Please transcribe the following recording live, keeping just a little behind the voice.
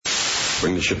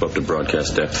Bring the ship up to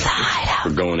broadcast deck.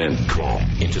 We're going in.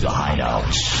 Into the hideout.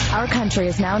 Our country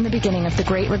is now in the beginning of the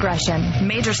Great Regression.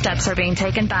 Major steps are being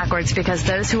taken backwards because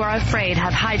those who are afraid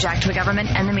have hijacked the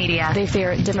government and the media. They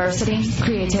fear diversity,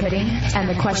 creativity, and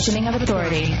the questioning of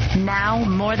authority. Now,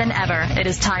 more than ever, it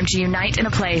is time to unite in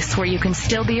a place where you can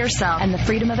still be yourself and the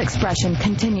freedom of expression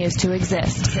continues to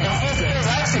exist.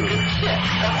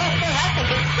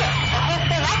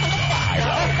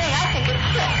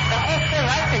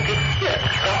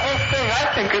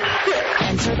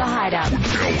 Enter the hideout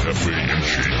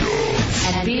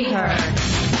and be heard.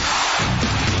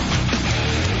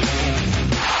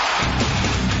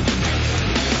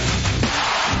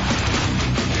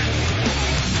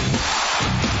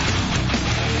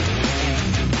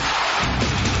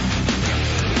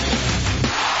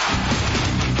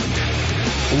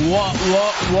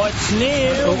 What's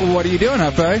new? What are you doing,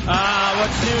 Hefe?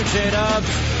 What's new, J-Dubs?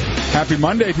 Happy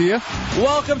Monday to you.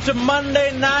 Welcome to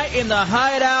Monday night in the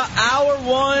Hideout, Hour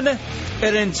 1.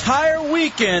 An entire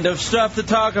weekend of stuff to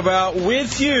talk about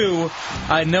with you.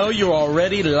 I know you're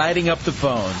already lighting up the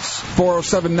phones.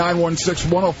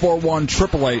 407-916-1041,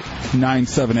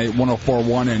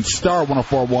 888-978-1041, and star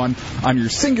 1041 on your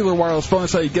singular wireless phone.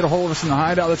 That's how you get a hold of us in the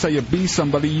Hideout. That's how you be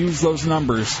somebody. Use those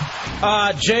numbers.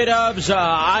 J-Dubs,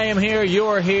 I am here.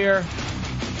 You're here.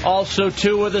 Also,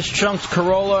 too, with us, Chunks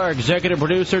Corolla, our executive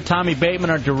producer, Tommy Bateman,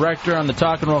 our director on the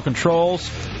Talk and Roll controls,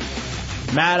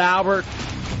 Matt Albert,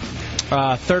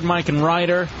 third mic and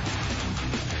writer,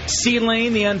 C.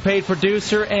 Lane, the unpaid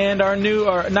producer, and our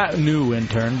not new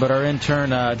intern, but our intern,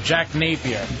 Jack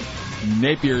Napier.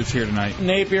 Napier's here tonight.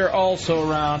 Napier also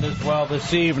around as well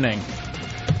this evening.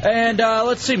 And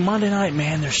let's see, Monday night,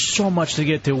 man, there's so much to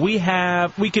get to. We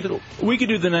could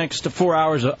do the next 4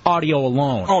 hours of audio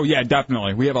alone. Oh yeah,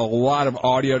 definitely. We have a lot of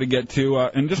audio to get to,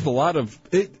 and just a lot of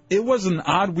it. It was an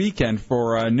odd weekend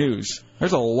for news.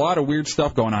 There's a lot of weird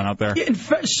stuff going on out there. Yeah,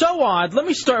 so odd. Let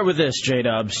me start with this,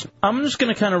 J-Dubs. I'm just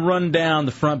going to kind of run down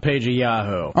the front page of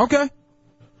Yahoo. Okay.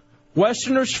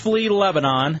 Westerners flee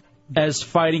Lebanon as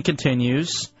fighting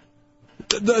continues.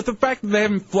 The fact that they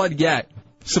haven't fled yet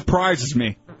surprises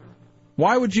me.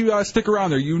 Why would you stick around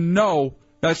there? You know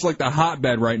that's like the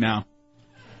hotbed right now.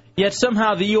 Yet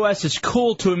somehow the U.S. is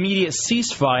cool to immediate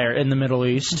ceasefire in the Middle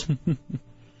East.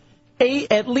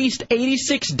 At least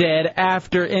 86 dead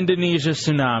after Indonesia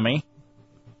tsunami.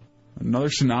 Another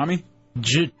tsunami?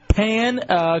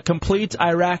 Japan completes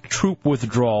Iraq troop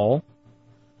withdrawal.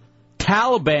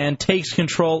 Taliban takes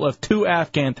control of 2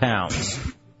 Afghan towns.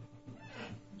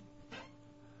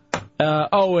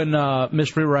 And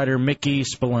mystery writer Mickey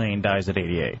Spillane dies at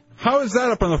 88. How is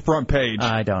that up on the front page?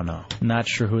 I don't know. Not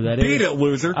sure who that is. Beat it,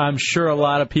 loser. I'm sure a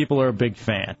lot of people are a big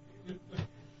fan.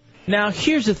 Now,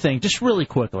 here's the thing, just really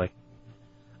quickly.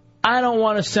 I don't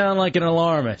want to sound like an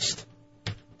alarmist,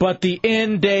 but the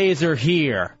end days are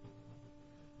here.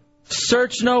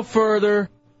 Search no further.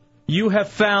 You have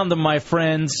found them, my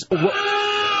friends. You're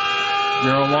an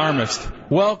alarmist.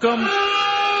 Welcome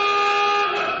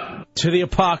to the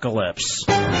apocalypse.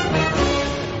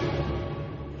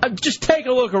 Just take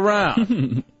a look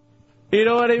around. You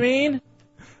know what I mean?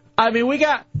 I mean, we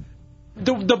got...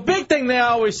 The big thing they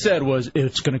always said was,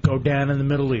 it's going to go down in the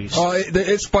Middle East. Oh,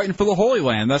 it's fighting for the Holy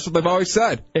Land. That's what they've always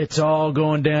said. It's all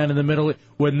going down in the Middle East.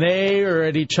 When they are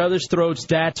at each other's throats,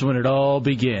 that's when it all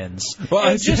begins. Well,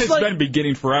 it's been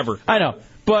beginning forever. I know.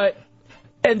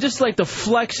 And just like the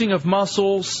flexing of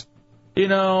muscles, you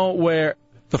know, where...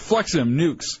 The flexing of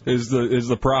nukes is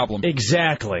the problem.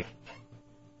 Exactly.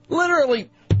 Literally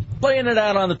laying it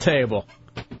out on the table.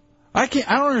 I don't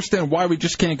understand why we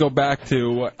just can't go back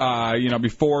to,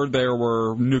 before there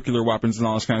were nuclear weapons and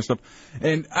all this kind of stuff.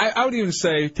 And I would even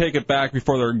say take it back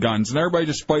before there were guns. And everybody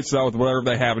just fights it out with whatever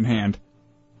they have in hand.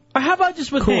 How about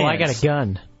just with hands? I got a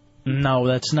gun. No,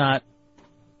 that's not.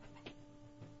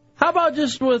 How about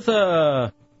just with,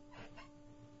 I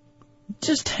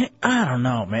don't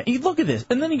know, man. You look at this.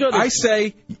 And then you go to... I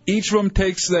say each of them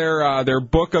takes their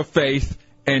book of faith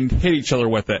and hit each other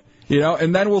with it.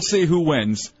 And then we'll see who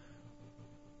wins.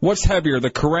 What's heavier,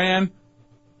 the Quran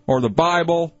or the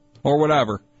Bible or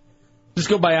whatever? Just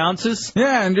go by ounces?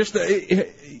 Yeah, and just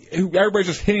everybody's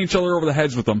just hitting each other over the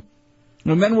heads with them.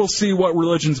 And then we'll see what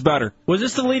religion's better. Was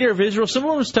this the leader of Israel?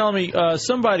 Someone was telling me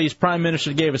somebody's prime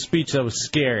minister gave a speech that was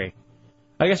scary.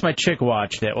 I guess my chick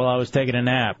watched it while I was taking a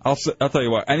nap. I'll tell you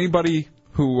what, anybody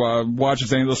who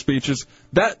watches any of those speeches,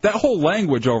 that whole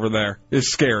language over there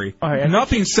is scary. Right,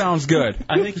 nothing sounds good.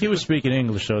 I think he was speaking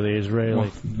English, though, the Israeli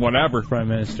whatever prime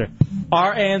minister.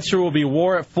 Our answer will be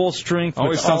war at full strength.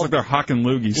 Always sounds like they're hawking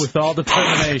loogies. With all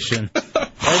determination.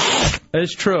 That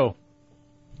is true.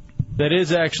 That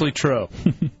is actually true.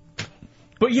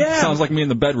 But yeah. Sounds like me in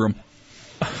the bedroom.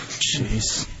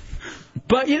 Jeez.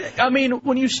 But, I mean,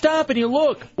 when you stop and you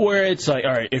look where it's like,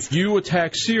 all right, if you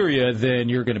attack Syria, then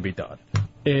you're going to be done.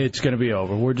 It's going to be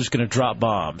over. We're just going to drop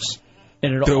bombs.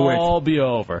 And it'll all be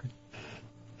over.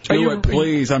 Do it,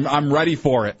 please. I'm ready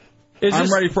for it.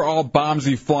 I'm ready for all bombs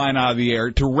to be flying out of the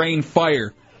air, to rain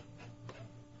fire.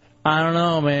 I don't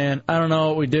know, man. I don't know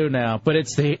what we do now. But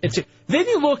then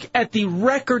you look at the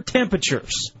record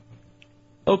temperatures.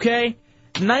 Okay?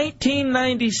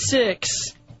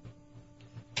 1996...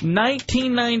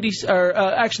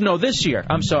 this year.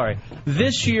 I'm sorry.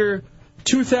 This year,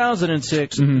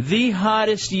 2006, the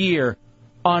hottest year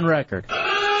on record.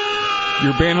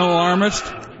 You're being an alarmist?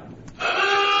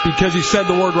 Because you said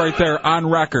the word right there, on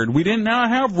record. We did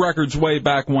not have records way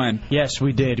back when. Yes,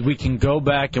 we did. We can go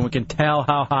back and we can tell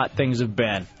how hot things have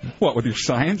been. What, with your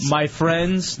science? My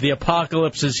friends, the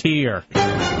apocalypse is here.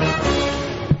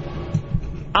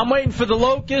 I'm waiting for the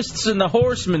locusts and the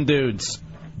horsemen dudes.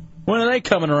 When are they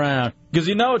coming around? Because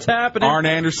you know what's happening. Arn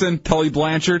Anderson, Tully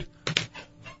Blanchard.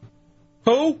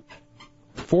 Who?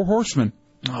 4 Horsemen.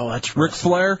 Oh, that's right. Ric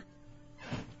Flair.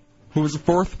 Who was the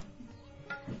 4th?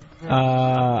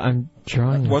 I'm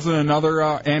drawing. Wasn't it another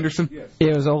Anderson? Yes.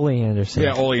 It was Ole Anderson.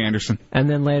 Yeah, Ole Anderson. And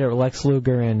then later Lex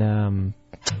Luger and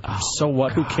so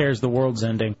what? Who cares? The world's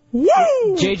ending.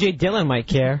 Woo! J.J. Dillon might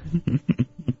care.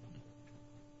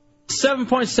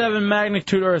 7.7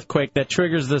 magnitude earthquake that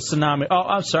triggers the tsunami. Oh,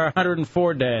 I'm sorry,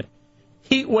 104 dead.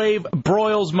 Heat wave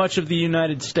broils much of the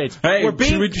United States. Hey,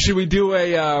 should we do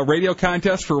a radio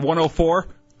contest for 104?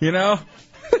 You know?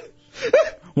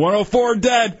 104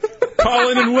 dead. Call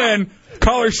in and win.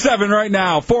 Caller 7 right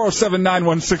now.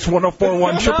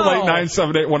 407-916-1041.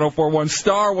 888-978-1041.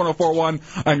 Star 1041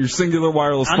 on your singular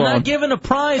wireless phone. I'm not giving a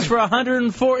prize for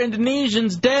 104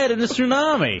 Indonesians dead in the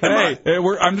tsunami. Hey,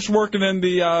 I'm just working in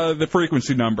the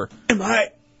frequency number. Am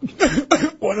I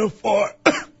 104?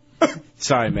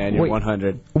 Sorry, man, you're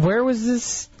 100. Where was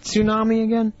this tsunami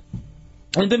again?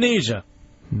 Indonesia.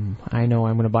 I know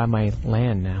I'm going to buy my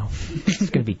land now. It's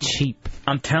going to be cheap.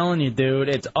 I'm telling you, dude,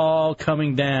 it's all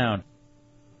coming down.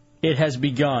 It has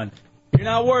begun. You're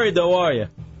not worried, though, are you?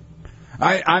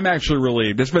 I'm actually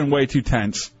relieved. It's been way too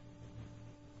tense.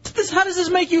 How does this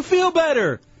make you feel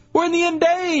better? We're in the end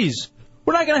days.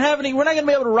 We're not going to have any. We're not going to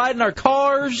be able to ride in our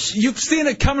cars. You've seen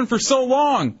it coming for so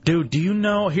long. Dude, do you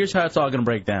know? Here's how it's all going to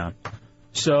break down.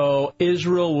 So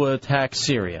Israel will attack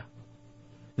Syria.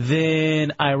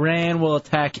 Then Iran will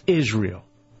attack Israel.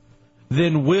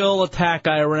 Then we'll attack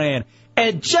Iran.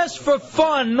 And just for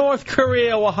fun, North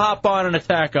Korea will hop on and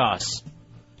attack us.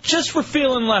 Just for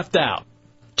feeling left out.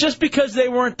 Just because they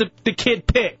weren't the kid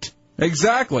picked.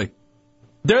 Exactly.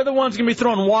 They're the ones going to be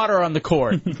throwing water on the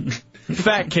court.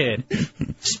 Fat kid.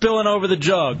 Spilling over the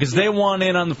jug because they want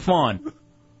in on the fun.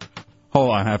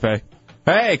 Hold on, Hefe.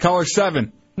 Hey, caller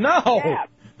 7. No.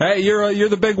 Hey, you're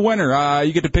the big winner.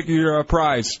 You get to pick your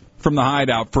prize from the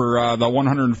Hideout for the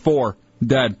 104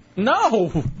 dead. No. All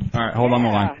right, hold on the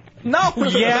line. No,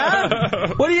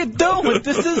 yeah? What are you doing?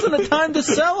 This isn't a time to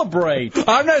celebrate.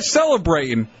 I'm not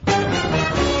celebrating.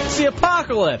 It's the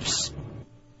apocalypse.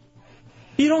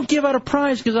 You don't give out a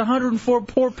prize because 104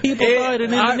 poor people died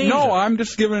in Indonesia. No, I'm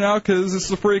just giving it out because it's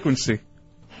the frequency.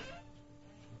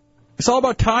 It's all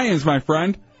about tie-ins, my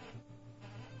friend.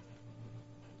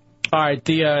 All right,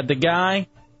 the guy,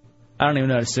 I don't even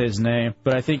know how to say his name,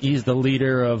 but I think he's the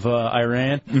leader of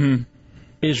Iran. Mm-hmm.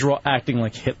 Israel acting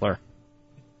like Hitler.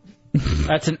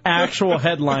 That's an actual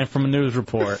headline from a news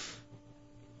report.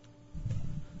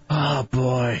 Oh,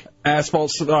 boy.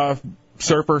 Asphalt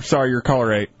surfer, sorry, you're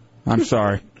caller 8. I'm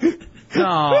sorry.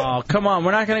 Oh, come on.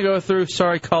 We're not going to go through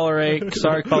sorry caller 8,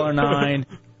 sorry caller 9.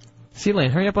 C-Lane,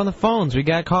 hurry up on the phones. We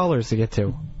got callers to get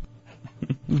to.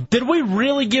 Did we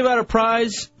really give out a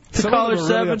prize to caller 7?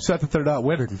 Really upset that they're not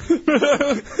winning.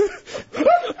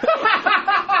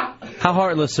 How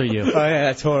heartless are you? Oh, yeah,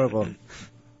 that's horrible.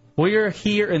 We're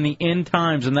here in the end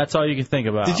times, and that's all you can think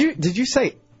about. Did you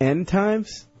say end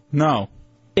times? No.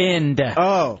 End.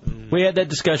 Oh. We had that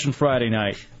discussion Friday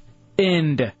night.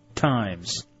 End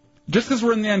times. Just because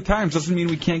we're in the end times doesn't mean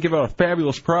we can't give out a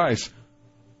fabulous prize.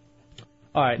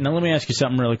 All right, now let me ask you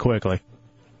something really quickly.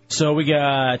 So we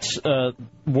got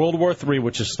World War III,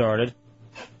 which has started.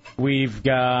 We've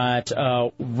got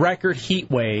record heat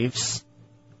waves.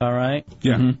 All right?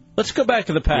 Yeah. Mm-hmm. Let's go back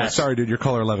to the past. Yeah, sorry, dude. You're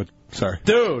caller 11. Sorry.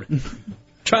 Dude,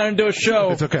 trying to do a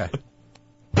show. It's okay.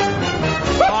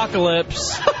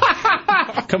 Apocalypse.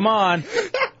 Come on.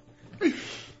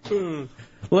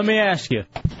 Let me ask you.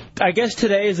 I guess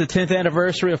today is the 10th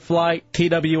anniversary of Flight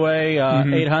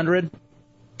TWA 800.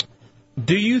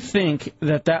 do you think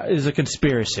that that is a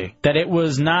conspiracy? That it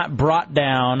was not brought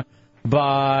down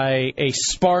by a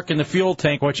spark in the fuel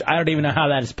tank, which I don't even know how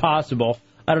that is possible.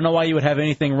 I don't know why you would have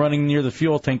anything running near the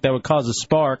fuel tank that would cause a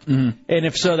spark. And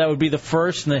if so, that would be the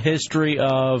first in the history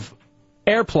of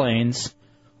airplanes.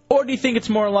 Or do you think it's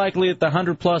more likely that the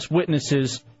 100-plus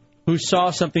witnesses who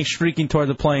saw something streaking toward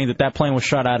the plane, that plane was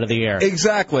shot out of the air?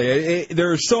 Exactly.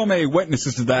 There are so many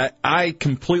witnesses to that. I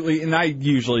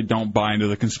usually don't buy into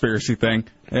the conspiracy thing.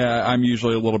 I'm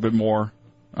usually a little bit more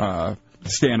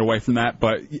stand away from that,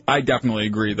 but I definitely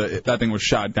agree that that thing was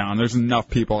shot down. There's enough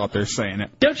people out there saying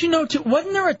it. Don't you know, too,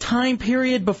 wasn't there a time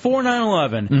period before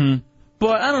 9/11,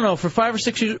 but I don't know, for 5 or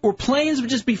 6 years, where planes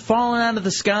would just be falling out of the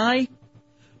sky?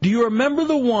 Do you remember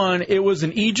the one, it was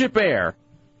an Egypt Air,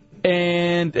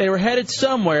 and they were headed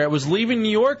somewhere. It was leaving New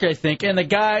York, I think, and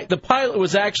the pilot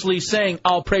was actually saying,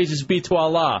 "All praises be to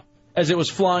Allah," as it was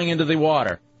flying into the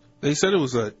water. They said it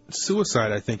was a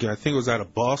suicide, I think. I think it was out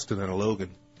of Boston and a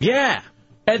Logan. Yeah.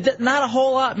 And not a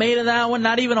whole lot made of that one,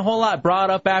 not even a whole lot brought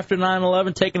up after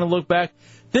 9/11, taking a look back.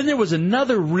 Then there was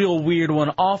another real weird one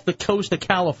off the coast of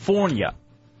California,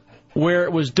 where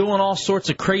it was doing all sorts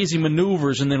of crazy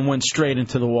maneuvers and then went straight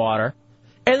into the water.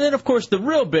 And then, of course, the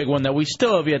real big one that we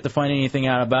still have yet to find anything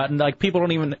out about, and like people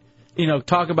don't even,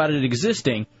 talk about it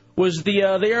existing, was the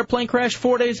airplane crash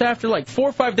 4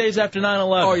 or 5 days after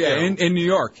 9/11. Oh, yeah, in New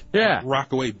York. Yeah.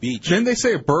 Rockaway Beach. Didn't they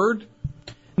say a bird?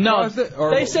 No,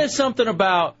 they said something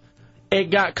about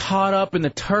it got caught up in the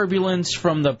turbulence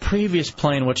from the previous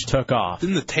plane which took off.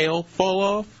 Didn't the tail fall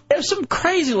off? It was something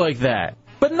crazy like that.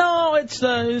 But no, it's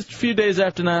a few days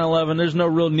after 9/11. There's no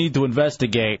real need to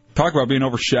investigate. Talk about being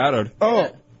overshadowed. Oh,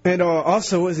 and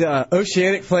also was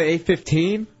Oceanic Flight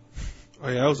 815? Oh,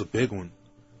 yeah, that was a big one.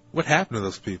 What happened to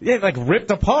those people? Yeah,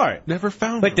 ripped apart. Never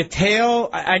found them. The tail,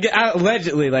 I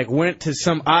allegedly, went to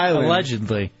some island.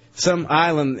 Allegedly. Some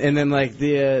island, and then,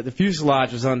 the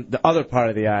fuselage was on the other part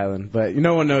of the island. But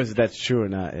no one knows if that's true or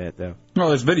not yet, though. No,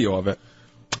 there's video of it.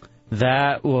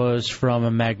 That was from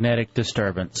a magnetic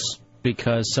disturbance,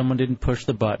 because someone didn't push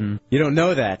the button. You don't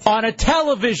know that. On a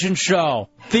television show.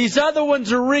 These other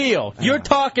ones are real. You're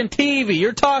talking TV.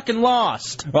 You're talking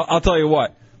Lost. Well, I'll tell you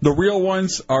what. The real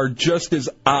ones are just as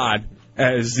odd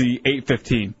as the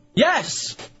 815.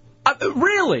 Yes.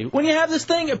 Really. When you have this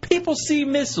thing, people see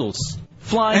missiles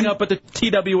flying up at the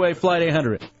TWA Flight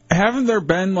 800. Haven't there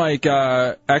been,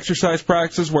 exercise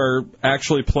practices where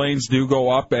actually planes do go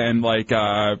up and,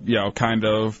 kind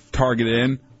of target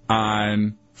in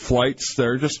on flights?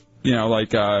 They're just,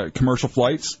 commercial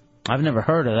flights. I've never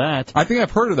heard of that. I think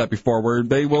I've heard of that before, where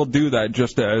they will do that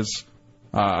just as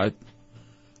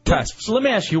tests. So let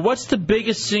me ask you, what's the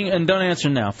biggest thing, and don't answer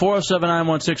now,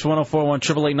 407-916-1041,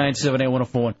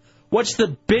 888-978-1041. What's the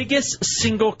biggest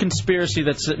single conspiracy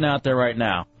that's sitting out there right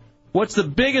now? What's the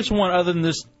biggest one other than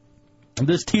this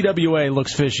TWA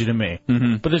looks fishy to me?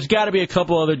 Mm-hmm. But there's got to be a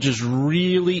couple other just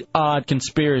really odd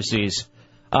conspiracies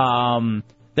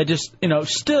that just,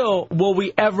 still, will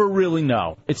we ever really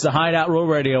know? It's the Hideout Row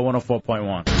Radio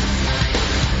 104.1.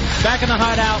 Back in the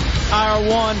Hideout, Hour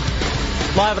 1,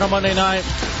 live on a Monday night.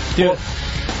 Dude,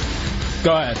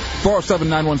 go ahead.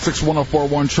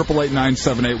 407-916-1041,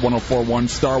 888-978-1041,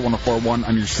 star 1041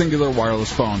 on your singular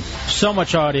wireless phone. So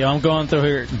much audio. I'm going through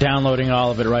here, downloading all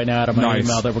of it right now out of my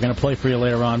email that we're going to play for you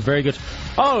later on. Very good.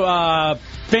 Oh,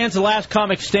 fans of Last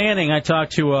Comic Standing, I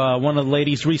talked to one of the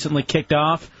ladies recently kicked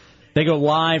off. They go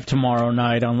live tomorrow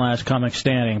night on Last Comic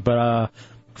Standing. But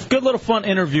good little fun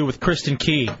interview with Kristen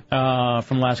Key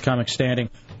from Last Comic Standing.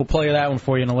 We'll play that one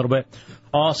for you in a little bit.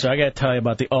 Also, I got to tell you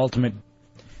about the ultimate,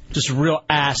 just real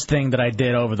ass thing that I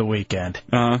did over the weekend.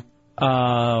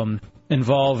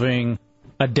 Involving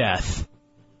a death.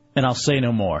 And I'll say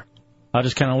no more. I'll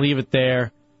just kind of leave it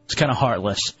there. It's kind of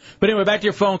heartless. But anyway, back to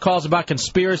your phone calls about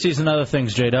conspiracies and other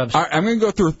things, J-Dubs. All right, I'm going to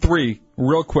go through 3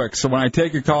 real quick. So when I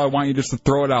take your call, I want you just to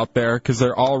throw it out there because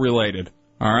they're all related.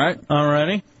 All right? All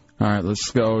righty. All right,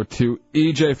 let's go to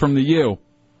EJ from the U.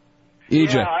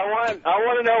 EJ. Yeah, I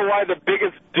want to know why the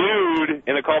biggest dude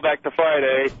in the Callback to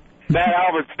Friday, Matt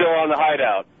Albert's still on the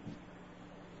Hideout.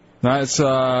 That's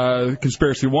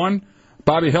conspiracy 1.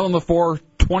 Bobby Hill in the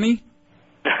 420.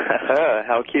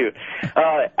 How cute.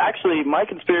 Actually, my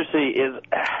conspiracy is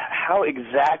how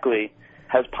exactly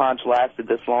has Ponch lasted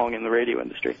this long in the radio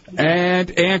industry?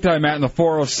 And Anti-Matt in the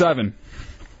 407.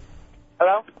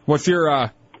 Hello? What's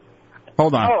your,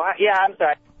 hold on. Oh, yeah, I'm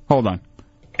sorry. Hold on.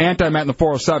 Anti-Matt in the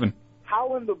 407.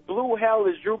 How in the blue hell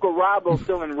is Drew Garabo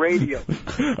still in radio?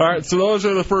 All right, so those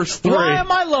are the first 3. Why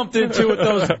am I lumped into with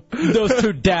those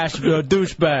two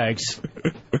douchebags?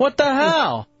 What the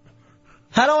hell?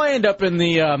 How do I end up in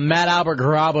the Matt Albert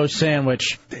Garabo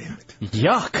sandwich? Damn it.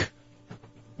 Yuck.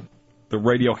 The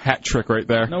radio hat trick right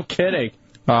there. No kidding.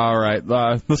 All right,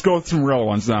 let's go with some real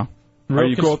ones now. Are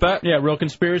you cool with that? Yeah, real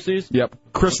conspiracies? Yep.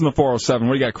 Chris in the 407.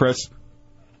 What do you got, Chris?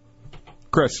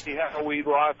 Chris. Yeah, we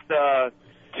lost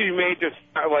two major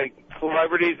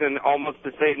celebrities in almost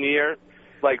the same year,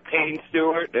 like Payne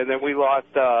Stewart, and then we lost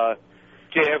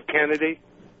J.F. Kennedy.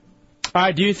 All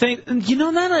right, do you think,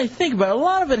 now that I think about it, a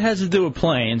lot of it has to do with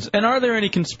planes. And are there any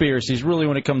conspiracies, really,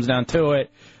 when it comes down to it?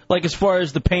 Like as far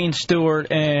as the Payne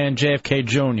Stewart and JFK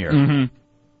Jr.? Mm-hmm.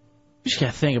 You just got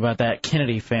to think about that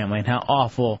Kennedy family and how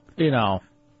awful, the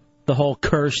whole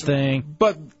curse thing.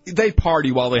 But they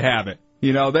party while they have it.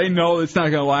 They know it's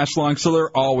not going to last long, so they're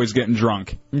always getting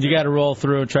drunk. You got to roll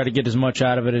through and try to get as much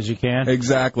out of it as you can.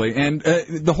 Exactly. And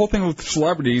the whole thing with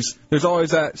celebrities, there's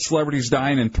always that celebrities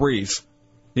dying in threes,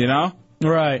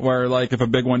 Right. Where, like, if a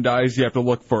big one dies, you have to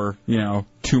look for, 2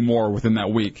 more within that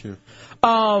week.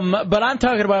 But I'm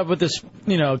talking about with this,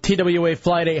 TWA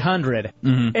Flight 800,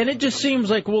 and it just seems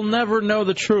like we'll never know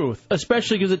the truth,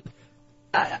 especially because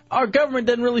our government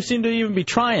doesn't really seem to even be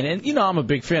trying. And, I'm a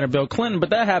big fan of Bill Clinton,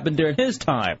 but that happened during his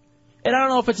time. And I don't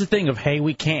know if it's a thing of, hey,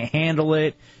 we can't handle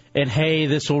it, and, hey,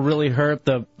 this will really hurt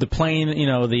the plane,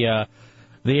 the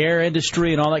air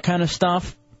industry and all that kind of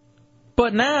stuff.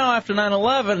 But now, after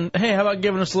 9/11, hey, how about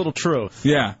giving us a little truth?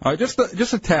 Yeah,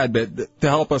 just a tad bit to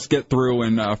help us get through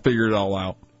and figure it all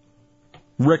out.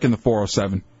 Rick in the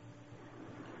 407.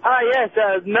 Yes,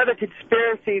 another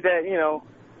conspiracy that,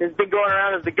 has been going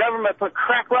around is the government put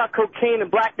crack rock cocaine in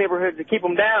black neighborhoods to keep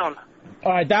them down.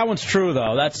 All right, that one's true,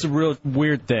 though. That's the real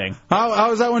weird thing.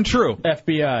 How is that one true?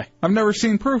 FBI. I've never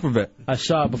seen proof of it. I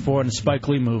saw it before in a Spike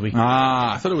Lee movie.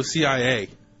 I thought it was CIA.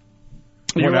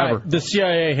 You're Whatever. right. The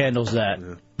CIA handles that.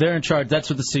 Yeah. They're in charge. That's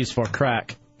what the C's for,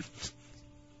 crack.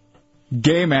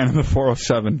 Gay man in the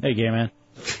 407. Hey, gay man.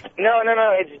 No,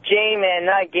 it's J-man,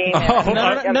 not gay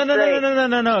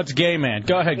man. No, it's gay man.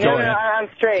 Go ahead, No, I'm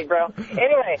straight, bro.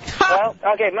 Anyway,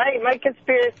 my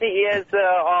conspiracy is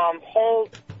whole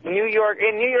New York,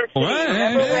 in New York City.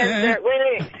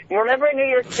 Remember in New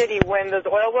York City when those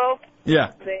oil wells?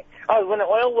 Yeah. When the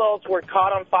oil wells were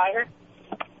caught on fire?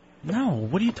 No,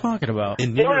 what are you talking about?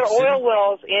 There were oil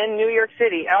wells in New York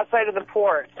City, outside of the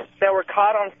port, that were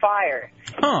caught on fire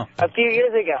a few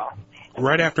years ago.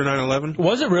 Right after 9/11?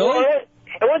 Was it really? Well, it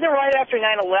wasn't right after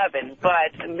 9/11, but I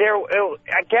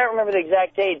can't remember the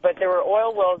exact date, but there were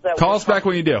oil wells that Call us back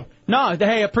when you do. No,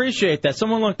 hey, appreciate that.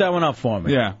 Someone look that one up for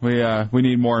me. Yeah, we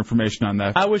need more information on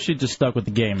that. I wish he'd just stuck with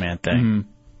the gay man thing. Mm-hmm.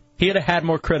 He'd have had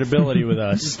more credibility with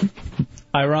us,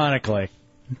 ironically.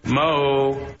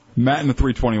 Matt in the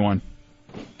 321.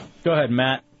 Go ahead,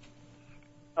 Matt.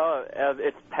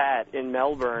 It's Pat in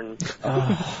Melbourne.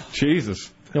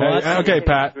 Jesus. Well, okay,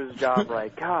 Pat. His job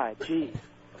right. God, jeez.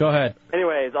 Go ahead.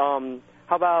 Anyways, how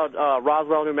about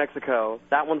Roswell, New Mexico?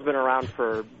 That one's been around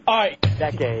for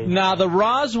decades. Now, the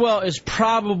Roswell is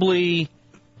probably...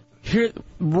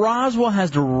 Roswell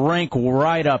has to rank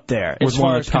right up there as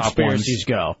far as conspiracies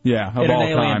go. Yeah, of in all an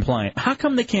alien time. plane. How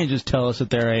come they can't just tell us that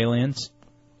they're aliens?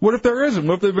 What if there isn't?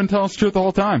 What if they've been telling us the truth the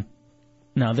whole time?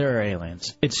 No, they're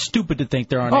aliens. It's stupid to think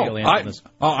there aren't aliens.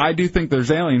 I do think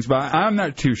there's aliens, but I'm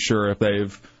not too sure if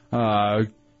they've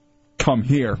come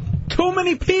here. Too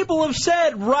many people have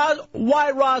said,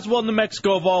 why Roswell, New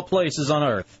Mexico, of all places on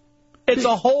Earth? It's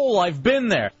a hole. I've been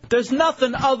there. There's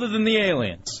nothing other than the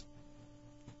aliens.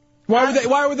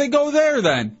 Why would they go there,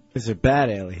 then? Because they're bad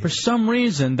aliens. For some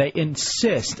reason, they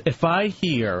insist, if I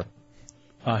hear...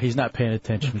 he's not paying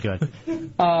attention good.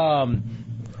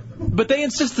 But they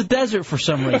insist the desert for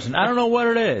some reason. I don't know what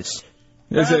it is.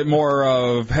 Is it more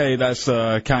of, hey, that's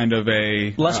kind of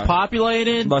a... Less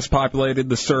populated? Less populated.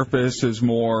 The surface is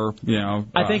more,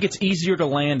 I think it's easier to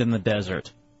land in the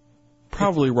desert.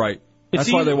 Probably right.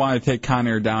 That's why they wanted to take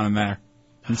Conair down in there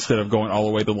instead of going all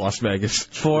the way to Las Vegas.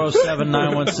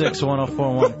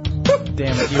 407-916-1041.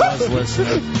 Damn it, you was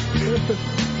listening.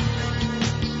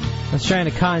 I was trying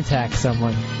to contact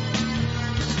someone.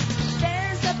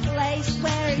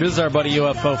 This is our buddy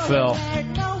UFO Phil.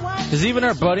 Is he even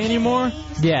our buddy anymore?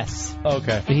 Yes.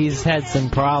 Okay. He's had some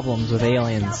problems with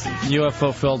aliens.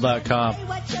 UFOphil.com.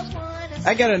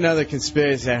 I got another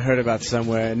conspiracy I heard about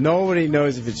somewhere, and nobody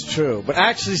knows if it's true. But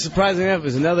actually, surprisingly enough, it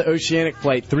was another oceanic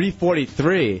flight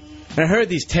 343. And I heard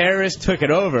these terrorists took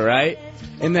it over, right?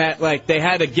 And that, they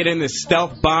had to get in this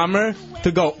stealth bomber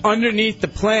to go underneath the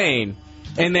plane.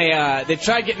 And they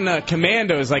tried getting the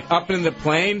commandos, up into the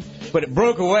plane, but it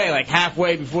broke away,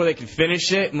 halfway before they could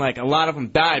finish it. And, a lot of them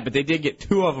died, but they did get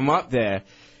 2 of them up there.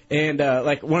 And,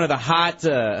 one of the hot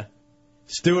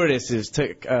stewardesses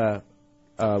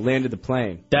landed the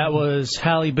plane. That was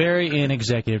Halle Berry in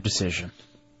Executive Decision.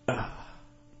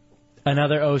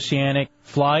 another oceanic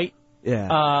flight.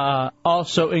 Yeah.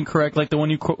 Also incorrect, like the one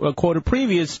you quoted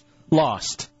previous,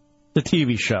 Lost, the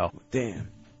TV show. Damn.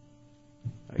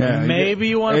 Yeah, Maybe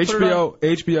you want to put it on?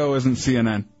 HBO isn't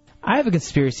CNN. I have a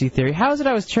conspiracy theory. How is it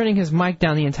I was turning his mic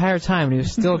down the entire time and he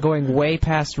was still going way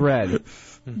past red?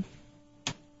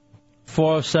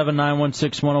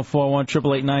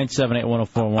 407-916-1041,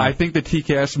 888-978-1041. I think the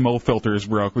TKS Mo filter is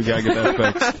broke. We gotta get that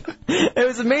fixed. It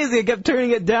was amazing. I kept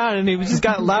turning it down and he just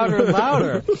got louder and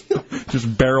louder. Just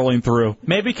barreling through.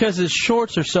 Maybe because his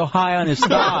shorts are so high on his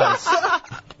thighs.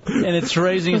 And it's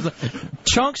raising his...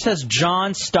 Chunks has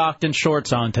John Stockton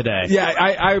shorts on today. Yeah,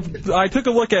 I took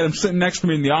a look at him sitting next to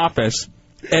me in the office,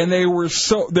 and they were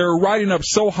riding up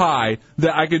so high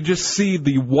that I could just see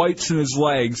the whites in his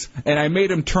legs, and I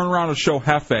made him turn around to show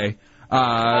Hefe.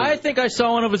 I think I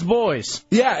saw one of his boys.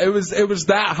 Yeah, it was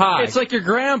that high. It's like your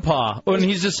grandpa when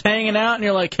he's just hanging out, and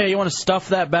you're like, "Hey, you want to stuff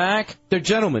that back?" They're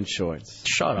gentleman shorts.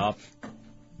 Shut up.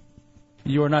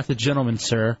 You are not the gentleman,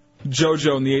 sir.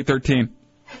 JoJo in the 813.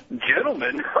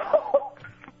 Gentlemen.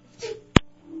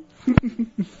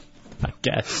 I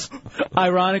guess.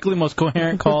 Ironically, most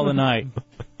coherent call of the night.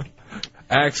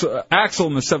 Axel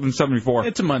in the 774.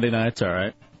 It's a Monday night. It's all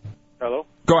right. Hello?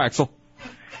 Go, Axel.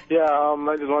 Yeah,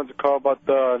 I just wanted to call about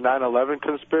the 9/11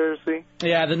 conspiracy.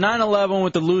 Yeah, the 9/11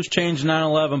 with the loose change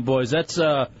 9/11, boys. That's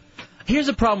here's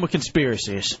the problem with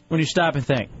conspiracies when you stop and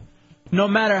think. No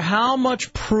matter how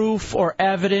much proof or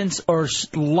evidence or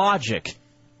logic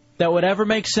that would ever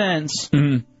make sense,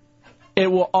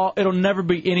 it'll never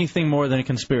be anything more than a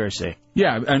conspiracy.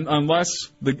 Yeah, and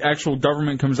unless the actual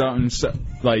government comes out and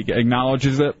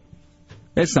acknowledges it,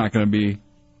 it's not going to be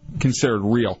considered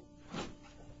real.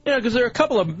 You know, because there are a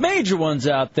couple of major ones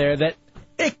out there that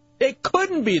it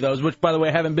couldn't be those, which, by the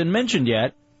way, haven't been mentioned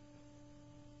yet.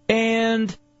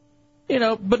 And, you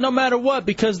know, but no matter what,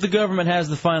 because the government has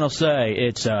the final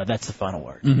say, that's the final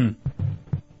word. Mm-hmm.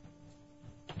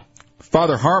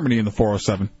 Father Harmony in the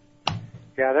 407.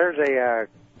 Yeah, there's a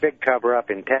big cover-up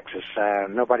in Texas.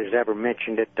 Nobody's ever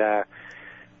mentioned it.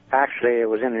 Actually, it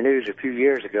was in the news a few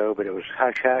years ago, but it was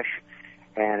hush-hush,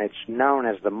 and it's known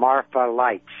as the Marfa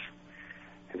Lights.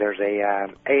 There's a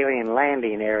alien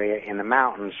landing area in the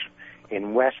mountains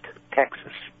in West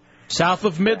Texas. South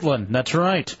of Midland, that's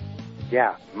right.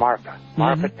 Yeah, Marfa,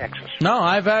 Texas. No,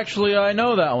 I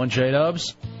know that one,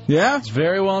 J-Dubs. Yeah? It's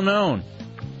very well known.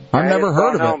 I've never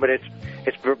heard of it. But it's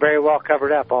very well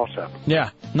covered up also.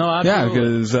 Yeah, no, absolutely.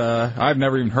 Yeah, because I've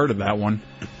never even heard of that one.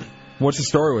 What's the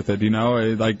story with it? Do you know?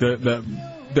 Like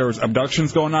there was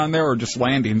abductions going on there or just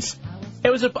landings? It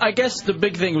was, I guess the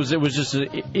big thing was it was just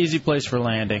an easy place for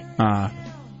landing.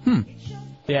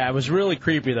 Yeah, it was really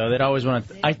creepy, though. They'd always want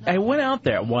to... I went out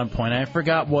there at one point. I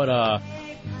forgot what...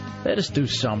 They had us do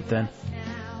something.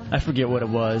 I forget what it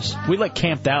was. We,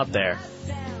 camped out there.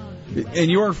 And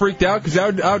you weren't freaked out? Because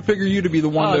I would figure you to be the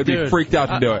one that would be freaked out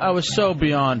to do it. I was so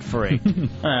beyond freaked.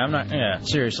 I'm not... Yeah,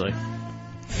 seriously.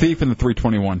 Thief in the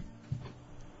 321.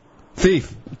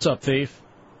 Thief. What's up, Thief?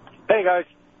 Hey, guys.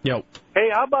 Yo. Hey,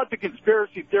 how about the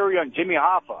conspiracy theory on Jimmy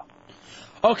Hoffa?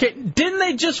 Okay, didn't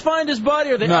they just find his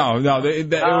body? Or they... No, it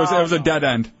was a dead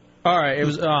end. All right, it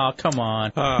was... Oh, come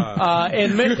on.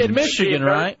 In Michigan,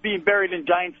 right? Being buried in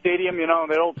Giant Stadium, you know,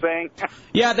 that old saying.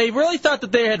 Yeah, they really thought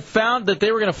that they had found that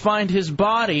they were going to find his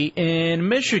body in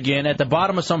Michigan at the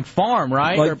bottom of some farm,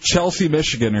 right? Like Chelsea,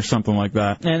 Michigan or something like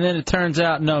that. And then it turns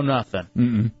out, no, nothing.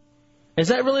 Mm-mm. Is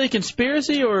that really a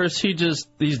conspiracy, or is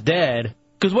he's dead?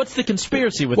 Because what's the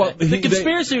conspiracy with that? The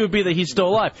conspiracy would be that he's still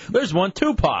alive. There's one,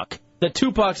 Tupac. That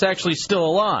Tupac's actually still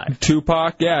alive.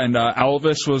 Tupac, yeah, and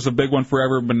Elvis was a big one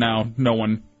forever, but now no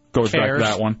one goes back to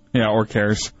that one. Yeah, or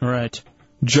cares. Right.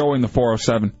 Joey in the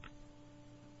 407.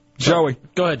 Joey.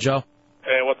 Go ahead, Joe.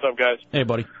 Hey, what's up, guys? Hey,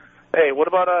 buddy. Hey, what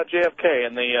about JFK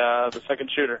and the second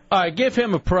shooter? All right, give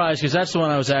him a prize, because that's the one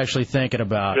I was actually thinking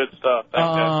about. Good stuff.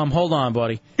 Thanks, guys. Hold on,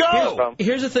 buddy. Go!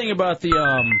 Here's the thing about the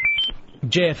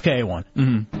JFK one.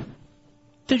 Mm-hmm.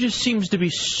 There just seems to be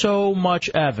so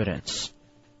much evidence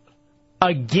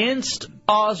against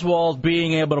Oswald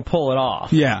being able to pull it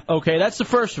off. Yeah. Okay, that's the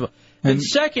first of it. And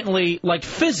secondly,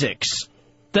 physics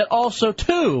that also,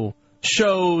 too,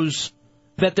 shows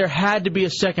that there had to be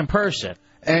a second person.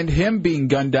 And him being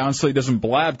gunned down so he doesn't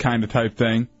blab kind of type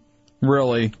thing,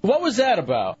 really. What was that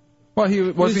about? Well,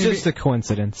 it was just a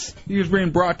coincidence. He was being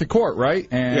brought to court, right?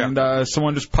 And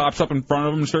someone just pops up in front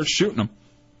of him and starts shooting him.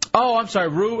 Oh, I'm sorry,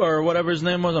 or whatever his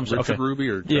name was. I'm sorry. Richard Ruby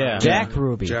or Jack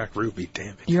Ruby. Jack Ruby,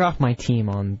 damn it. You're off my team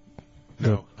on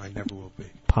No, I never will be.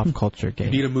 Pop culture game.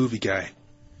 You need a movie guy.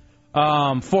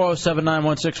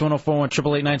 407-916-1041,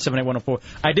 888-978-1004.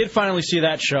 I did finally see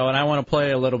that show, and I want to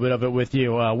play a little bit of it with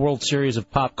you. World Series of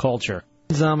Pop Culture.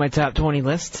 It's on my top 20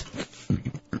 list.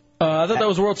 I thought that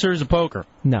was World Series of Poker.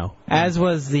 No. As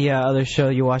was the other show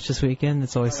you watched this weekend.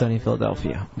 It's Always Sunny in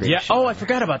Philadelphia. Great show. Oh, I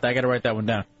forgot about that. I got to write that one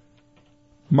down.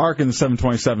 Mark in the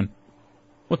 727.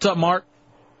 What's up, Mark?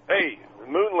 Hey,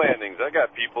 moon landings. I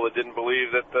got people that didn't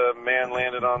believe that the man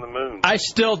landed on the moon. I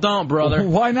still don't, brother.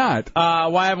 Why not?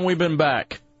 Why haven't we been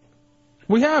back?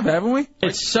 We have, haven't we?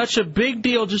 It's such a big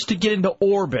deal just to get into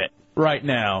orbit right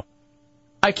now.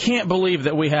 I can't believe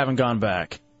that we haven't gone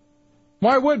back.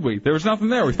 Why would we? There was nothing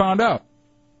there. We found out.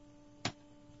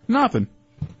 Nothing.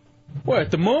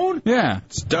 What, the moon? Yeah.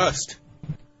 It's dust.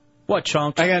 What,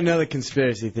 Chunk? I got another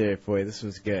conspiracy theory for you. This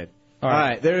was good. All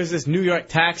right. There was this New York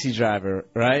taxi driver,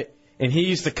 right? And he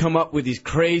used to come up with these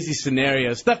crazy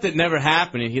scenarios, stuff that never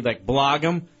happened, and he'd, like, blog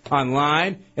them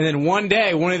online. And then one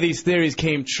day, one of these theories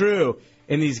came true,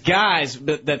 and these guys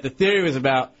that the theory was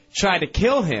about tried to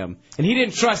kill him. And he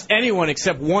didn't trust anyone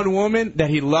except one woman that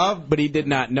he loved, but he did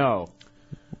not know.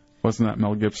 Wasn't that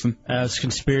Mel Gibson? As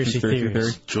conspiracy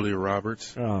theories. Julia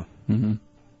Roberts. Oh. Mm-hmm.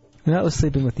 And that was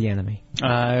Sleeping with the Enemy.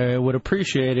 I would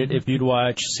appreciate it if you'd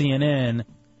watch CNN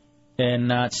and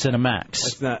not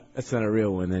Cinemax. That's not a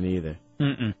real one then either.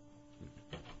 Mm-mm.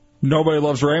 Nobody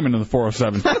loves Raymond in the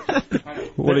 407.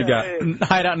 What do you got?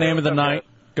 Hideout name of the night.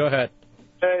 Go ahead.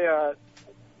 Hey,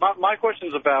 my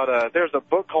question's about, there's a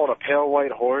book called A Pale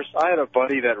White Horse. I had a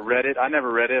buddy that read it. I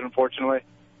never read it, unfortunately.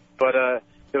 But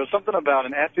there was something about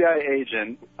an FBI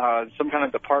agent, some kind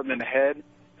of department head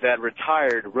that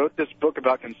retired, wrote this book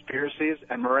about conspiracies,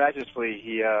 and miraculously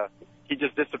he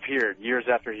just disappeared years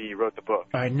after he wrote the book.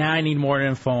 All right, now I need more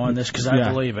info on this because I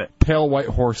believe it. Pale white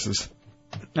horses.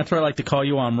 That's what I like to call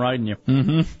you on. I'm riding you.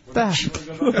 Mm-hmm.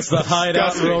 It's the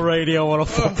Hideout Real Radio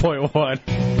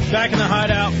 104.1. Back in the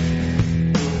Hideout.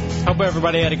 Hope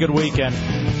everybody had a good weekend.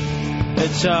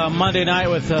 It's Monday night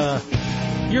with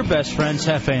your best friends,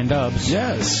 Hefe and Dubs.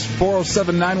 Yes.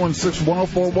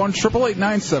 407-916-1041,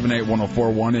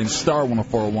 888-978-1041, and star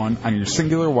 1041 on your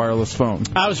singular wireless phone.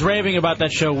 I was raving about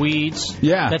that show, Weeds.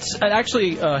 Yeah. That's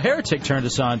actually Heretic turned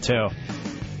us on to.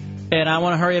 And I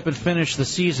want to hurry up and finish the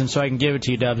season so I can give it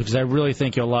to you, Dubs, because I really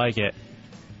think you'll like it.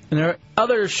 And there are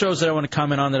other shows that I want to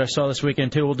comment on that I saw this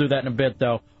weekend, too. We'll do that in a bit,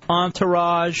 though.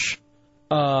 Entourage,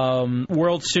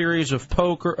 World Series of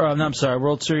Poker,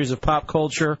 World Series of Pop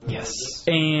Culture. Yes.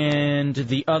 And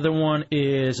the other one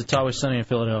is It's Always Sunny in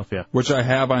Philadelphia. Which I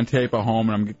have on tape at home,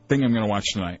 and I think I'm going to watch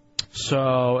tonight.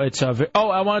 So it's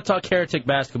I want to talk Heretic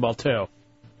basketball, too.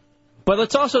 But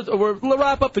let's also we'll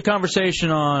wrap up the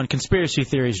conversation on conspiracy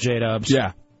theories, J-Dubs.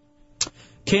 Yeah.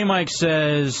 K-Mike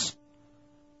says,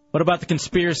 what about the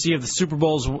conspiracy of the Super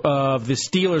Bowls, of the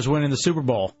Steelers winning the Super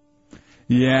Bowl?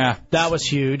 Yeah. That was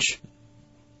huge.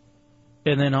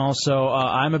 And then also,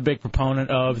 I'm a big proponent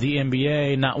of the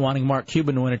NBA not wanting Mark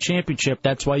Cuban to win a championship.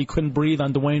 That's why you couldn't breathe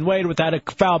on Dwayne Wade without a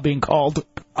foul being called.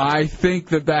 I think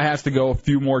that has to go a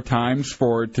few more times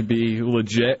for it to be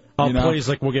legit. Oh,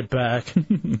 please, we'll get back.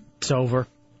 It's over.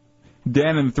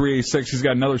 Dan in 386, he's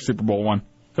got another Super Bowl one.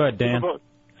 Go ahead, Dan.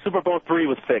 Super Bowl III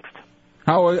was fixed.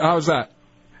 How's that?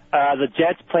 The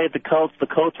Jets played the Colts. The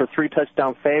Colts were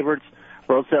 3-touchdown favorites.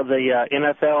 Both of the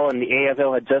NFL and the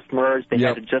AFL had just merged. They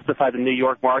had to justify the New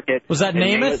York market. Was that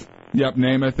Namath? Yep,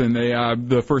 Namath, and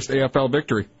the first AFL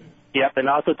victory. Yep, and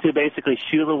also, too, basically,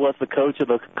 Shula was the coach of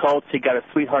the Colts. He got a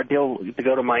sweetheart deal to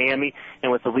go to Miami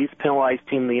and was the least penalized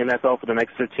team in the NFL for the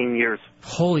next 13 years.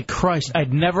 Holy Christ,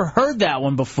 I'd never heard that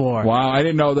one before. Wow, I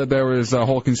didn't know that there was a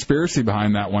whole conspiracy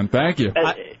behind that one. Thank you.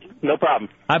 No problem.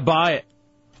 I buy it.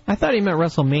 I thought he meant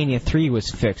WrestleMania 3 was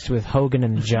fixed with Hogan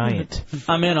and the Giant.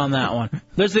 I'm in on that one.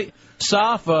 There's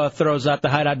Saf throws out the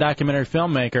Hideout documentary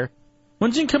filmmaker.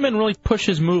 When's he come in and really push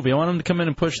his movie? I want him to come in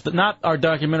and push, not our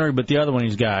documentary, but the other one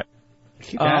he's got.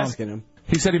 Keep asking him.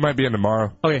 He said he might be in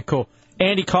tomorrow. Okay, cool.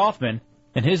 Andy Kaufman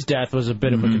and his death was a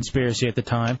bit of a conspiracy at the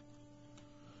time.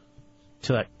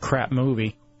 To that crap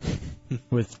movie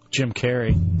with Jim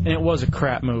Carrey. And it was a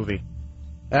crap movie.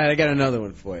 All right, I got another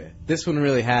one for you. This one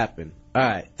really happened. All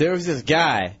right, there was this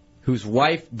guy whose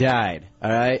wife died,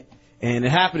 all right? And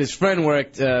it happened, his friend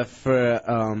worked for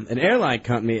an airline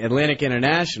company, Atlantic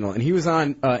International, and he was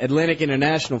on Atlantic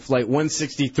International Flight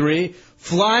 163,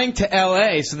 flying to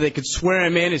L.A. so they could swear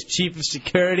him in as chief of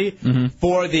security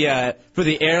for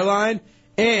the airline.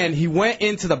 And he went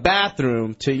into the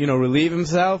bathroom to, relieve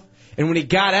himself. And when he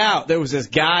got out, there was this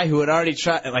guy who had already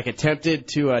attempted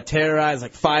to terrorize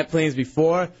 5 planes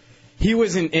before. He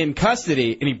was in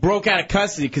custody, and he broke out of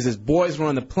custody because his boys were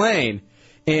on the plane.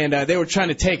 and they were trying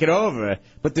to take it over.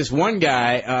 But this one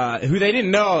guy, who they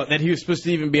didn't know that he was supposed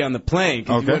to even be on the plane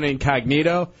because he went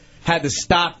incognito, had to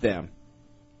stop them.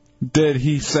 Did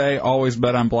he say always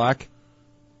bet on black?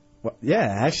 Well, yeah,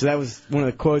 actually, that was one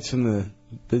of the quotes from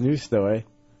the news story. It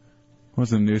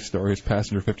wasn't a news story. It was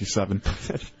Passenger 57.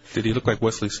 Did he look like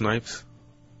Wesley Snipes?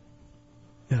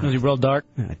 Was he real dark?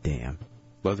 Ah, damn.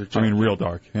 Leather I mean, real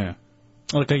dark, yeah.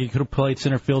 Looked like he could have played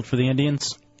center field for the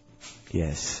Indians.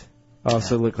 Yes.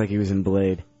 Also looked like he was in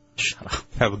Blade. Shut up.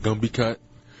 Have a Gumby cut.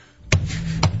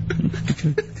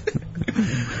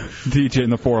 DJ in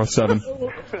the 407.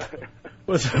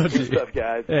 What's up, What's up,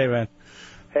 guys? Hey, man.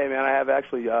 Hey, man, I have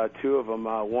actually two of them.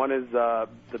 One is the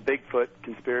Bigfoot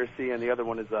conspiracy, and the other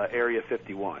one is Area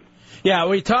 51. Yeah,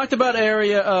 we talked about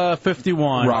Area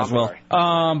 51. Roswell.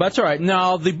 That's all right.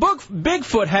 Now, the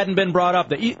Bigfoot hadn't been brought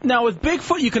up. Now, with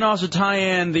Bigfoot, you can also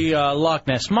tie in the Loch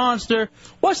Ness Monster.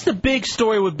 What's the big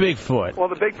story with Bigfoot? Well,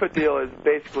 the Bigfoot deal is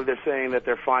basically they're saying that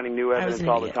they're finding new evidence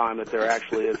all the time that there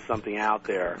actually is something out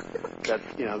there that's,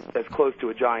 as close to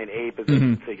a giant ape as they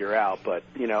can figure out. But,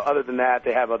 other than that,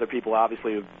 they have other people,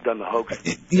 obviously, who've done the hoax.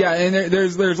 Yeah, and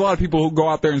there's a lot of people who go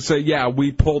out there and say, yeah,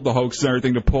 we pulled the hoax and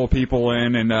everything to pull people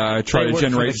in and try to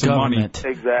generate some money.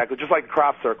 Exactly, just like the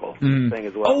crop circle thing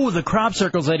as well. Oh, the crop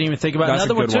circles I didn't even think about. That's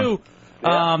Another a good one, too.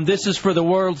 Yeah. This is for the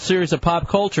World Series of Pop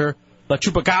Culture, La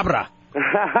Chupacabra.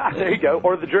 There you go,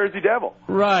 or the Jersey Devil.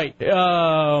 Right.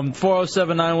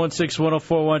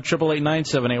 407-916-1041,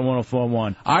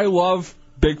 888-978-1041. I love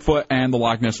Bigfoot and the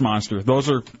Loch Ness Monster. Those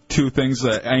are two things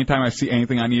that anytime I see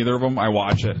anything on either of them, I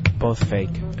watch it. Both fake.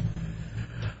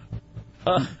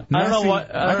 I don't know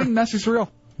what. I think Nessie's real.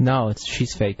 No,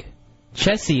 she's fake.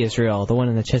 Chessie is real, the one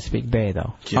in the Chesapeake Bay,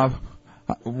 though.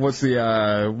 What's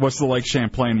the Lake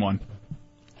Champlain one?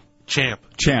 Champ,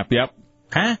 yep.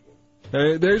 Huh?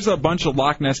 There's a bunch of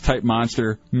Loch Ness type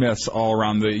monster myths all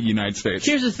around the United States.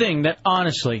 Here's the thing that,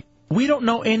 honestly, we don't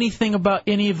know anything about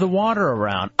any of the water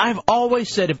around. I've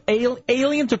always said if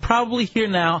aliens are probably here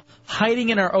now, hiding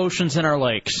in our oceans and our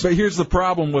lakes. But here's the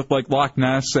problem with like Loch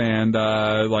Ness and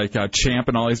Champ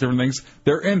and all these different things.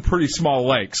 They're in pretty small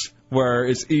lakes where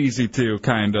it's easy to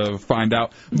kind of find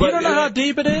out. But, you don't know how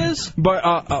deep it is? But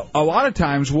a lot of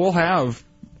times we'll have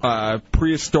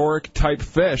prehistoric type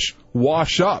fish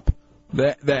wash up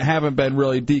that haven't been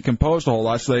really decomposed a whole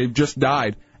lot, so they've just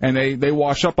died. And they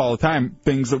wash up all the time,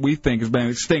 things that we think has been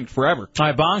extinct forever. All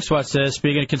right, Bong Swat says,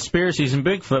 speaking of conspiracies and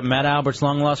Bigfoot, Matt Albert's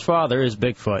long-lost father is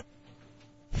Bigfoot.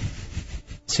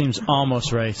 Seems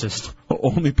almost racist. The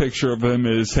only picture of him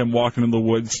is him walking in the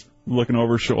woods, looking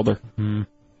over his shoulder. I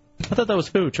thought that was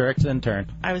Hooch, our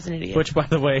ex-intern. I was an idiot. Which, by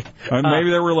the way... maybe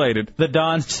they're related. The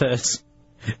Don says,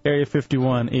 Area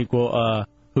 51 equal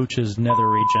Hooch's nether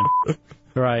region.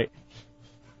 Right.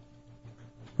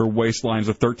 Her waistline's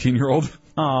a 13-year-old.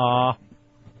 Aww.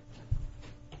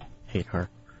 Hate her.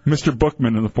 Mr.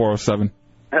 Bookman in the 407.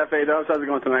 F.A. Dubs, how's it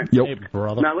going tonight? Yep. Hey,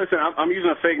 brother. Now, listen, I'm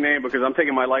using a fake name because I'm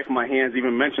taking my life in my hands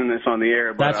even mentioning this on the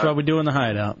air. But, That's what we do in the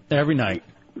Hideout every night.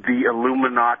 The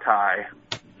Illuminati.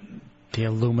 The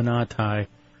Illuminati.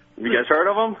 You guys heard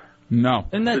of them? No.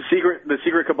 Isn't that... The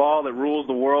secret cabal that rules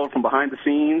the world from behind the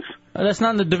scenes. That's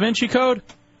not in the Da Vinci Code?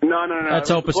 No.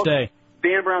 That's Opus Dei.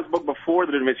 Dan Brown's book before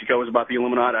the Da Vinci Code was about the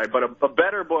Illuminati, but a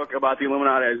better book about the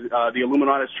Illuminati is the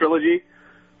Illuminatus trilogy.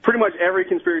 Pretty much every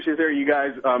conspiracy theory you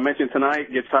guys mentioned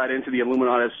tonight gets tied into the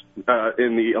Illuminatus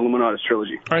in the Illuminatus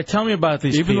trilogy. All right, tell me about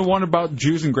these Even people. the one about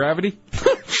Jews and gravity?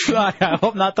 I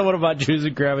hope not the one about Jews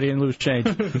and gravity and loose change.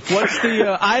 What's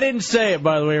the... I didn't say it,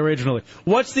 by the way, originally.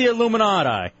 What's the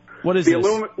Illuminati? What is the this?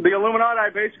 The Illuminati,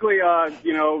 basically,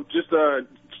 just a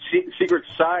secret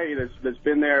society that's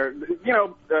been there.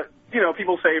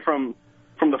 People say from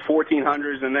the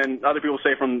 1400s, and then other people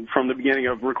say from the beginning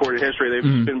of recorded history.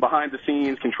 They've been behind the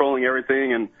scenes, controlling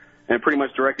everything, and pretty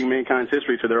much directing mankind's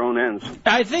history to their own ends.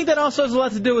 I think that also has a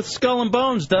lot to do with Skull and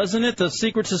Bones, doesn't it? The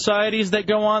secret societies that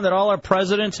go on, that all our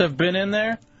presidents have been in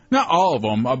there? Not all of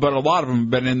them, but a lot of them have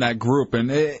been in that group. And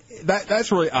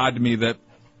that's really odd to me that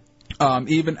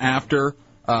even after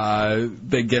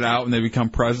they get out and they become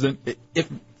president, if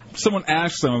someone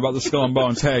asks them about the Skull and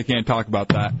Bones, hey, I can't talk about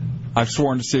that. I've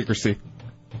sworn to secrecy.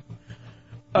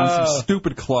 Some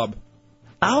stupid club.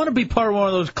 I want to be part of one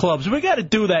of those clubs. We got to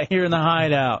do that here in the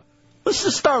Hideout. Let's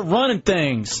just start running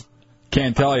things.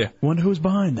 Can't tell you. Wonder who's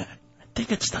behind that. I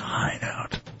think it's the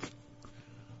Hideout.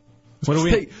 Let's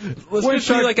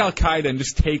be like Al-Qaeda and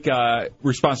just take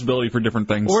responsibility for different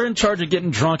things. We're in charge of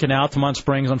getting drunk in Altamont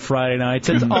Springs on Friday nights.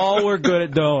 It's all we're good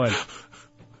at doing.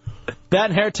 That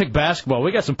and Heretic basketball.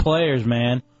 We got some players,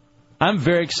 man. I'm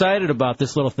very excited about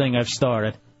this little thing I've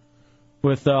started.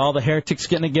 with all the heretics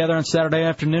getting together on Saturday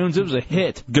afternoons. It was a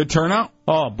hit. Good turnout?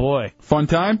 Oh, boy. Fun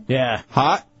time? Yeah.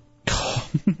 Hot?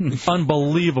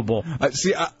 Unbelievable.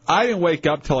 See, I didn't wake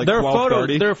up till like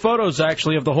 12:30. There are photos,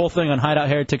 actually, of the whole thing on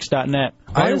hideoutheretics.net.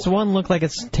 Why does one look like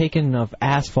it's taken of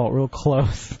asphalt real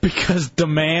close? Because the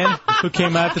man who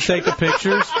came out to take the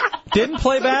pictures didn't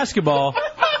play basketball,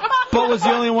 but was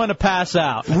the only one to pass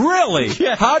out. Really?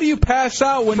 Yeah. How do you pass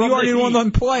out when you aren't even one of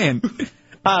them playing?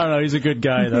 I don't know. He's a good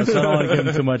guy, though, so I don't want to give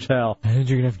him too much hell. I heard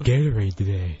you're going to have Gatorade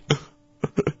today.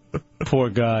 Poor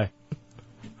guy.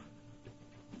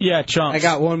 Yeah, Chunks. I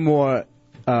got one more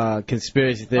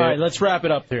conspiracy theory. All right, let's wrap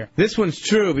it up here. This one's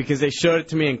true because they showed it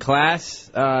to me in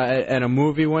class at a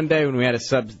movie one day when we had a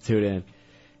substitute in.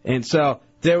 And so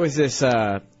there was this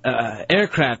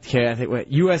aircraft carrier, I think,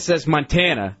 USS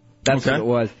Montana. That's what it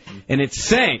was. And it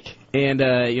sank. And,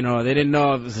 they didn't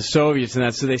know it was the Soviets and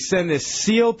that. So they send this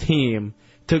SEAL team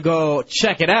to go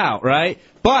check it out, right?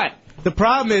 But the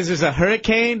problem is there's a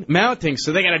hurricane mounting,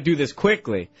 so they got to do this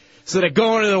quickly. So they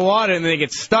go into the water and they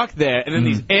get stuck there. And then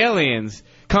these aliens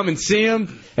come and see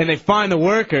them, and they find the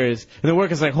workers. And the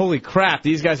workers are like, holy crap,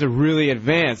 these guys are really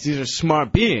advanced. These are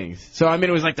smart beings. So, I mean,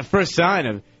 it was like the first sign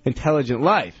of intelligent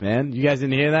life, man. You guys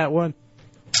didn't hear that one?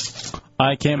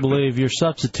 I can't believe your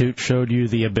substitute showed you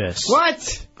The Abyss.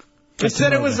 What? They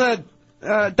said it was a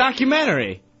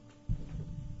documentary.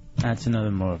 That's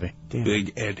another movie.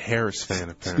 Big Ed Harris fan,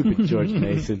 apparently. Stupid George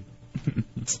Mason.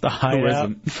 It's the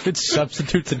Hideout. It's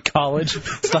substitutes in college.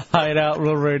 It's the Hideout,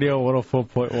 Real Radio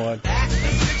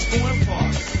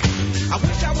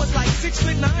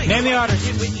 104.1. Name the artist.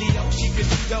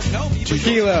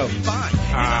 Kilo.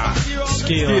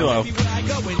 Skilo.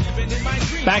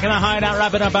 Back in the Hideout,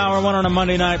 wrapping up hour one on a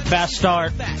Monday night. Fast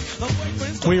start.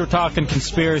 We were talking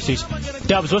conspiracies.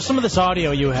 Dubs, what's some of this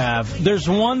audio you have? There's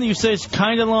one that you say is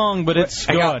kind of long, but it's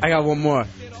good. I got one more.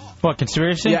 What,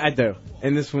 conspiracy? Yeah, I do.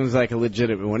 And this one's like a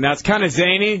legitimate one. Now, it's kind of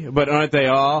zany, but aren't they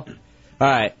all? All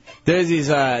right. There's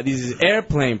these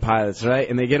airplane pilots, right?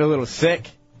 And they get a little sick.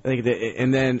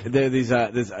 And then there this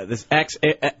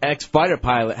ex-fighter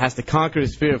pilot has to conquer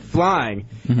his fear of flying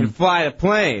and fly the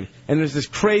plane. And there's this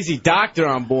crazy doctor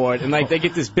on board. And, they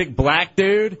get this big black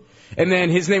dude. And then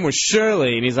his name was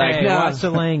Shirley. And he's like, hey, watch the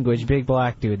language, big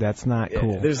black dude. That's not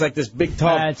cool. There's this big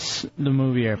tall... That's the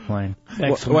movie Airplane.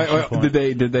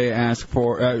 Did they ask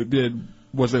for...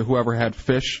 was it whoever had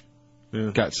fish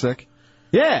got sick?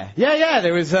 Yeah.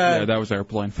 There was... yeah, that was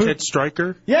Airplane. Ted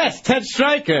Stryker? Yes, Ted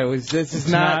Stryker. This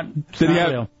is not...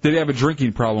 Did he have a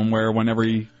drinking problem where whenever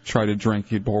he tried to drink,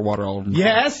 he'd pour water all over himself?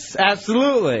 Yes,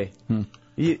 absolutely.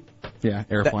 Yeah,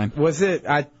 Airplane. Was it?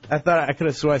 I thought I could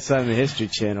have sworn I saw it on the History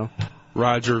Channel.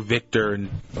 Roger, Victor, and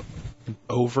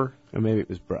Over. Or maybe it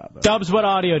was Bravo. Dubs, what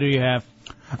audio do you have?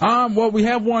 Well, we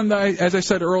have one, as I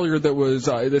said earlier, that was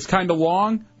that's kind of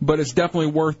long, but it's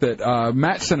definitely worth it.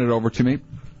 Matt sent it over to me.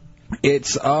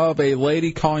 It's of a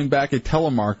lady calling back a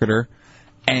telemarketer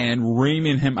and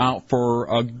reaming him out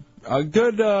for a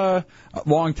good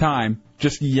long time,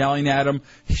 just yelling at him.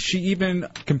 She even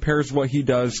compares what he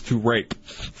does to rape.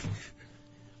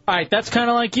 All right, that's kind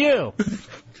of like you.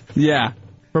 Yeah.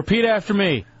 Repeat after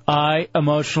me. I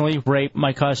emotionally rape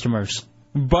my customers.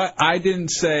 But I didn't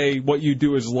say what you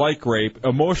do is like rape.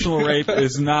 Emotional rape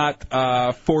is not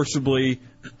forcibly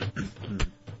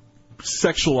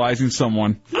sexualizing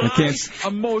someone. I can't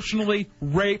emotionally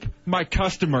rape my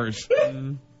customers.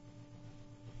 That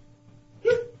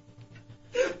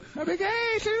doesn't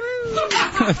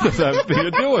have anything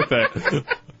to do with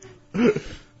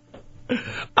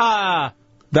it.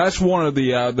 That's one of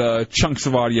the chunks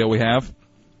of audio we have.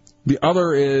 The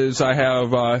other is I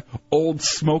have old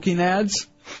smoking ads,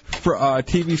 for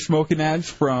TV smoking ads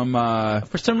from...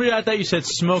 For some reason I thought you said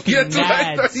smoking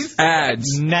nads.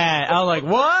 Ads. Nad. I was like,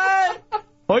 what?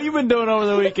 What you been doing over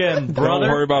the weekend, brother?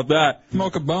 Don't worry about that.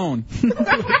 Smoke a bone.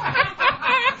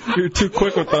 You're too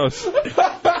quick with those.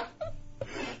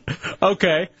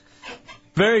 Okay.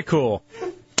 Very cool.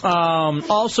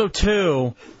 Also,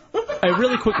 too,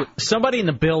 really quickly, somebody in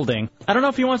the building, I don't know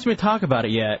if he wants me to talk about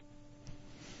it yet,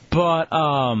 but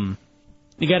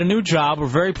he got a new job. We're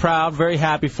very proud, very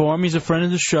happy for him. He's a friend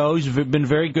of the show. He's been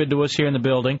very good to us here in the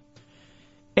building.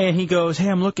 And he goes,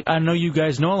 hey, I know you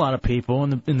guys know a lot of people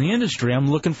in the industry. I'm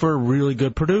looking for a really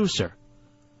good producer.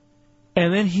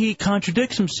 And then he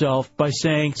contradicts himself by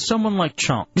saying, someone like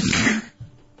Chunks.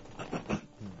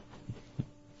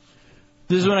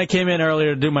 This is when I came in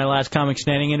earlier to do my last Comic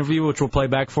Standing interview, which we'll play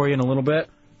back for you in a little bit.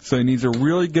 So he needs a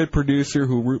really good producer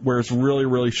who wears really,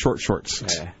 really short shorts.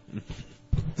 Yeah.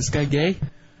 This guy gay?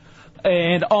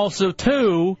 And also,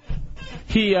 too,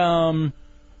 he's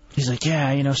like,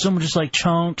 yeah, someone just like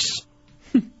Chunks.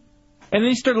 And then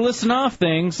he started listing off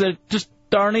things that just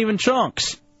aren't even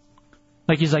chunks.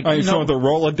 Like he's like, you know, the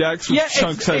Rolodex, which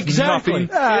chunks has exactly. nothing.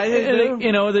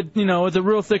 The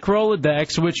real thick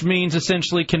Rolodex, which means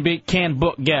essentially can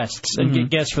book guests and get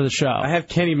guests for the show. I have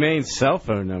Kenny Mayne's cell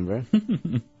phone number.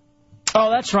 Oh,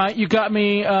 that's right. You got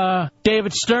me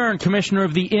David Stern, commissioner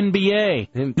of the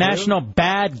NBA, National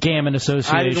Backgammon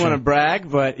Association. I didn't want to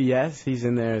brag, but yes, he's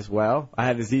in there as well. I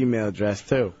have his email address,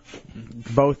 too.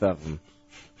 Both of them.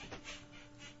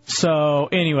 So,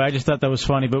 anyway, I just thought that was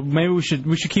funny, but maybe we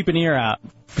should keep an ear out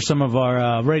for some of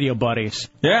our radio buddies.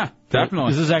 Yeah,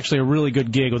 definitely. This is actually a really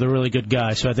good gig with a really good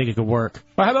guy, so I think it could work.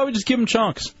 Or how about we just give him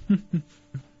chunks?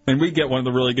 And we get one of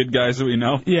the really good guys that we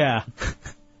know. Yeah.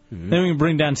 Then we can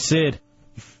bring down Sid.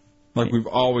 Like we've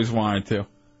always wanted to.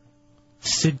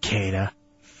 Sid Cada.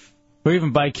 Or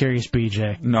even Bicurious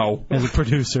BJ. No. As a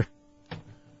producer.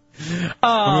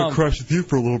 I'm going to crush with you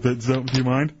for a little bit. Do you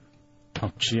mind?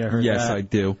 Oh, gee, I heard yes, that. I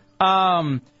do.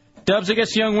 Dubs, I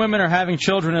guess young women are having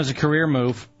children as a career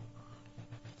move.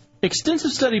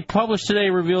 Extensive study published today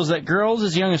reveals that girls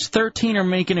as young as 13 are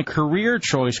making a career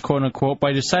choice, quote unquote,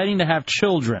 by deciding to have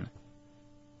children,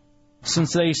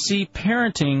 since they see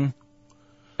parenting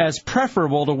as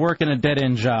preferable to work in a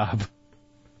dead-end job.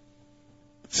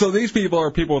 So these people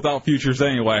are people without futures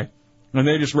anyway, and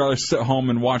they just rather sit home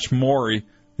and watch Maury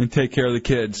and take care of the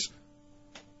kids.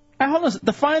 Hold on.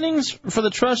 The findings for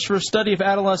the Trust for a Study of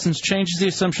Adolescence changes the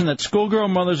assumption that schoolgirl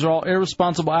mothers are all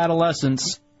irresponsible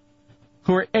adolescents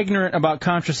who are ignorant about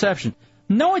contraception.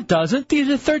 No, it doesn't. These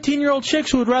are 13-year-old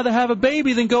chicks who would rather have a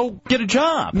baby than go get a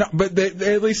job. No, but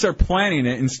they at least are planning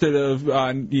it instead of,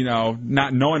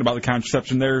 not knowing about the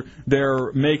contraception.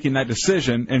 They're making that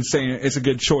decision and saying it's a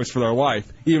good choice for their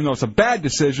life. Even though it's a bad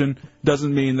decision,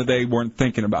 doesn't mean that they weren't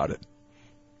thinking about it.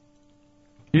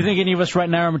 You think any of us right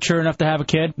now are mature enough to have a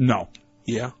kid? No.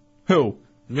 Yeah. Who?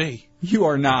 Me. You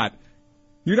are not.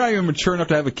 You're not even mature enough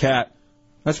to have a cat.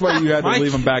 That's why you had to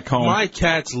leave him back home. My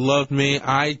cats loved me.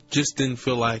 I just didn't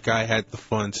feel like I had the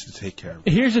funds to take care of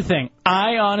them. Here's the thing.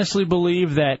 I honestly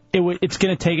believe that it's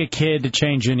going to take a kid to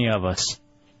change any of us.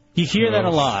 You hear that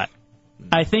a lot.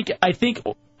 I think I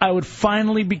would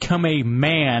finally become a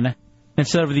man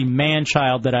instead of the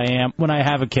man-child that I am when I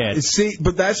have a kid. See,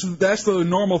 but that's the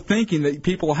normal thinking that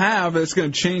people have. It's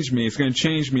going to change me. It's going to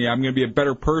change me. I'm going to be a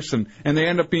better person. And they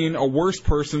end up being a worse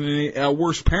person and a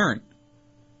worse parent.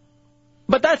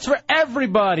 But that's for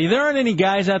everybody. There aren't any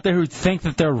guys out there who think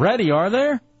that they're ready, are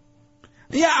there?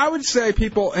 Yeah, I would say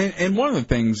people, and one of the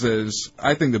things is,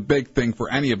 I think the big thing for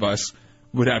any of us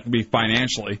would have to be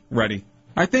financially ready.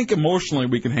 I think emotionally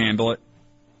we can handle it.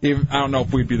 Even, I don't know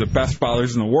if we'd be the best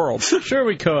fathers in the world. Sure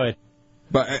we could.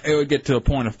 But it would get to the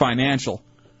point of financial.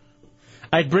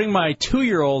 I'd bring my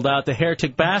 2-year-old out to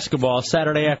Heretic basketball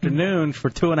Saturday afternoon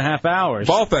for 2.5 hours.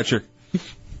 Ball fetcher.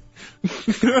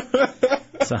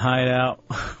 It's a Hideout.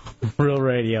 Real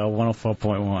Radio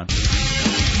 104.1.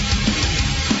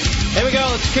 Here we go.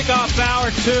 Let's kick off hour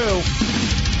 2.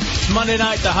 It's Monday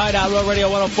night, the Hideout, Real Radio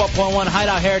 104.1,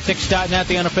 HideoutHeretics.net,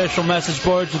 the unofficial message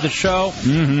boards of the show.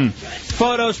 Mm-hmm.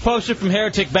 Photos posted from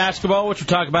Heretic Basketball, which we'll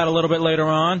talk about a little bit later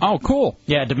on. Oh, cool.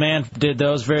 Yeah, Demand did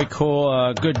those. Very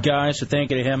cool. Good guy, so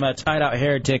thank you to him. That's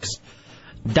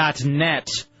HideoutHeretics.net.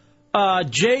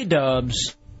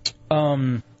 J-Dubs,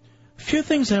 a few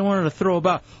things I wanted to throw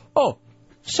about. Oh,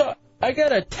 so I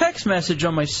got a text message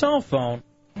on my cell phone.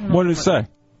 What did it say?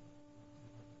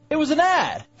 It was an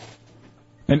ad.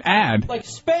 An ad? Like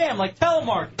spam, like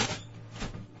telemarketing.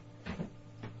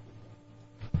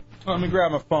 Let me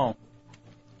grab my phone.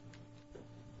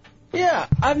 Yeah,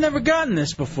 I've never gotten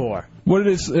this before. What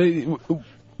did it say?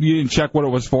 You didn't check what it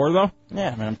was for, though?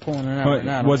 Yeah, man, I'm pulling it out right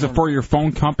now. Was it for your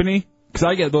phone company? Because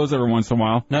I get those every once in a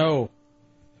while. No.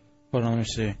 Hold on, let me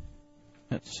see.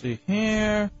 Let's see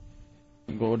here.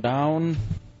 Go down.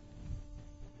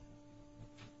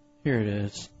 Here it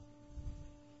is.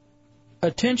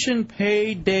 Attention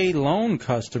payday loan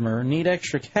customer. Need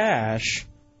extra cash.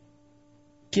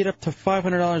 Get up to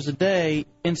 $500 a day.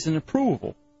 Instant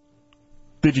approval.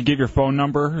 Did you give your phone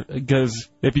number? Because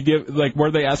if you give, like, where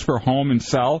they ask for home and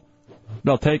cell,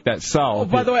 they'll take that cell. Oh,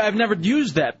 by the way, I've never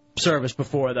used that service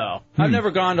before, though. I've never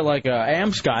gone to, like, a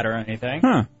Amscot or anything.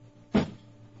 Huh.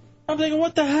 I'm thinking,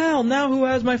 what the hell? Now who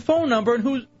has my phone number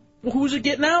and who's it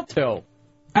getting out to?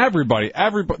 Everybody.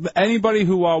 Anybody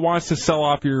who wants to sell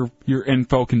off your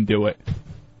info can do it.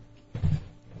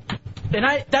 And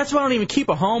that's why I don't even keep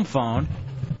a home phone.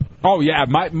 Oh, yeah.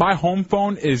 My home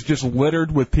phone is just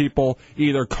littered with people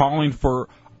either calling for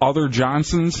other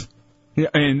Johnsons. Yeah,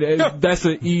 and that's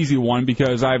an easy one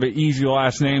because I have an easy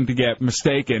last name to get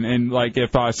mistaken. And, like,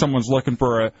 if someone's looking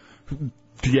for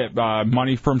to get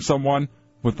money from someone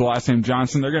with the last name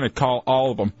Johnson, they're going to call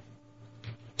all of them.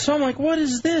 So I'm like, what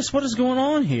is this? What is going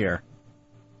on here?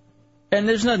 And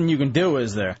there's nothing you can do,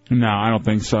 is there? No, I don't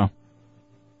think so.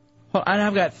 Well,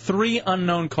 I've got 3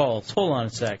 unknown calls. Hold on a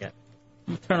second.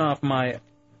 Let me turn off my...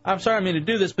 I'm sorry I mean to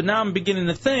do this, but now I'm beginning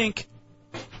to think,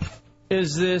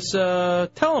 is this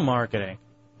telemarketing?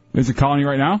 Is it calling you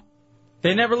right now?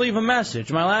 They never leave a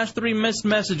message. My last 3 missed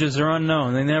messages are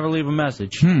unknown. They never leave a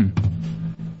message.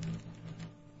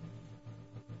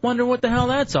 Wonder what the hell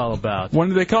that's all about. When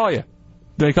did they call you?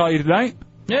 Did they call you tonight?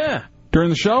 Yeah. During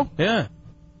the show? Yeah.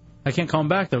 I can't call them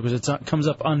back, though, because it comes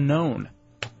up unknown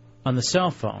on the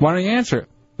cell phone. Why don't you answer it?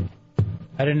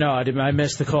 I didn't know. I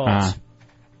missed the calls.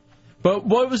 But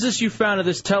what was this you found of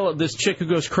this chick who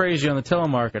goes crazy on the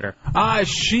telemarketer?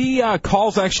 She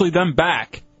calls actually them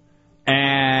back,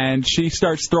 and she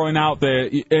starts throwing out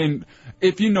and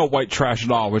if you know white trash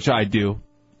at all, which I do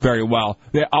very well,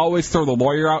 they always throw their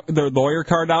lawyer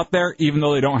card out there, even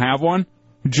though they don't have one,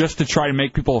 just to try to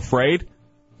make people afraid,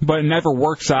 but it never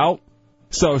works out.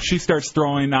 So she starts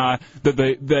throwing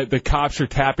the cops are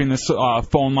tapping this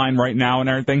phone line right now and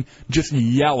everything, just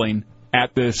yelling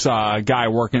at this guy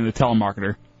working the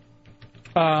telemarketer.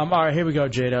 All right, here we go,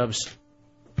 J-Dubs.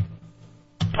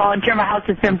 Volunteer, my house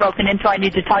has been broken into. I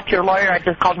need to talk to your lawyer. I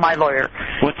just called my lawyer.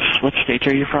 What state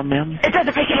are you from, ma'am? It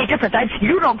doesn't make any difference.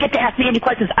 You don't get to ask me any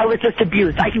questions. I was just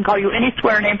abused. I can call you any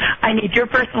swear name. I need your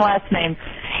first and last name.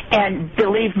 And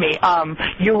believe me,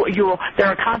 there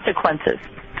are consequences.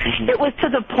 Mm-hmm. It was to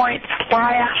the point where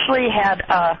I actually had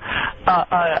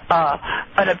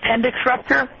an appendix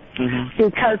rupture. Mm-hmm.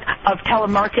 Because of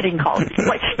telemarketing calls.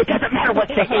 It doesn't matter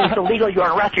what state is illegal, you're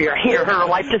arrested, you're here, her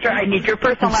life destroyed. I need your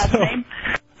first and last name.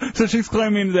 So she's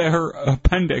claiming that her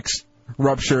appendix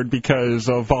ruptured because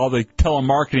of all the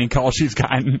telemarketing calls she's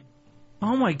gotten.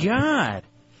 Oh, my God.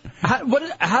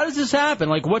 How does this happen?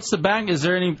 Like, what's the back? Is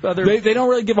there any other... They don't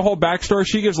really give a whole backstory.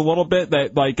 She gives a little bit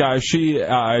that, she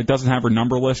doesn't have her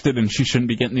number listed and she shouldn't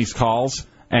be getting these calls,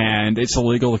 and it's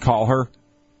illegal to call her.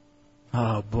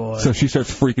 Oh, boy. So she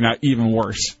starts freaking out even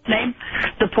worse. Name?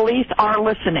 The police are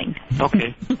listening.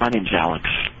 Okay. My name's Alex.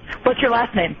 What's your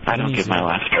last name? I don't give my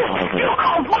last name over. You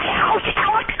called my house,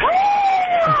 Alex!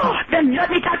 Then let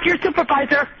me talk to your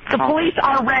supervisor. The police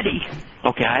are ready.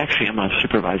 Okay, I actually am a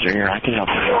supervisor here. I can help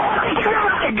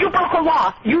you. You broke a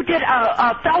law. You did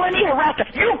a felony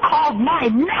harassment. You called my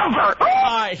number. All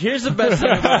right, here's the best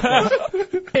thing about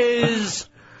this.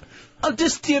 Is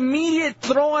just the immediate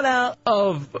throwing out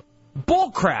of...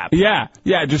 bull crap. Yeah,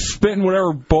 just spitting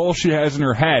whatever bull she has in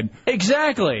her head.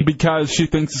 Exactly. Because she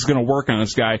thinks it's going to work on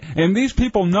this guy. And these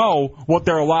people know what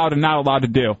they're allowed and not allowed to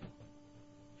do.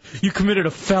 You committed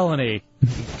a felony.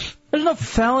 There's no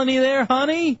felony there,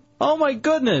 honey. Oh, my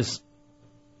goodness.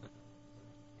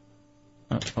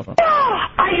 Oh, hold on.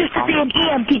 I used to be an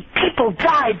EMT. People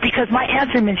died because my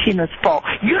answering machine was full.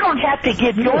 You don't have to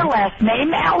give your last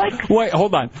name, Alex. Wait,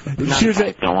 hold on. She was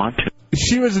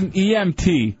an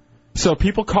EMT. So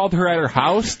people called her at her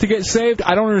house to get saved?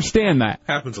 I don't understand that.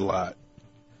 Happens a lot.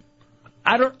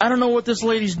 I don't know what this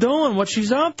lady's doing, what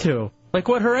she's up to. Like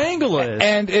what her angle is.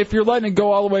 And if you're letting it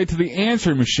go all the way to the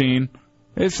answering machine,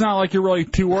 it's not like you're really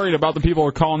too worried about the people who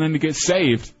are calling in to get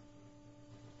saved.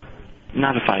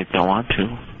 Not if I don't want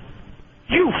to.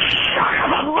 You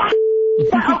son of a...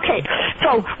 Okay,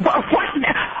 so what...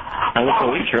 Are the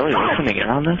police really listening in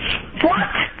on this? What?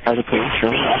 Are the police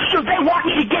really? So they want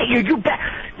me to get you. You bet.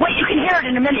 Wait, you can hear it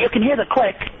in a minute. You can hear the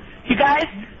click. You guys?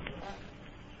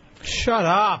 Shut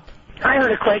up. I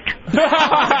heard a click.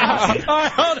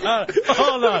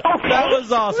 Hold on. Okay. That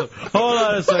was awesome. Hold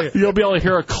on a second. You'll be able to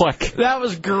hear a click. That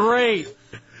was great.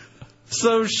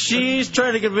 So she's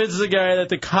trying to convince the guy that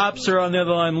the cops are on the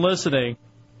other line listening.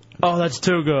 Oh, that's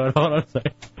too good. Hold on a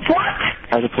second. What?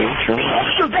 Are the police really?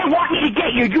 So they want me to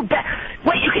get you. You bet.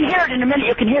 Wait, you can hear it in a minute.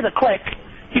 You can hear the click.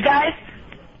 You guys?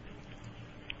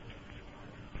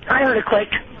 I heard a click.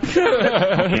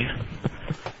 Okay.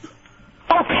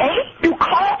 Okay? You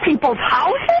call people's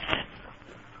houses?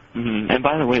 Mm-hmm. And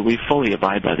by the way, we fully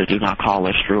abide by the do not call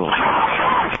list rule. We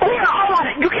are all on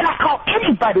it. You cannot call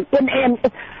anybody.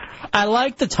 And I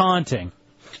like the taunting.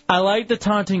 I like the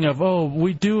taunting of,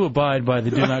 we do abide by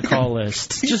the do not call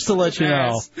list. Just to let you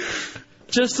know.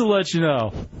 Just to let you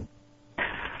know.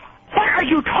 What are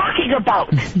you talking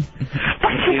about?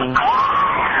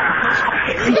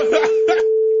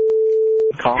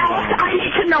 Alex, I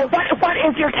need to know, what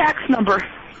is your tax number?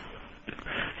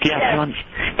 Yeah, yes.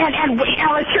 And wait,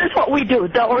 Alex, here's what we do.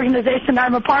 The organization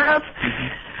I'm a part of,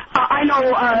 I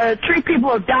know 3 people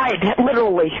have died,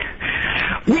 literally.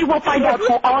 We will find out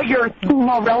who all your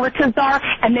female relatives are,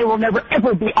 and they will never,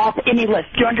 ever be off any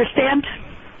list. Do you understand?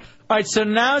 All right, so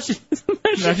now she's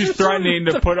threatening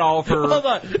to put all of her... Hold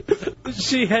on.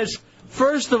 She has,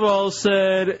 first of all,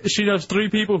 said she knows 3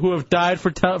 people who have died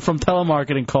from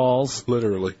telemarketing calls.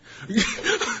 Literally.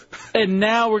 And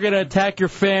now we're going to attack your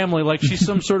family like she's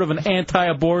some sort of an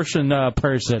anti-abortion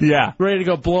person. Yeah. Ready to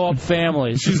go blow up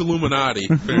families. She's Illuminati.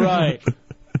 Right.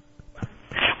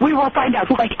 We will find out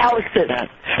who like Alex is.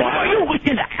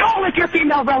 All of your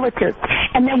female relatives.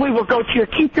 And then we will go to your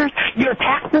teachers. Your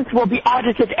taxes will be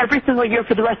audited every single year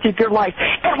for the rest of your life.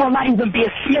 It will not even be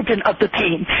a smidgen of the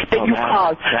pain that you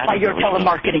caused by your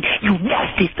telemarketing. You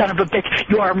nasty son of a bitch.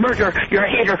 You are a murderer. You're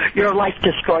a hater. You're a life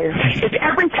destroyer. If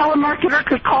every telemarketer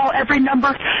could call every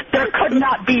number, there could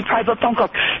not be private phone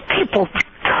calls. People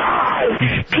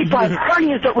die. People have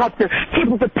hernias that rupture.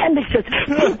 People's appendixes.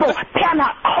 People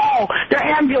cannot call their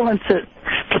ambulances.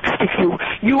 Because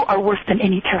you are worse than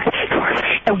any terrorist.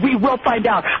 And we will find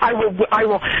out. I will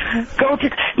go to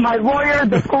my lawyer,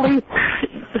 the police.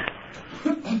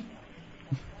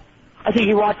 I think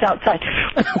he walked outside.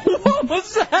 What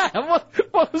was that?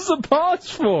 What was the pause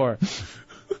for?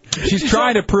 She's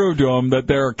trying to prove to him that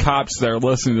there are cops there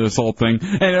listening to this whole thing.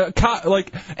 And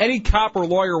any cop or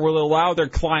lawyer will allow their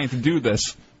client to do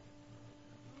this.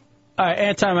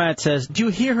 Anti-Matt says, do you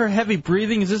hear her heavy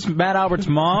breathing? Is this Matt Albert's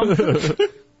mom?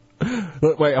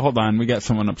 Wait, hold on. We got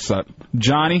someone upset.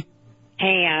 Johnny?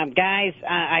 Hey, guys,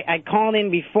 I called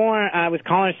in before. I was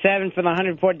caller 7 for the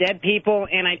 104 dead people,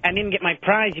 and I didn't get my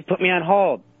prize. You put me on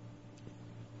hold.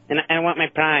 And I want my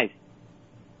prize.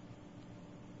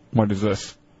 What is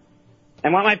this? I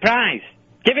want my prize.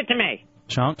 Give it to me.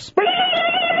 Chunks?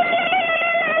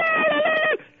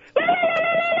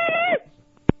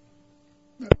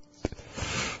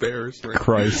 Bears. Right?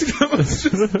 Christ.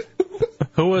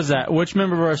 Who was that? Which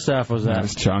member of our staff was that? That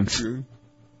was Chunks.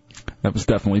 That was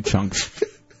definitely Chunks.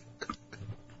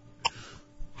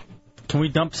 Can we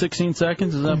dump 16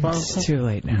 seconds? Is that possible? It's too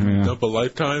late now. Yeah. Dump a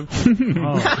lifetime?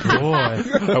 Oh,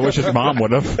 boy. I wish his mom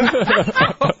would have.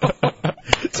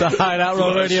 It's a Hideout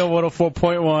Roll Radio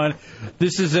 104.1.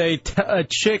 This is a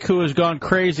chick who has gone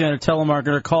crazy on a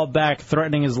telemarketer, called back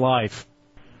threatening his life.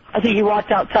 I think he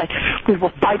walked outside. We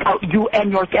will fight out you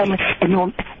and your family, and you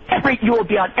will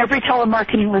be on every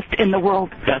telemarketing list in the world.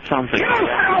 That sounds like...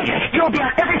 You'll be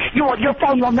on your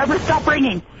phone will never stop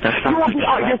ringing.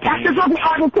 Your taxes will be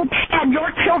audited, and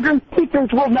your children's teachers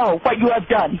will know what you have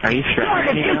done. Are you sure?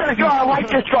 You are a life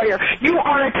destroyer. You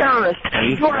are a terrorist.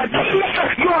 You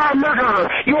are a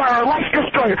murderer. You are a life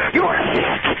destroyer. You are a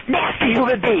nasty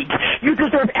human being. You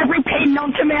deserve every pain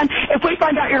known to man. If we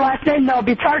find out your last name, there will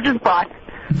be charges brought.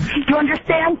 Do you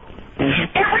understand?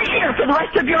 Every year for the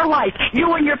rest of your life,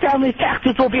 you and your family's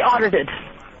taxes will be audited.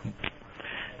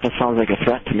 That sounds like a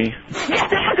threat to me. Yes,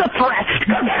 this is a threat.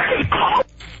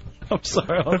 I'm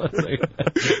sorry. Hold on a second.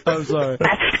 I'm sorry.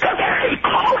 Because they're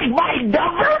calling my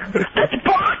number that's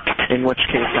blocked. In which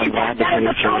case, I'm glad that is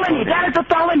a felony. That is a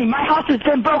felony. My house has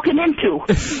been broken into.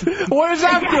 What does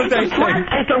that do?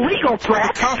 It's a legal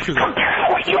threat.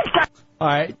 What you've done. All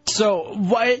right, so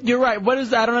you're right. What is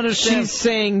that? I don't understand. She's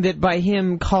saying that by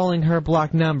him calling her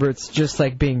block number, it's just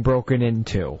like being broken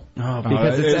into. Oh,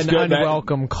 because it's an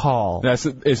unwelcome call. It's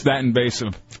that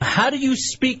invasive. How do you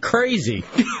speak crazy?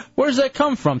 Where does that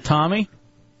come from, Tommy?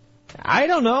 I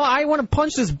don't know. I want to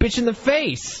punch this bitch in the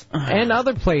face and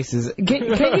other places. Can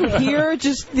you hear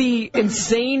just the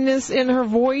insaneness in her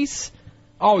voice?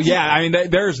 Oh, yeah. I mean,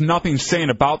 there's nothing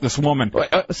sane about this woman.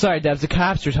 Sorry, Debs. The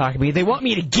cops are talking to me. They want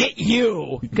me to get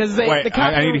you. Wait,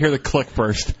 I need to hear the click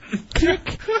first.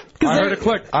 Click. I heard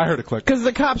a click. Because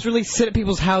the cops really sit at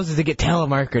people's houses to get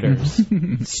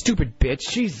telemarketers. Stupid bitch.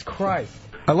 Jesus Christ.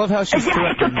 I love how she's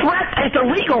threatening. It's a threat. It's a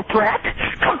legal threat.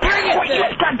 Comparing what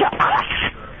you've done to us,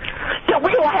 that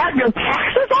we will have your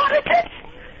taxes audited.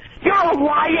 You're a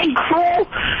lying, cruel,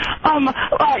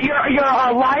 you're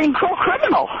a lying, cruel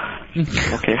criminal.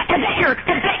 Okay. And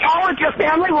all of your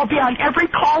family will be on every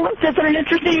call list. Isn't it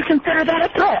interesting you consider that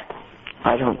a threat?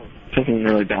 I don't think it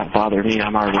really bother me.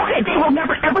 I'm already... Okay, they will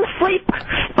never ever sleep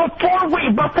before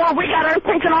we got our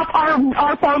taken off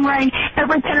our phone rang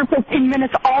every 10 or 15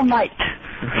 minutes all night.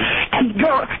 And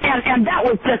that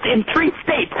was just in 3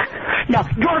 states. Now,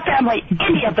 your family,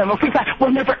 any of them, if we find,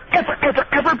 will never,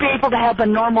 ever be able to have a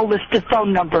normal listed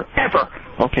phone number, ever.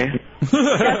 Okay. That's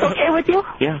okay with you?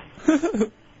 Yeah.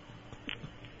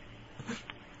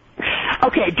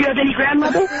 Okay, do you have any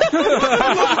grandmother?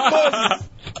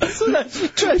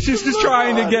 She's just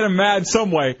trying to get him mad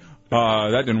some way.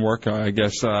 That didn't work, I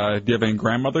guess. Do you have any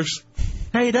grandmothers?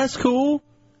 Hey, that's cool.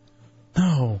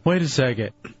 No, wait a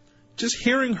second. just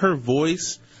hearing her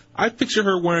voice, I picture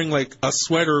her wearing like a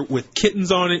sweater with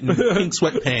kittens on it and pink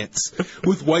sweatpants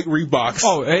with white Reeboks.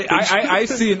 Oh, I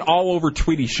see an all-over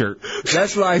Tweety shirt.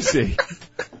 That's what I see.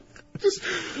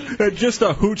 Just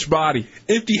a hooch body.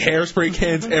 Empty hairspray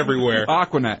cans everywhere.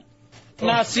 Aquanet.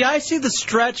 Now, see, I see the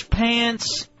stretch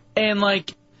pants and,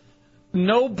 like,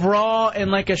 no bra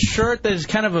and, like, a shirt that is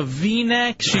kind of a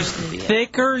V-neck. She's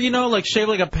thicker, you know, like shaped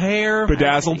like a pear.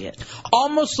 Bedazzled.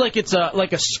 Almost like it's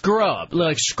like a scrub,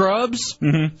 like Scrubs.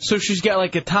 Mm-hmm. So she's got,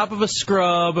 like, a top of a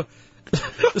scrub,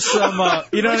 some,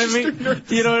 you know what I mean?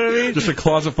 You know what I mean? Just a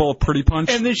closet full of Pretty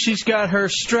Punch. And then she's got her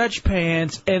stretch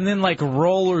pants and then, like,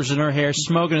 rollers in her hair,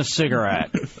 smoking a cigarette.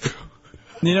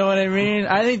 You know what I mean?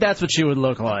 I think that's what she would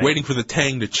look like. Waiting for the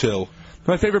tang to chill.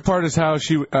 My favorite part is how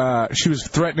she was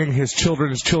threatening his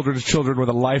children's with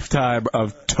a lifetime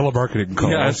of telemarketing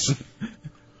calls. Yes.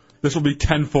 This will be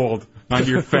tenfold on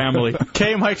your family.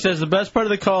 K. Mike says the best part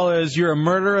of the call is you're a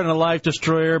murderer and a life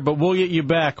destroyer, but we'll get you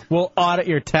back. We'll audit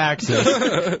your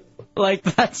taxes. Like,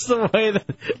 that's the way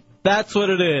that's what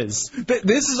it is.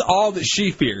 This is all that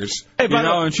she fears. Hey,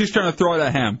 and she's trying to throw it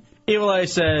at him. Evil Eye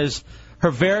says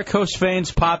her varicose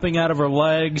veins popping out of her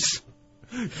legs.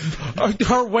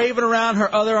 Her waving around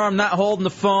her other arm, not holding the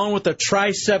phone with her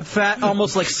tricep fat,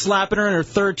 almost like slapping her in her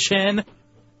third chin.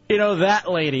 You know,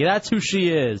 that lady. That's who she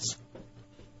is.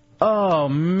 Oh,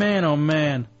 man, oh,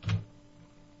 man.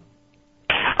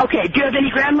 Okay, do you have any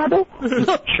grandmother?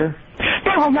 Sure.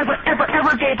 They will never, ever,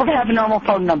 ever be able to have a normal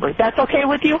phone number. That's okay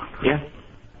with you? Yeah.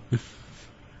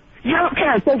 Your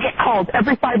parents, they get called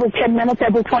every 5 or 10 minutes,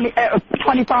 every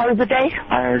 24 hours a day?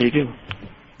 I already do.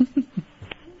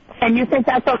 And you think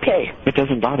that's okay? It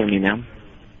doesn't bother me, ma'am.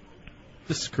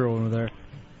 Just scroll over there.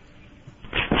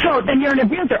 So then you're an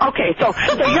abuser. Okay, so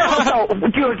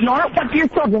do you ignore it? What do your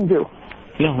children do?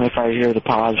 No, if I hear the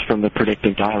pause from the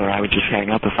predictive dialer, I would just hang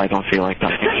up if I don't feel like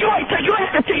that.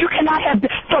 So you cannot have.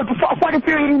 So what if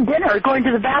you're eating dinner or going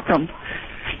to the bathroom?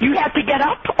 You have to get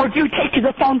up, or do you take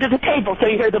the phone to the table so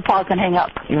you hear the pause and hang up?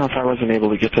 You know, if I wasn't able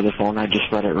to get to the phone, I'd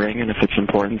just let it ring, and if it's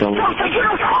important, they'll... Oh,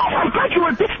 my God, you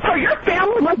were... So your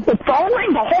family lets the phone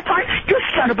ring the whole time? You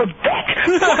son of a bitch!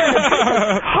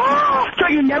 So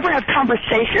you never have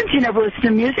conversations, you never listen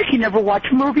to music, you never watch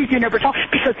movies, you never talk,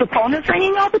 because the phone is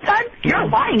ringing all the time? You're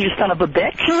lying, you son of a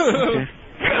bitch.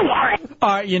 You're lying. All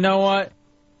right, you know what?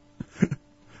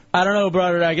 I don't know,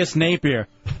 brother, I guess Napier.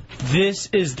 This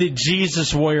is the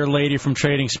Jesus Warrior lady from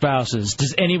Trading Spouses.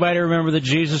 Does anybody remember the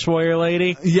Jesus Warrior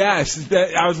lady? Yes.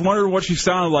 I was wondering what she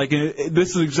sounded like, and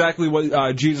this is exactly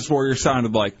what Jesus Warrior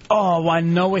sounded like. Oh, well, I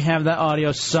know we have that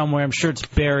audio somewhere. I'm sure it's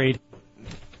buried.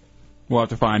 We'll have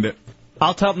to find it.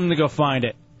 I'll tell them to go find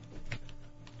it.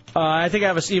 I think I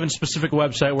have an even specific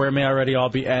website where it may already all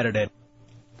be edited.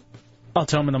 I'll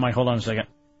tell them in the mic. Hold on a second.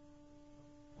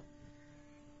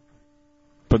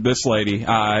 But this lady,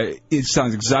 it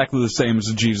sounds exactly the same as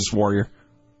the Jesus Warrior.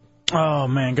 Oh,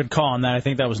 man, good call on that. I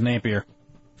think that was Napier.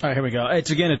 All right, here we go.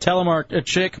 It's, again, a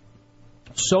chick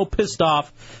so pissed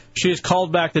off, she has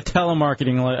called back the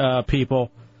telemarketing people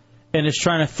and is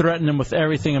trying to threaten them with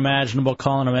everything imaginable,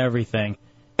 calling them everything.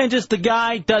 And just the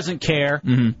guy doesn't care.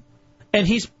 Mm-hmm. And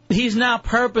he's now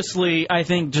purposely, I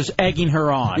think, just egging her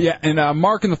on. Yeah, and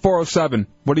Mark in the 407.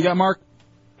 What do you got, Mark?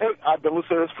 Hey, I've been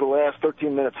listening to this for the last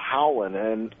 13 minutes howling,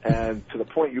 and to the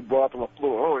point you brought them up a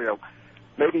little earlier,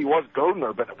 maybe he was goading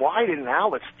her, but why didn't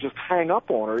Alex just hang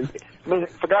up on her? I mean,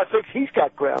 for God's sake, he's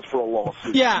got grounds for a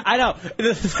lawsuit. Yeah, I know.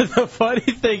 The funny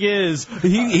thing is...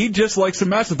 He just likes to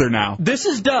mess with her now. This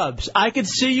is Dubs. I could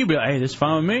see you be like, hey, this is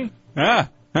fine with me. Yeah,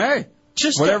 hey.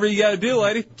 Just whatever you got to do,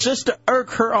 lady. Just to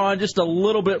irk her on just a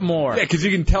little bit more. Yeah, because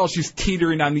you can tell she's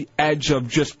teetering on the edge of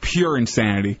just pure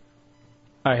insanity.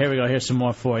 All right, here we go. Here's some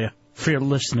more for you. For your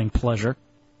listening pleasure.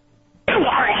 You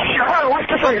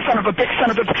are you son of a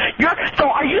bitch, So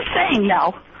are you saying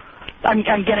now, I'm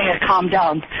getting it calmed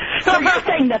down, so you're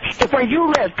saying that if where you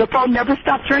live, the phone never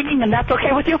stops ringing and that's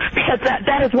okay with you? Because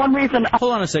that is one reason...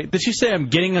 Hold on a second. Did she say I'm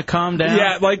getting a calm down?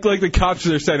 Yeah, like the cops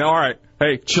are saying, all right,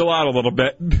 hey, chill out a little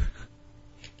bit.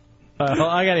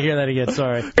 I got to hear that again,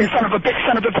 sorry. You son of a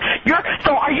bitch,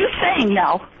 So are you saying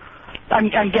now, I'm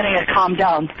getting it calmed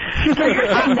down. So you're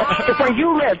saying that if where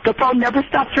you live, the phone never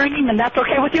stops ringing, and that's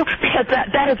okay with you? Because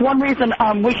that is one reason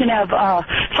we can have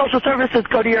social services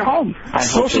go to your home.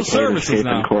 Social services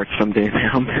now. In court someday,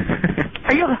 ma'am.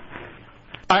 Are you? All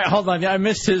right, hold on. I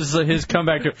missed his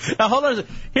comeback. Now, hold on.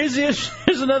 Here's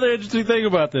another interesting thing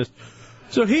about this.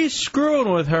 So he's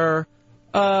screwing with her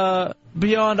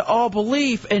beyond all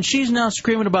belief, and she's now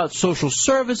screaming about social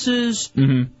services.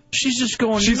 Mm-hmm. She's just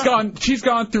going. She's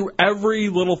gone through every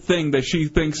little thing that she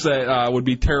thinks that would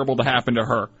be terrible to happen to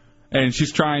her, and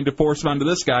she's trying to force it onto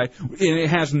this guy, and it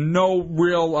has no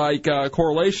real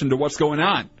correlation to what's going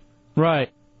on. Right.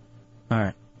 All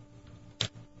right.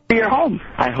 You're home.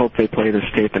 I hope they play this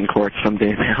tape in court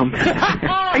someday, ma'am.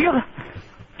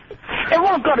 It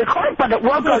won't go to court, but it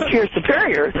will go to your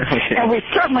superiors. Okay. And we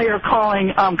certainly are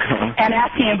calling and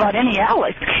asking about any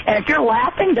Alex. And if you're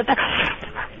laughing,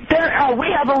 we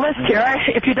have a list here.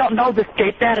 If you don't know this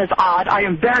date, that is odd. I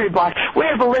am very blind. We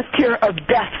have a list here of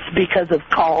deaths because of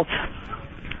calls.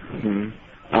 Mm-hmm.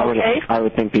 I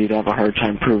would think that you'd have a hard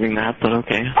time proving that, but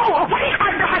okay. Oh, wait,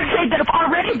 I'd say that have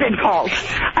already been called.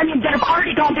 I mean, that have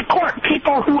already gone to court.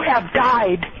 People who have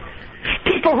died.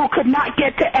 People who could not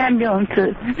get to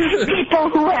ambulances. People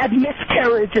who had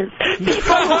miscarriages.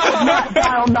 People who could not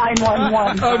dial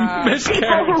 911.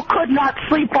 People who could not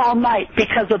sleep all night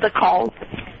because of the calls.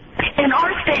 In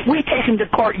our state, we take them to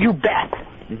court, you bet.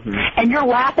 Mm-hmm. And you're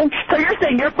laughing? So you're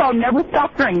saying your phone never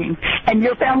stops ringing, and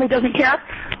your family doesn't care?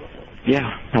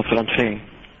 Yeah, that's what I'm saying.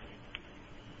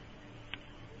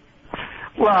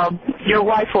 Well, your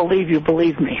wife will leave you,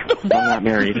 believe me. I'm not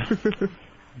married.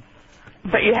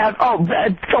 But you have,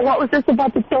 so what was this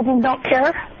about the children don't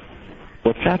care?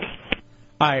 What's that?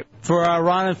 All right, for our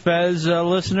Ron and Fez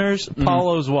listeners,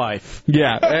 Paulo's wife.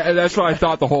 Yeah, that's what I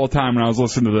thought the whole time when I was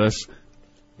listening to this.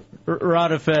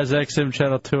 Ron and Fez, XM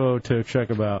Channel 202, check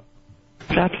them out.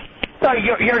 So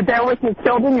you're there with your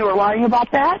children? You were lying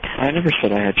about that? I never said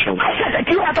I had children. I said that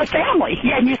you have a family.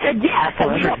 Yeah, and you said yes.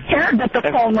 And we don't care that the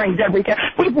phone rings every time.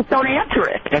 We just don't answer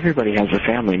it. Everybody has a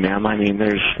family, ma'am. I mean,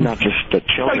 there's not just the So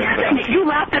children. you're saying that you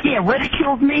laughed at me and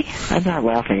ridiculed me? I'm not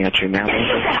laughing at you, ma'am. Yes,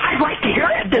 you said I'd like to hear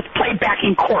this played back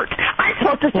in court. I'm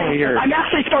supposed to say I'm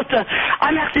actually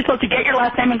supposed to get your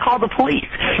last name and call the police.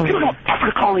 You don't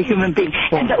ever call a human being.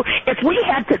 And so if we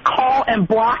had to call and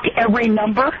block every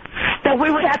number, then we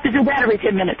would have to do that every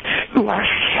 10 minutes. You are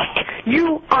sick.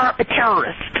 You are a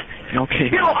terrorist. Okay.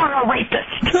 You are a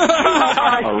rapist. You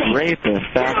are a rapist?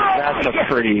 That's a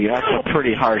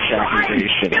pretty harsh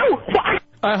accusation.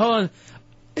 All right, hold on.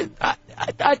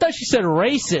 I thought she said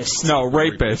racist. No,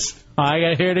 rapist. I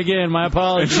gotta hear it again. My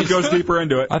apologies. And she goes deeper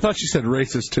into it. I thought she said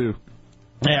racist too.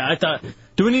 Yeah, I thought.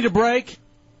 Do we need a break?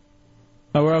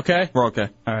 Oh, we're okay? We're okay.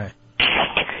 All right.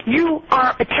 You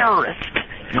are a terrorist.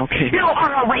 Okay. You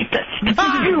are a rapist.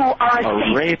 You are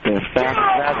a rapist. That's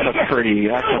a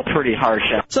pretty harsh.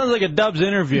 Sounds like a Dubs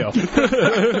interview.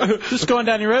 Just going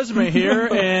down your resume here,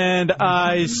 and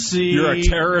I see you're a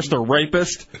terrorist or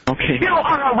rapist. Okay. You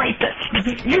are a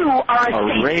rapist. You are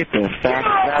a rapist.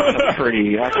 That's a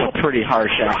pretty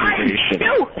harsh accusation.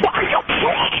 Are you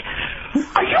kidding?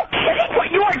 Are you kidding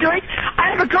what you are doing?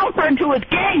 I have a girlfriend who was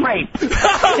gang raped. She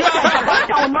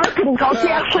said marketing called she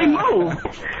actually moved.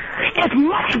 It's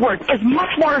much worse. It's much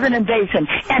more of an invasion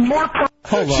and more.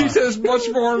 Hold on. She says much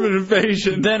more of an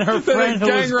invasion than her friend who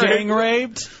was gang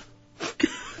raped.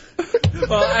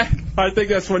 Well, I think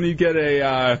that's when you get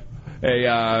a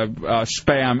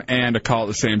spam and a call at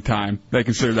the same time. They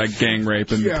consider that gang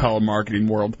rape in the telemarketing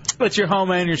world. But you're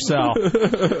home and yourself. Kidding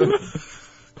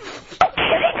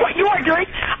what you are doing?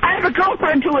 I have a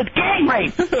girlfriend who was gang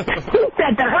raped. Who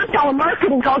said that her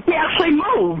telemarketing call she actually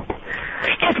moved.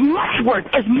 It's much worse.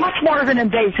 It's much more of an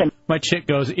invasion. My chick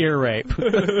goes ear rape.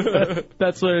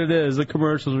 That's what it is. The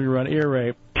commercials we run, ear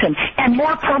rape. And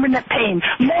more permanent pain,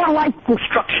 more life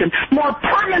destruction, more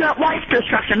permanent life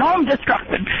destruction, home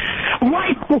destruction,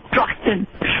 life destruction.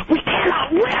 We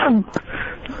cannot win.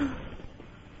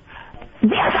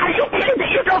 Yes, are you kidding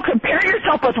that you don't compare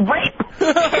yourself with rape?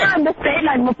 Here in the state, and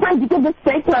I'm afraid to give the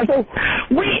state level.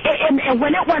 And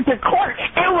when it went to court,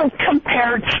 it was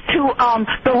compared to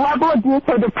the level of abuse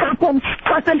where the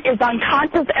person is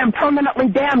unconscious and permanently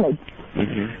damaged.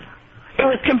 Mm-hmm. It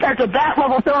was compared to that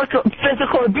level of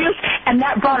physical abuse, and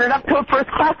that brought it up to a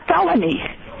first-class felony.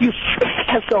 You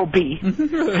SOB.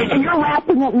 And you're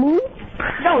laughing at me?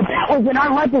 No, that was in our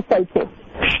legislature.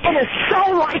 It is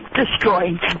so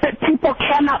life-destroying that people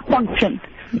cannot function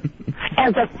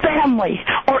as a family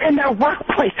or in their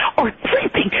workplace or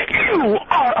sleeping. You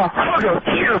are a herder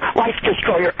here, life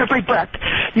destroyer, every breath.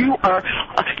 You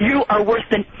are worse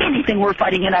than anything we're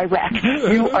fighting in Iraq.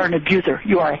 You are an abuser.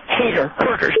 You are a hater,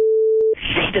 herder,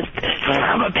 sadist,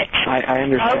 son of a bitch. I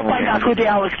understand. I'll find out who the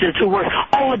Alex is, who works,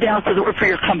 all the Alexes that work for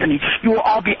your company. You will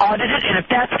all be audited,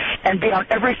 and be on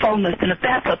every phone list. And if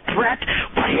that's a threat,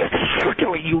 what are you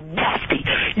doing, you nasty?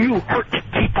 You hurt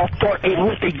people for a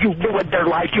living. You ruined their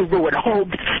lives. You ruined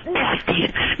homes.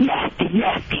 Nasty, nasty,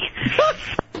 nasty.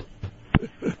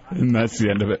 And that's the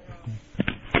end of it.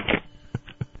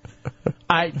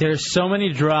 There's so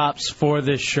many drops for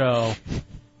this show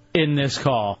in this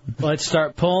call. Let's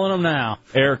start pulling them now.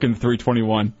 Eric in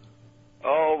 321.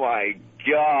 Oh, my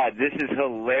God. This is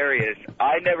hilarious.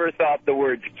 I never thought the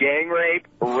words gang rape,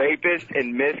 rapist,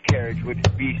 and miscarriage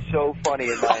would be so funny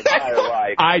in my entire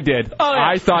life. I did. Oh,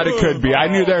 yeah. I thought it could be. I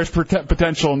knew there was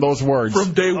potential in those words.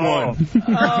 From day one.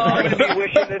 I'm going to be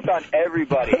wishing this on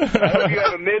everybody. I hope you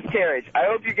have a miscarriage. I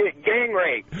hope you get gang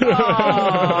raped.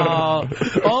 Oh,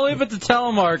 only if it's a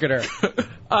telemarketer.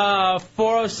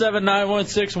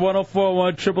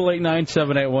 407-916-1041,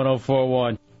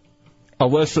 888-978-1041.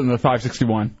 Alyssa in the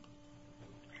 561.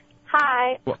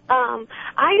 Hi.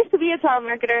 I used to be a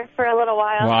telemarketer for a little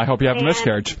while. Well, I hope you have a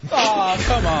miscarriage. Oh,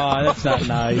 come on. That's not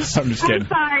nice. I'm just kidding. I'm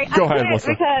sorry. Go I ahead, quit Alyssa.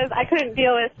 because I couldn't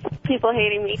deal with people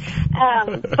hating me.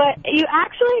 But you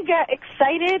actually get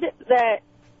excited that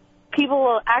people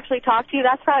will actually talk to you.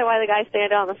 That's probably why the guys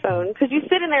stand on the phone. Because you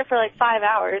sit in there for like 5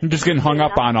 hours. I'm just getting hung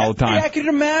up on all the time. Yeah, I can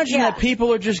imagine that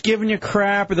people are just giving you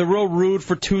crap or they're real rude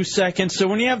for 2 seconds. So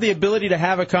when you have the ability to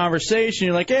have a conversation,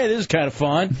 you're like, hey, this is kind of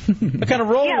fun. I kind of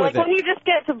roll Yeah, with like it. when you just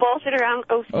get to bullshit around.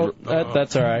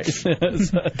 That's all right.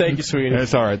 Thank you, sweetie.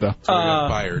 It's all right, though.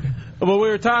 Fired. But we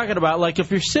were talking about, like,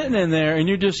 if you're sitting in there and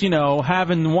you're just,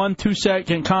 having 1-2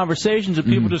 second conversations with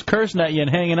people just cursing at you and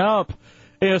hanging up,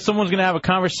 someone's going to have a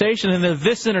conversation and they're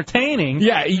this entertaining.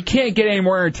 Yeah, you can't get any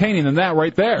more entertaining than that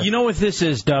right there. You know what this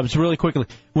is, Dubs, really quickly?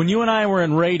 When you and I were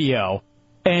in radio,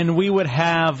 and we would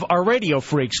have our radio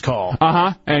freaks call.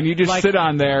 Uh-huh, and you just sit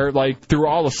on there, through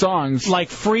all the songs. Like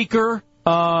Freaker.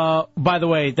 By the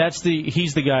way,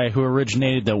 he's the guy who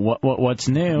originated the What's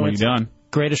New. What you done?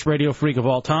 Greatest radio freak of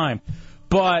all time.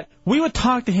 But we would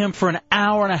talk to him for an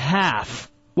hour and a half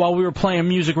while we were playing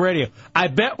music radio. I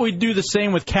bet we'd do the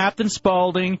same with Captain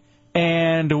Spaulding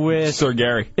and with Sir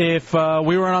Gary if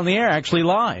we weren't on the air actually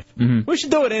live. Mm-hmm. We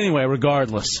should do it anyway,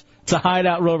 regardless. It's a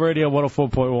Hideout Road Radio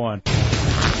 104.1.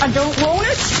 I don't want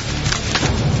it.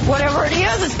 Whatever it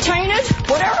is, it's tainted.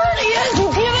 Whatever it is you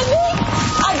give it me,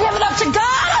 I give it up to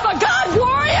God. I'm a God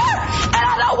warrior, and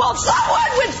I don't want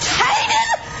someone with tainted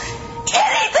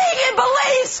anything in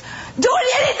beliefs doing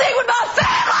anything with my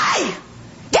family.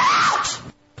 Get out!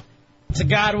 It's a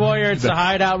God Warrior. It's the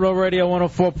Hideout Road Radio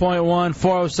 104.1,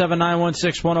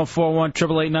 407-916-1041,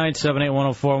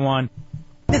 888-978-1041.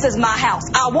 This is my house.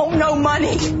 I want no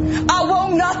money. I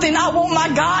want nothing. I want my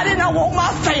God and I want my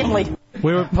family.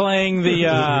 We were playing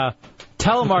the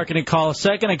telemarketing call a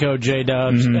second ago,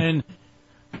 J-Dubs, and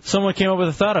someone came up with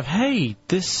the thought of, hey,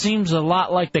 this seems a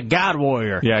lot like the God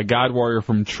Warrior. Yeah, God Warrior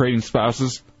from Trading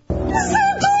Spouses.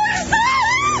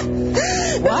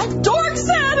 What? Dork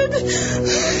said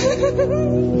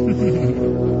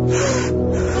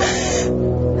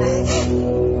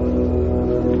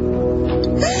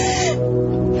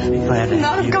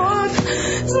Not of God.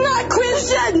 It's not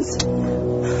Christians.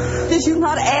 Did you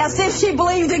not ask if she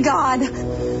believed in God?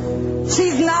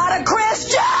 She's not a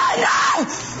Christian.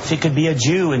 She could be a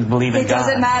Jew and believe in It God.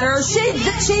 doesn't matter.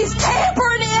 She's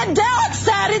tampering in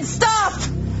dark-sided stuff.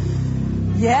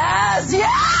 Yes,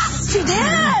 she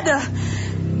did.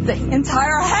 The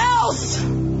entire house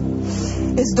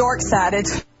is dark-sided.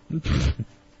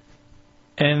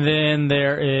 And then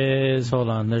there is,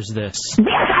 there's this. Yes,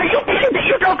 are you kidding that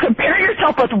you don't compare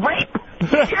yourself with rape?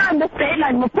 Here in the state, and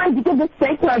I'm afraid to give the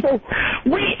state level.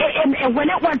 And when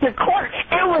it went to court,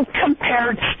 it was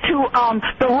compared to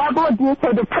the level of abuse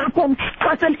where the person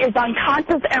is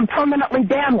unconscious and permanently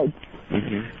damaged.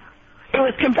 Mm-hmm. It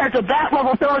was compared to that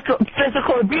level of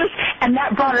physical abuse, and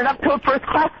that brought it up to a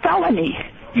first-class felony.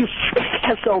 You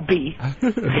SOB.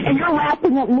 And you're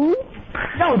laughing at me?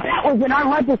 No, that was in our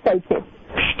legislature.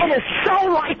 It is so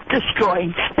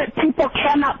life-destroying that people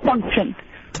cannot function.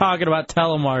 Talking about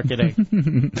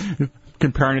telemarketing.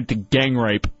 Comparing it to gang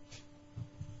rape.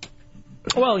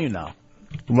 Well, you know.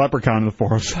 Leprechaun in the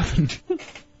 407.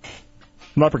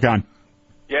 Leprechaun.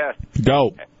 Yeah.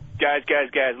 Go. Guys,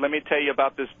 let me tell you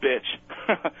about this bitch.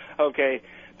 Okay,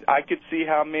 I could see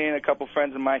how me and a couple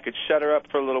friends of mine could shut her up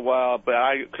for a little while, but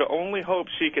I could only hope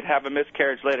she could have a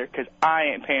miscarriage later, because I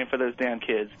ain't paying for those damn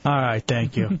kids. All right,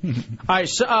 thank you. All right,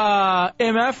 so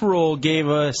MF Rule gave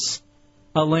us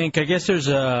a link. I guess there's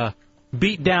a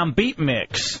beat down beat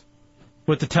mix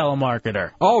with the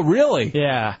telemarketer. Oh, really?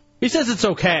 Yeah. He says it's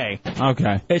okay.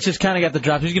 Okay. It's just kind of got the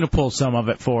drops. He's going to pull some of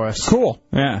it for us. Cool.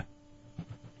 Yeah.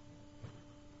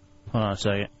 Hold on a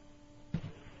second.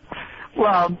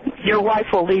 Well, your wife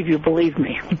will leave you, believe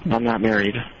me. I'm not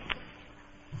married.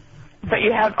 But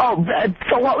you have,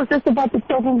 so what was this about the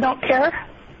children don't care?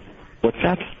 What's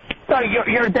that? So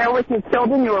you're there with your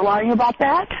children? You were lying about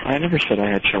that? I never said I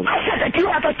had children. I said that you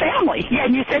have a family. Yeah,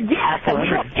 and you said yes. I'm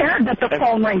so scared that the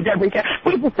phone rings every time.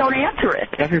 We just don't answer it.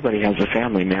 Everybody has a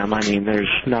family, ma'am. I mean, there's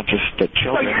not just the So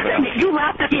children. you're saying that you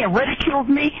laughed at me and ridiculed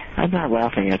me? I'm not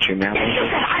laughing at you, ma'am. Yeah, you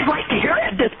said I'd like to hear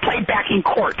this played back in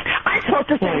court. I'm supposed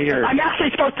to say, I'm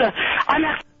actually supposed to,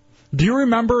 Do you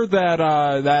remember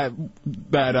that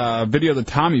video that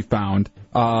Tommy found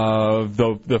of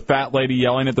the fat lady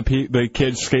yelling at the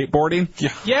kids skateboarding?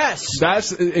 Yes.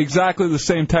 That's exactly the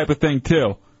same type of thing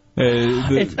too.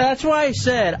 That's why I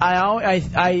said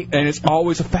and it's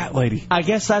always a fat lady. I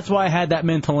guess that's why I had that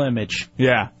mental image.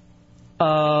 Yeah.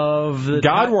 Of the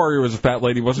God Warrior was a fat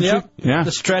lady, wasn't she? Yeah.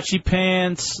 The stretchy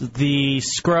pants, the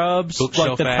scrubs,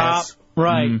 like the top.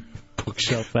 Right.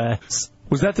 Bookshelf ass.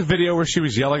 Was that the video where she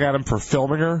was yelling at him for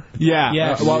filming her? Yeah.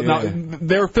 Yes. No,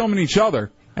 they were filming each other,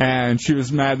 and she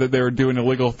was mad that they were doing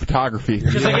illegal photography.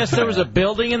 Because I guess there was a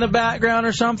building in the background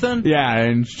or something? Yeah,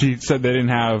 and she said they didn't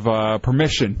have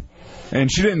permission.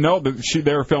 And she didn't know that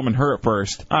they were filming her at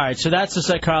first. All right, so that's the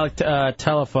psychotic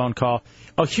telephone call.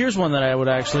 Oh, here's one that I would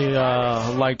actually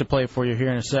like to play for you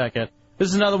here in a second. This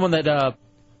is another one that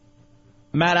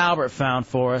Matt Albert found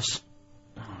for us.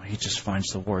 Oh, he just finds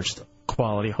the worst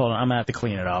quality. Hold on, I'm going to have to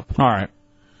clean it up. All right.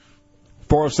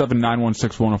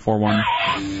 407-916-1041.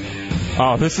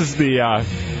 Oh, this is the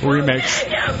remix.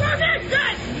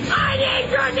 I need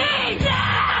your name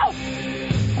now!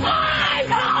 I'm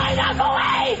calling the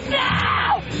police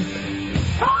now!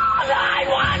 Call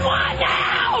 911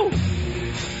 now!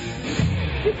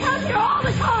 You come here all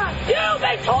the time! You've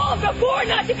been told before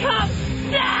not to come!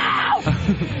 Now!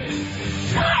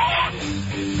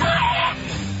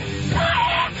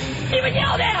 Even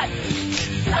yelled at!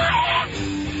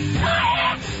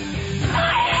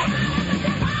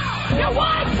 You're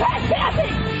one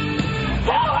trespassing!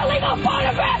 Two illegal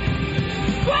photographs!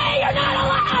 Three, you're not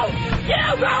allowed! You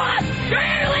grow up! You're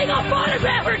an illegal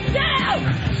photographer now!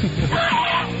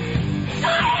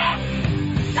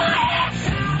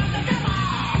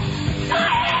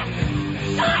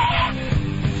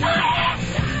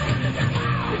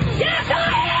 Yes, I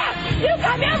am! You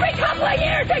come every couple of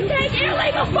years and take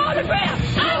illegal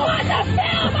photographs! I want the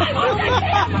film! I want the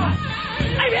camera!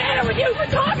 I've had it with you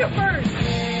photographers!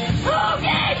 Who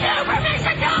gave you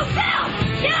permission to film?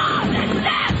 Get off the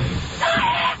step!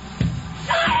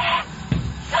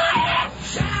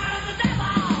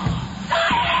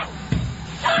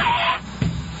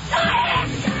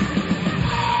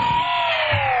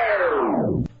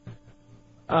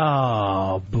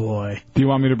 Oh, boy. Do you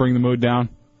want me to bring the mood down?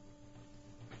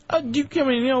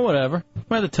 Whatever.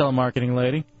 We're the telemarketing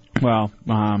lady. Well,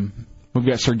 we've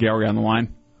got Sir Gary on the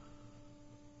line.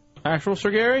 Actual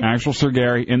Sir Gary? Actual Sir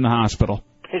Gary in the hospital.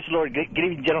 Praise the Lord. Good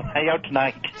evening, gentlemen. How are you out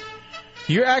tonight?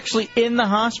 You're actually in the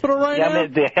hospital right now? Yeah, I'm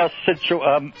at the Health Central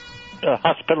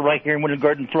Hospital right here in Winter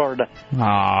Garden, Florida.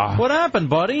 Ah. What happened,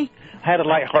 buddy? I had a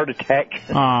light heart attack.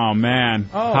 Oh, man.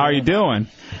 Oh. How are you doing?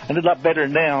 I did a lot better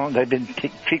now. They've been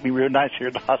treating me real nice here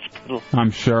at the hospital. I'm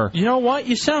sure. You know what?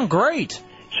 You sound great.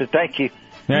 So thank you.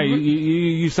 Yeah,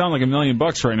 you sound like $1 million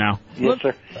right now. Yes,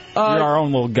 sir. You're our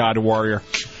own little God Warrior.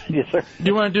 Yes, sir. Do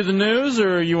you want to do the news,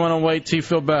 or you want to wait till you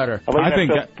feel better? Wait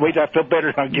till I feel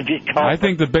better, I'll give you a call. I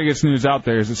think the biggest news out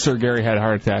there is that Sir Gary had a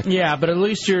heart attack. Yeah, but at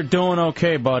least you're doing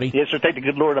okay, buddy. Yes, sir. Thank the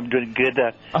good Lord, I'm doing good.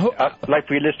 I'd like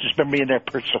for your listeners to remember me in their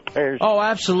personal prayers. Oh,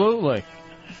 absolutely.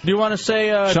 Do you want to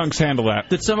say... Chunks, handle that.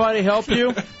 Did somebody help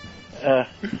you?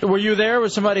 Were you there?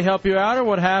 Was somebody help you out, or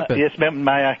what happened? Yes, ma'am.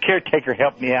 My caretaker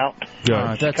helped me out.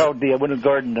 Good. She called the Winter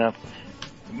Garden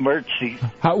emergency.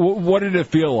 What did it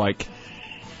feel like?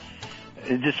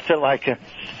 It just felt like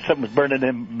something was burning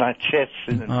in my chest,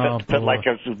 and it felt like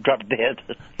I was dropped dead.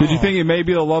 Did you think it may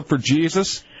be the love for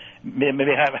Jesus?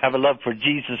 Maybe have a love for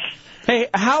Jesus. Hey,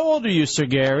 how old are you, Sir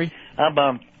Gary?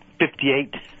 I'm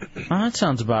 58. Oh, that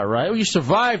sounds about right. Well, you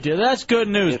survived it. That's good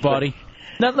news, buddy.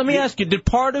 Now, let me ask you, did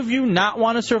part of you not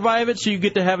want to survive it so you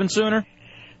get to heaven sooner?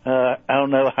 I don't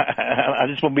know. I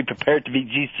just want to be prepared to meet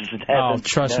Jesus in heaven. Oh,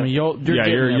 trust me. You're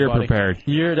prepared.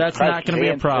 That's not going to be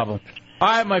a problem. All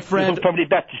right, my friend. From the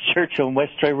Baptist Church on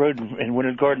West Trey Road in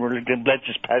Winter Garden, where the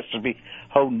Bletches pastor will be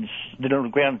holding the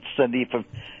underground Sunday from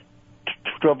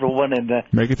 12 to 1 and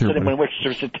Make it through, Sunday morning worship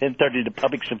service at 10:30. The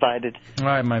public's invited. All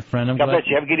right, my friend. God bless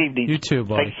you. Have a good evening. You too,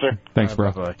 buddy. Thanks, sir. Thanks,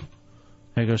 bro. Bye-bye.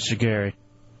 There goes Sir Gary.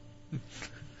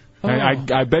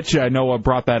 I bet you I know what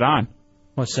brought that on.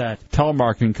 What's that?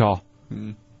 Telemarketing call.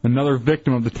 Another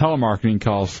victim of the telemarketing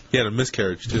calls. He had a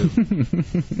miscarriage, too.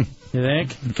 You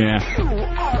think? Yeah.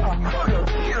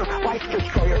 Life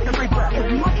destroyer. Every breath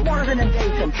is much more than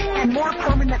invasion and more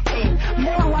permanent pain,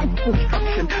 more life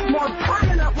destruction, more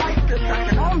permanent life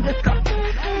destruction, home destruction.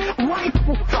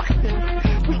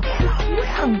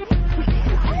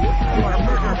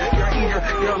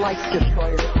 life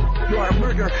destroyer. You are a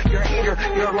murderer, you're a hater,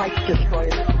 you're a life destroyer.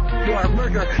 You are a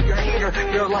murderer, you're a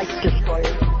hater, you're a life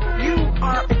destroyer. You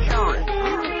are a terrorist.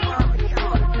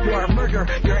 You are a murderer,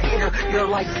 you're a hater, you're a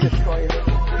life destroyer.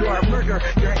 You are a murderer,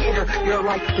 you're a hater, you're a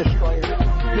life destroyer.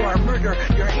 You are a murderer,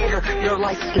 you're a hater, you're a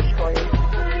life destroyer.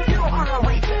 You are a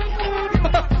racist.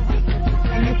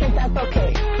 And you think that's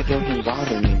okay? It doesn't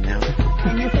bother me now.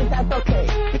 And you think that's okay?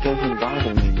 It doesn't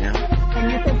bother me now. And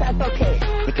you think that's okay?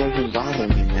 It doesn't bother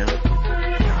me now.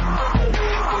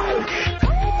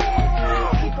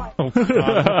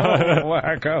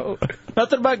 Wacko.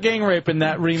 Nothing about gang rape in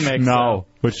that remix. No,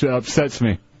 which upsets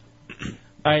me.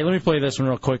 All right, let me play this one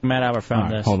real quick. Matt Albert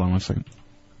found this. Hold on 1 second.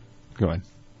 Go ahead.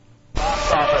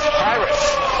 Box office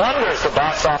Pirates plunders the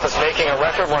box office, making a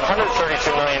record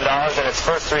 $132 million in its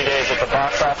first 3 days at the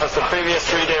box office. The previous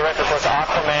 3-day record was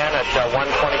Aquaman at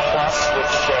 120 plus,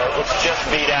 which just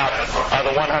beat out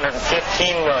the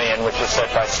 $115 million, which was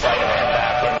set by Spider-Man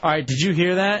back in. All right, did you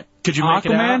hear that? Could you make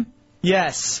it out?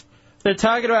 Yes. They're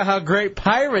talking about how great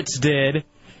Pirates did,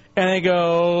 and they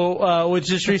go, which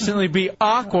just recently beat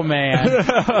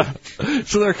Aquaman.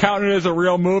 So they're counting it as a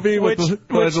real movie with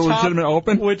as a legitimate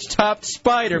open? Which topped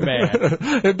Spider-Man.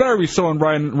 It better be someone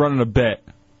running a bit.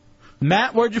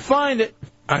 Matt, where'd you find it?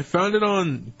 I found it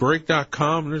on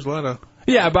break.com. There's a lot of...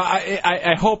 Yeah, but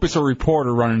I hope it's a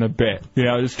reporter running a bit. You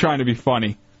know, just trying to be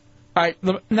funny. All right,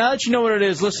 now that you know what it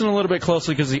is, listen a little bit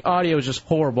closely because the audio is just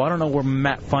horrible. I don't know where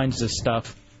Matt finds this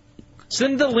stuff.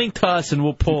 Send the link to us and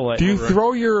we'll pull it. Do you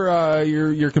throw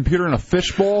your computer in a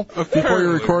fishbowl before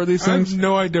you record these things? I have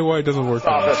no idea why it doesn't work.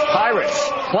 Office Pirates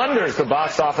plunders the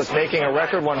box office, making a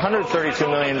record $132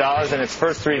 million in its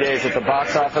first 3 days at the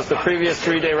box office. The previous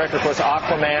 3-day record was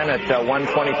Aquaman at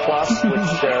 120 plus,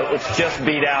 which just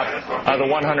beat out the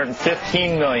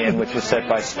 $115 million, which was set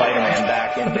by Spider-Man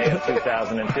back in May of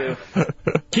 2002.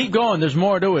 Keep going. There's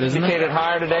more to it, isn't there? Indicated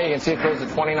higher today. You can see it closed at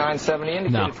 $29.70.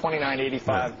 Indicated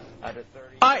 $29.85.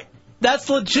 That's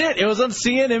legit. It was on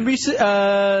CNBC.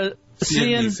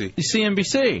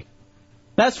 CNBC.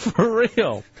 That's for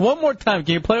real. One more time.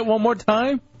 Can you play it one more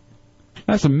time?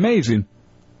 That's amazing.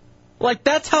 Like,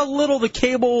 that's how little the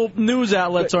cable news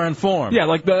outlets are informed. Yeah,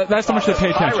 like that's how much they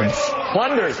pay attention. Pirates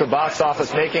plunders the box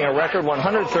office, making a record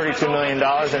 $132 million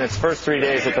in its first 3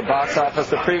 days at the box office.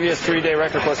 The previous 3-day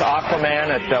record was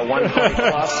Aquaman at 120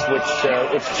 plus, which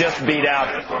just beat out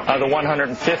the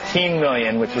 $115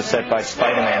 million, which was set by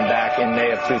Spider-Man back in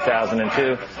May of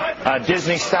 2002.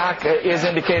 Disney stock is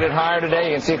indicated higher today.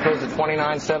 You can see it closed at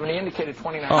 $29.70. Indicated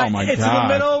 $29. Oh my God! It's in the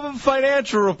middle of a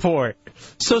financial report.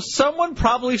 So someone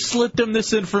probably slipped him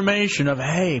this information of,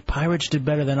 hey, Pirates did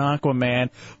better than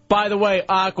Aquaman. By the way,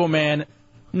 Aquaman,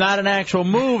 not an actual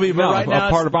movie, but right now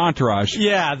part of Entourage.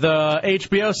 Yeah, the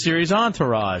HBO series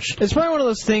Entourage. It's probably one of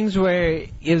those things where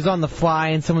it was on the fly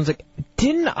and someone's like,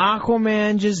 didn't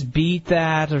Aquaman just beat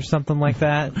that or something like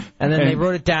that? And then they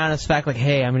wrote it down as fact, like,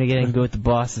 hey, I'm going to get in and go with the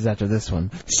bosses after this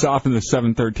one. Stop in the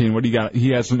 713. What do you got?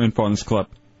 He has some info on this clip.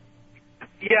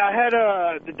 Yeah, I had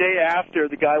the day after,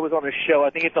 the guy was on a show, I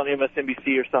think it's on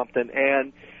MSNBC or something,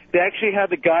 and they actually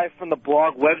had the guy from the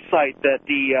blog website that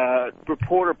the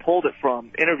reporter pulled it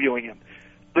from interviewing him.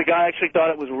 The guy actually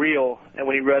thought it was real, and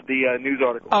when he read the news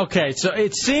article. Okay, so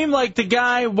it seemed like the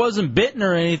guy wasn't bitten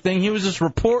or anything. He was just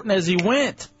reporting as he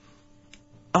went.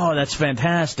 Oh, that's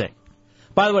fantastic.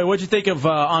 By the way, what'd you think of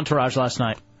Entourage last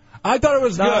night? I thought it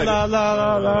was good. Oh,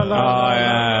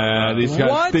 yeah.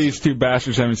 These two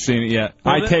bastards haven't seen it yet.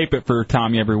 Well, I tape it for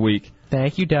Tommy every week.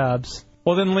 Thank you, Dubs.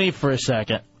 Well, then leave for a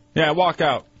second. Yeah, walk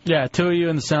out. Yeah, two of you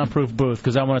in the soundproof booth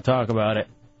because I want to talk about it.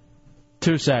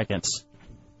 2 seconds.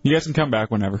 You guys can come back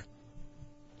whenever.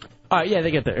 All right, yeah, they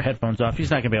get their headphones off.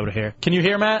 He's not going to be able to hear. Can you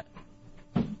hear, Matt?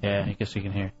 Yeah, I guess you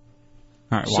can hear.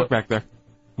 All right, walk back there.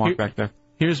 Walk back there.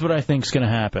 Here's what I think's going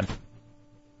to happen.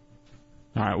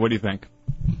 All right, what do you think?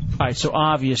 All right, so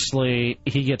obviously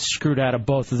he gets screwed out of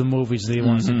both of the movies that he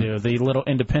wants to do, the little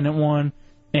independent one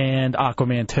and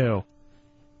Aquaman 2.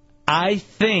 I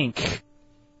think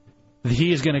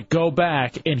he is going to go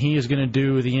back and he is going to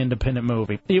do the independent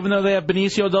movie. Even though they have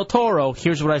Benicio del Toro,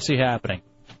 here's what I see happening.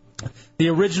 The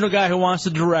original guy who wants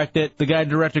to direct it, the guy who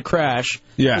directed Crash,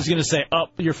 is going to say, oh,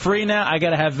 you're free now? I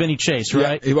got to have Vinny Chase,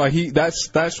 right? Yeah, well,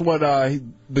 that's what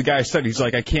the guy said. He's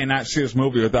like, I cannot see this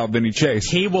movie without Vinny Chase.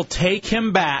 He will take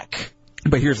him back.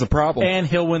 But here's the problem. And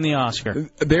he'll win the Oscar.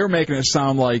 They're making it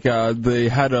sound like the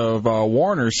head of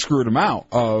Warner screwed him out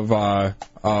of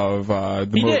the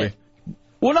movie. Did.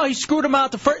 Well, no, he screwed him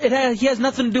out. He has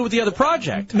nothing to do with the other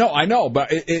project. No, I know, but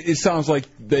it sounds like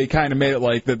they kind of made it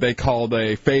like that they called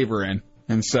a favor in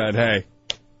and said, hey,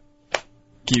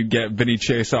 can you get Vinny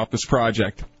Chase off this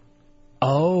project?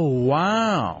 Oh,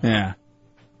 wow. Yeah.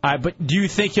 But do you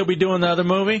think he'll be doing the other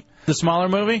movie, the smaller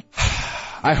movie?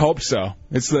 I hope so.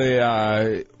 It's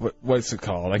the, what's it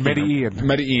called?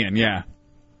 Medi-Ian, yeah.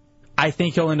 I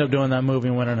think he'll end up doing that movie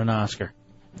and winning an Oscar.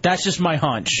 That's just my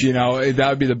hunch. You know, that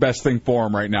would be the best thing for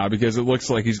him right now because it looks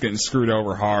like he's getting screwed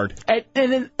over hard.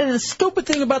 And the stupid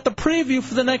thing about the preview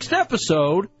for the next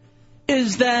episode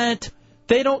is that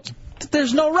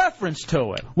there's no reference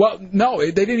to it. Well, no,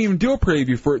 they didn't even do a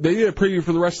preview they did a preview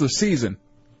for the rest of the season.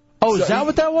 Oh, is that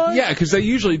what that was? Yeah, because they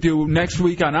usually do next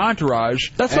week on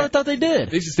Entourage. That's what I thought they did.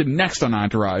 They just did next on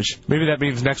Entourage. Maybe that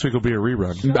means next week will be a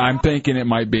rerun. I'm thinking it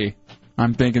might be.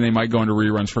 I'm thinking they might go into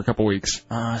reruns for a couple weeks.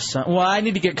 Well, I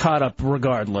need to get caught up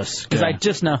regardless, because I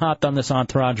just now hopped on this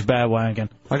Entourage bandwagon.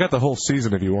 I got the whole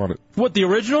season if you want it. What, the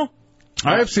original?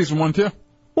 I have season 1, too.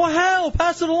 Well, hell,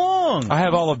 pass it along. I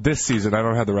have all of this season. I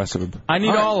don't have the rest of them. I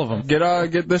need all of them.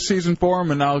 Get this season for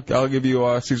them, and I'll give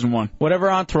you season 1. Whatever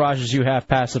entourages you have,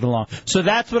 pass it along. So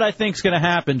that's what I think's going to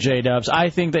happen, J-Dubs. I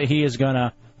think that he is going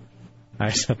to...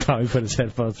 I should probably put his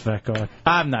headphones back on.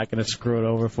 I'm not going to screw it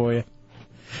over for you.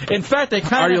 In fact, they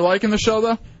kind of... Are you liking the show,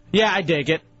 though? Yeah, I dig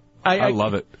it. I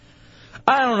love it.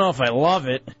 I don't know if I love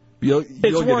it. You'll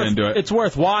get into it. It's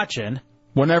worth watching.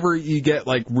 Whenever you get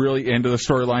like really into the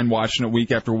storyline, watching it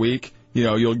week after week,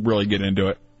 you'll really get into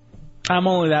it. I'm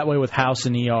only that way with House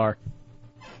and ER.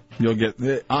 You'll get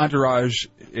Entourage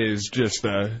is just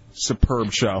a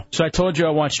superb show. So I told you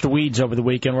I watched Weeds over the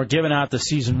weekend. We're giving out the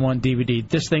season 1 DVD.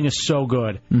 This thing is so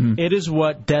good. Mm-hmm. It is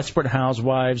what Desperate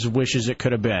Housewives wishes it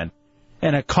could have been.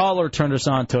 And a caller turned us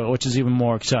on to it, which is even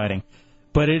more exciting.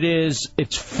 But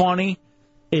it's funny.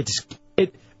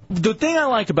 The thing I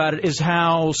like about it is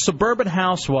how suburban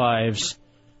housewives,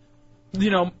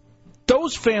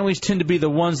 those families tend to be the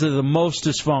ones that are the most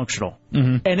dysfunctional.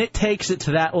 Mm-hmm. And it takes it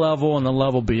to that level and the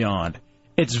level beyond.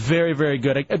 It's very, very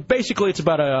good. Basically, it's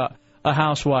about a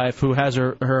housewife who has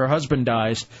her husband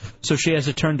dies, so she has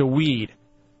to turn to weed.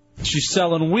 She's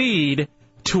selling weed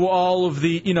to all of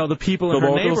the people in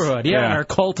her neighborhood. Yeah, and her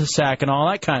cul-de-sac and all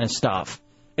that kind of stuff.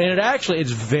 And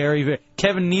it's very, very...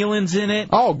 Kevin Nealon's in it.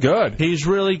 Oh, good. He's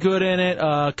really good in it.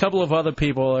 A couple of other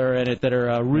people are in it that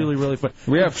are really, really fun.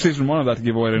 We have season 1 of that to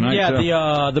give away tonight, too.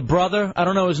 Yeah, the brother, I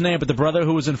don't know his name, but the brother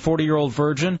who was in 40-Year-Old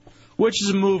Virgin, which is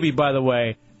a movie, by the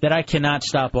way, that I cannot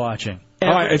stop watching.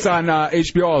 It's on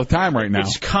HBO all the time right now.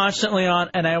 It's constantly on,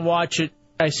 and I watch it.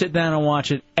 I sit down and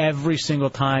watch it every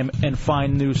single time and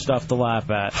find new stuff to laugh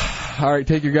at. All right,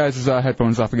 take your guys'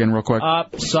 headphones off again real quick.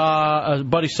 Buddy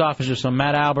Soffinger, so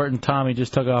Matt Albert and Tommy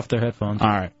just took off their headphones. All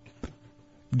right.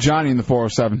 Johnny in the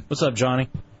 407. What's up, Johnny?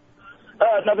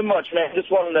 Nothing much, man.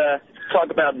 Just wanted to talk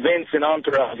about Vince and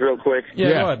Entourage real quick. Yeah.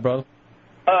 Go ahead, brother.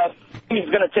 He's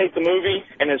going to take the movie,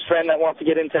 and his friend that wants to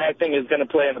get into acting is going to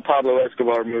play in the Pablo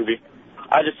Escobar movie.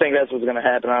 I just think that's what's going to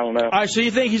happen. I don't know. All right, so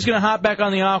you think he's going to hop back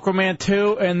on the Aquaman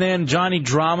 2, and then Johnny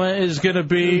Drama is going to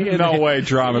be... No way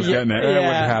Drama's getting it.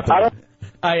 That wouldn't happen.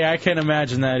 I can't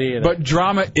imagine that either. But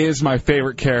Drama is my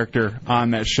favorite character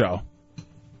on that show.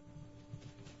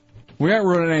 We aren't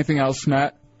ruining anything else,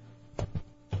 Matt.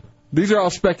 These are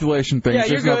all speculation things. Yeah,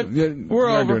 you're good. We're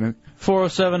over. Doing it.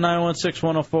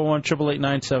 407-916-1041,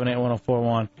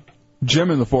 888-978-1041.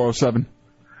 Jim in the 407.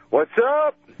 What's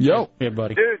up? Yo. Yeah,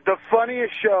 buddy. Dude, the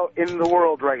funniest show in the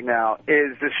world right now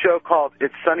is this show called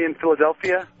It's Sunny in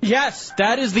Philadelphia. Yes,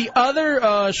 that is the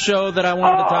other show that I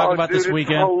wanted to talk about this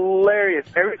weekend. It's hilarious.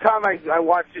 Every time I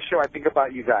watch this show, I think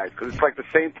about you guys, because it's like the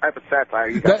same type of satire.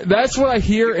 You guys, that's what I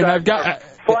hear, and I've got...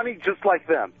 funny just like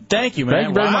them. Thank you, man. Thank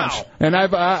you very much. And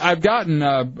I've gotten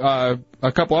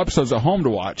a couple episodes at home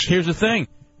to watch. Here's the thing.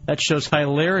 That show's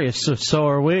hilarious, so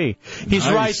are we. He's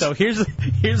right, though. Here's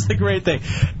the great thing.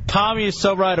 Tommy is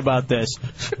so right about this.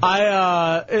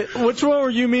 Which one were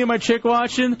you, me, and my chick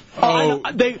watching?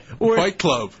 Fight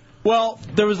Club. Well,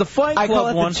 there was the Fight Club one.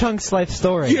 I call it the Chunks Life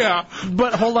Story. Yeah.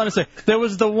 But hold on a second. There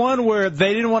was the one where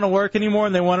they didn't want to work anymore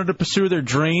and they wanted to pursue their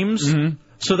dreams. Mm-hmm.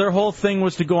 So their whole thing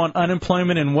was to go on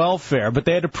unemployment and welfare. But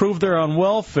they had to prove they're on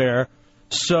welfare,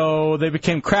 so they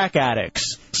became crack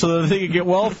addicts so that they could get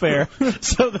welfare,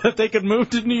 so that they could move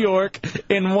to New York,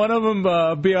 and one of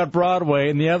them be on Broadway,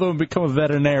 and the other one become a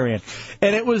veterinarian.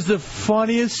 And it was the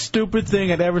funniest, stupid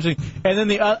thing I'd ever seen. And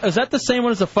then is that the same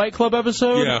one as the Fight Club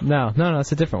episode? Yeah. No,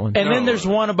 it's a different one. And then there's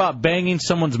one about banging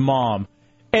someone's mom.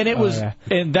 And it was,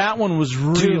 and that one was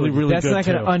really, really that's good. That's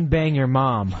not going to unbang your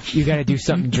mom. You got to do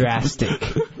something drastic.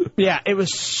 Yeah, it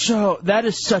was that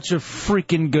is such a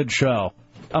freaking good show.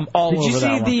 I'm all Did over you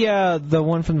that one. see the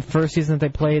one from the first season that they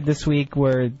played this week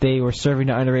where they were serving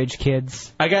to underage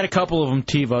kids? I got a couple of them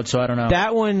TiVo'd, so I don't know.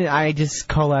 That one, I just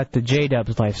call that the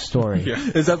J-Dub's life story.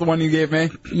 Is that the one you gave me?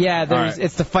 Yeah, All right.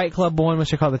 it's the Fight Club one,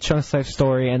 which I call the Chunks life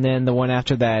story, and then the one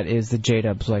after that is the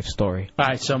J-Dub's life story. All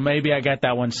right, so maybe I got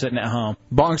that one sitting at home.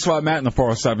 Bong Swat Matt in the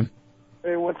 407.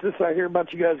 Hey, what's this I hear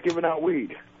about you guys giving out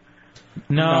weed?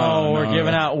 No, we're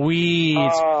giving out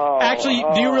weeds. Actually,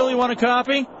 do you really want a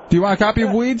copy? Do you want a copy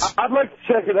of Weeds? I'd like to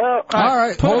check it out. All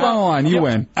right, hold on the line. You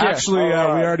win. Actually, we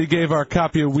already gave our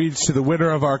copy of Weeds to the winner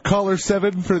of our Color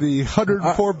 7 for the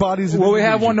 104 bodies. Will we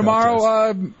have one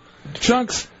tomorrow,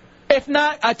 Chunks? If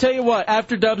not, I tell you what,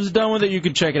 after Dubs is done with it, you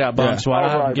can check it out, Bong Swat.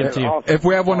 I'll have to give it to you. If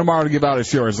we have one tomorrow to give out,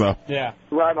 it's yours, though. Yeah.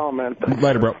 Right on, man.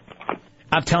 Later, bro.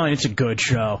 I'm telling you, it's a good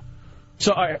show.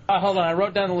 So, all right, hold on. I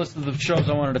wrote down the list of the shows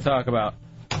I wanted to talk about.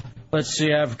 Let's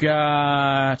see. I've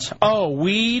got,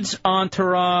 Weeds,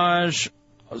 Entourage,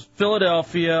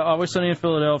 Philadelphia, Always Sunny in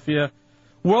Philadelphia,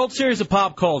 World Series of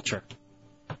Pop Culture.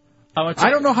 I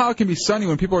don't know how it can be sunny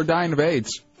when people are dying of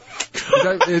AIDS.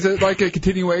 Is it like a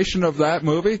continuation of that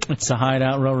movie? It's the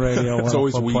Hideout Road Radio. It's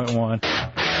always weak. 104.1.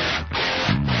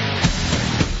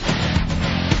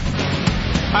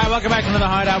 All right, welcome back into the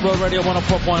Hideout Road Radio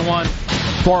 104.1.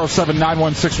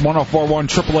 407-916-1041,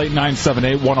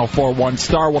 888-978-1041,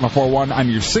 star 1041 on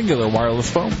your singular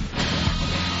wireless phone.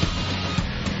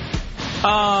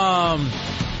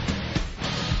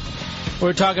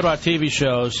 We're talking about TV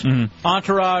shows.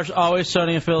 Entourage, Always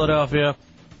Sunny in Philadelphia.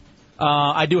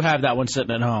 I do have that one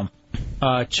sitting at home.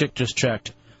 Chick just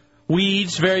checked.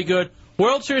 Weeds, very good.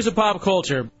 World Series of Pop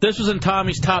Culture. This was in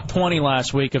Tommy's top 20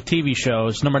 last week of TV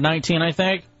shows. Number 19, I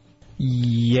think.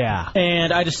 Yeah.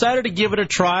 And I decided to give it a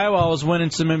try while I was winning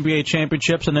some NBA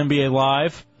championships on NBA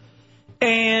Live.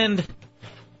 And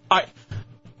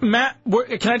Matt,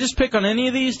 can I just pick on any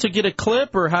of these to get a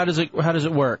clip, or how does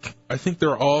it work? I think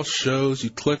they're all shows.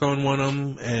 You click on one of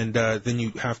them, and then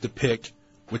you have to pick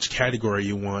which category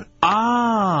you want.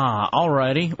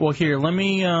 Alrighty. Well, here, let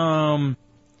me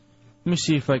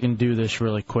see if I can do this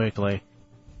really quickly.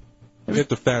 You have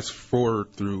to fast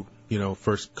forward through,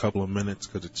 first couple of minutes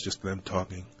because it's just them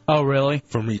talking. Oh, really?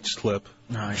 From each clip.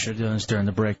 No, I should have done this during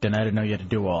the break then. I didn't know you had to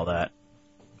do all that.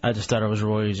 I just thought it was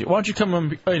real easy. Why don't you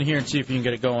come in here and see if you can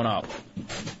get it going up?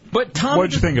 But Tom, what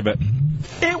did you think of it?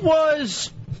 It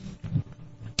was...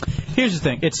 Here's the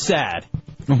thing. It's sad.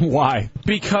 Why?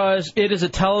 Because it is a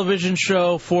television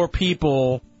show for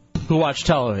people who watch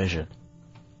television.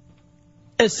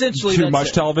 Essentially, Too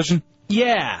much television?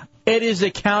 Yeah. It is a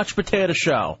couch potato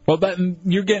show. Well,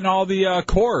 you're getting all the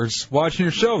cores watching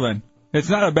your show then. It's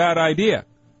not a bad idea.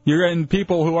 You're getting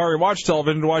people who already watch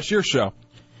television to watch your show.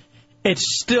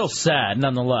 It's still sad,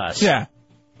 nonetheless. Yeah.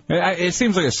 It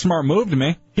seems like a smart move to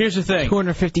me. Here's the thing.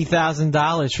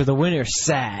 $250,000 for the winner.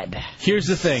 Sad. Here's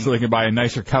the thing. So they can buy a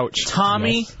nicer couch.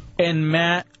 Tommy and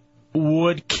Matt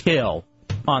would kill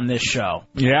on this show.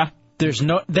 Yeah?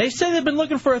 They say they've been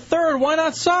looking for a third. Why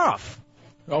not Soph?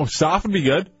 Oh, Soph would be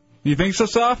good. You think so,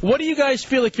 Soph? What do you guys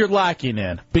feel like you're lacking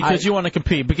in? Because you want to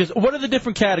compete. Because what are the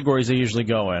different categories they usually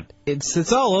go in?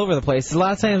 It's all over the place. A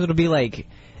lot of times it'll be like,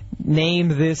 name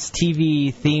this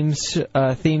TV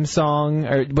theme song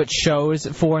or what show is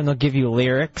it for, and they'll give you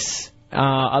lyrics.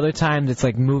 Other times it's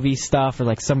like movie stuff or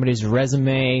like somebody's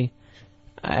resume,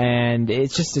 and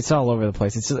it's all over the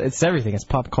place. It's everything. It's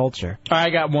pop culture.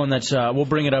 I got one that's we'll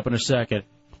bring it up in a second.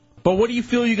 But what do you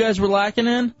feel you guys were lacking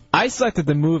in? I selected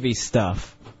the movie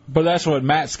stuff. But that's what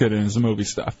Matt's good in, is the movie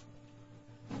stuff.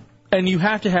 And you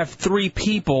have to have three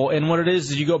people, and what it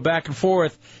is you go back and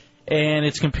forth, and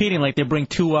it's competing. Like they bring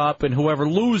two up, and whoever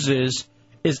loses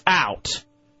is out.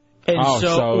 And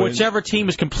so whichever team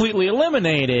is completely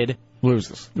eliminated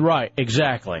loses. Right,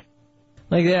 exactly.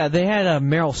 Like they had a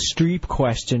Meryl Streep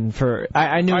question for.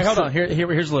 I knew. All right, hold on.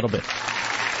 Here's a little bit.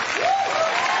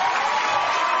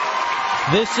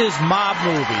 This is mob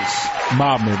movies.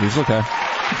 Mob movies, okay.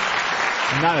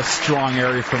 Not a strong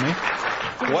area for me.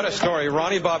 What a story.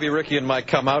 Ronnie, Bobby, Ricky, and Mike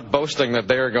come out boasting that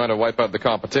they are going to wipe out the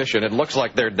competition. It looks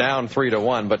like they're down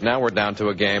 3-1, but now we're down to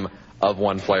a game of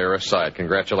one player aside.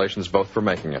 Congratulations both for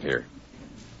making it here.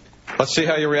 Let's see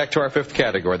how you react to our fifth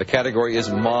category. The category is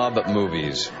mob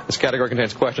movies. This category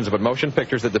contains questions about motion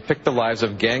pictures that depict the lives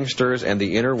of gangsters and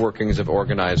the inner workings of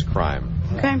organized crime.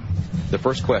 Okay. The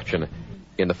first question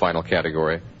in the final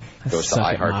category goes to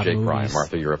I Heart Jake Ryan.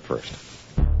 Martha, you're up first.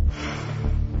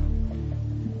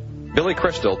 Billy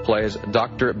Crystal plays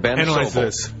Dr. Ben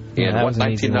Sobel in what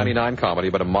 1999 comedy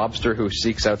about a mobster who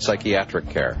seeks out psychiatric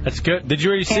care? That's good. Did you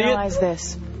already see Analyze it?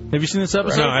 this. Have you seen this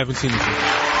episode? No, I haven't seen this yet.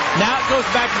 Now it goes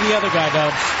back to the other guy,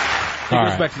 Dubs.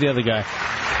 It goes back to the other guy.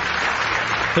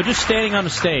 They're just standing on the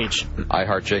stage. I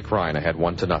Heart Jake Ryan ahead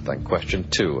 1-0. Question 2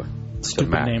 to Stupid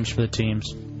Matt. names for the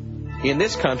teams. In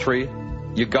this country,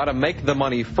 you got to make the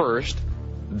money first.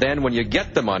 Then when you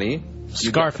get the money, you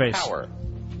Scarface. get the power.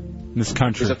 In this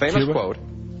country. Is a famous Cuba? quote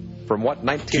from what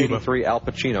 1983 Al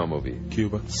Pacino movie?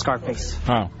 Cuba. Scarface.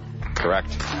 Oh.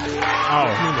 Correct. In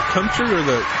the country or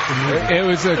the... It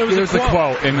was a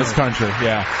quote in this country,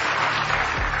 yeah.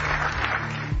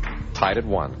 Tied at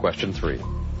 1. Question 3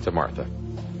 to Martha.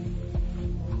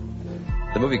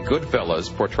 The movie Goodfellas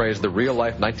portrays the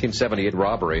real-life 1978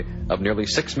 robbery of nearly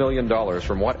 $6 million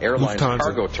from what airline's Lufthansa.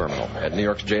 cargo terminal at New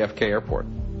York's JFK Airport?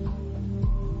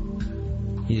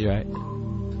 He's right.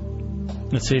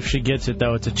 Let's see if she gets it,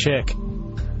 though. It's a chick.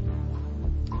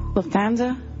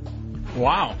 Lufthansa?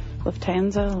 Wow.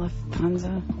 Lufthansa?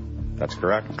 That's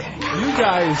correct. Okay. You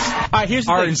guys here's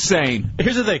the are thing. insane.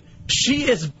 Here's the thing. She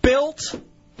is built...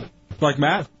 Like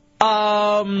Matt?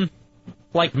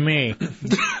 Like me.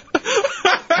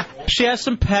 She has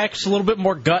some pecs, a little bit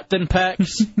more gut than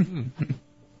pecs.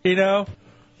 You know?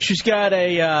 She's got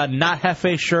a not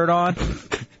Hefe shirt on.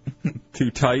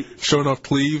 Too tight. Showing off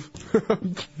cleave.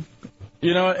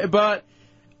 You know, but,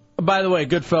 by the way,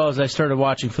 Goodfellas I started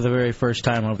watching for the very first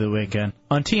time over the weekend.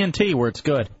 On TNT, where it's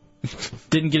good.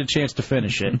 Didn't get a chance to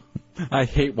finish it. I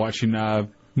hate watching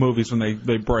movies when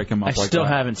they break them up I like still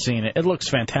that. haven't seen it. It looks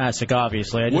fantastic,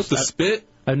 obviously. What's the spit?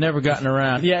 I've never gotten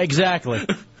around. Yeah, exactly.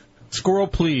 Squirrel,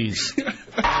 please. So she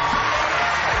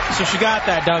got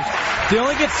that, Doug. They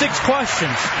only get 6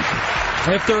 questions.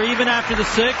 If they're even after the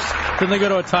 6th, then they go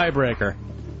to a tiebreaker.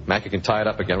 Mac, you can tie it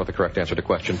up again with the correct answer to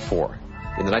question 4.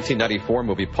 In the 1994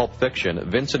 movie Pulp Fiction,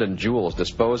 Vincent and Jules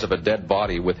dispose of a dead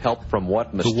body with help from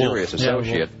what mysterious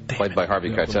associate played by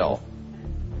Harvey Keitel?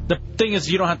 The thing is,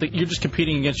 you don't have to. You're just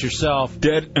competing against yourself.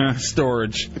 Dead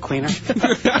storage. The cleaner?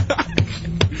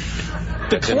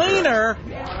 The cleaner?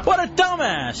 What a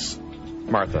dumbass.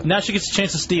 Martha. Now she gets a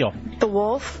chance to steal. The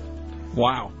wolf?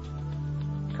 Wow.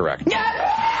 Correct.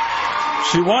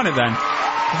 She won it then.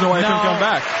 There's no way I can come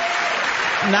back.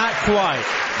 Not quite.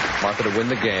 Martha to win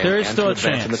the game There is and still to a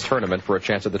advance chance. in the tournament for a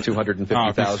chance at the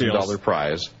 $250,000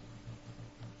 prize.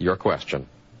 Your question.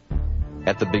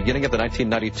 At the beginning of the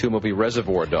 1992 movie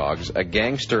Reservoir Dogs, a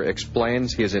gangster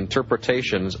explains his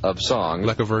interpretations of songs...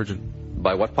 Like a Virgin.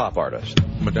 By what pop artist?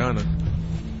 Madonna.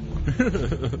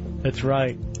 That's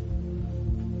right.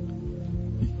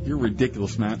 You're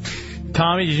ridiculous, Matt.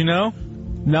 Tommy, did you know?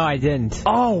 No, I didn't.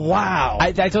 Oh, wow.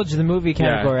 I told you the movie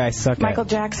category I suck Michael at.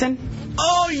 Jackson?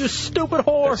 Oh, you stupid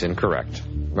whore. That's incorrect.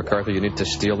 MacArthur, you need to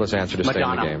steal this answer to stay in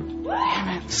the game.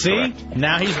 See? Correct.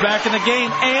 Now he's back in the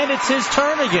game, and it's his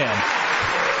turn again.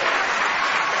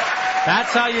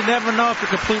 That's how you never know if you're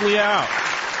completely out.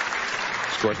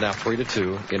 Score's now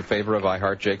 3-2 in favor of I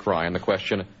Heart Jake Ryan. The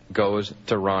question goes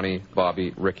to Ronnie,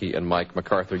 Bobby, Ricky, and Mike.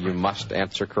 MacArthur, you must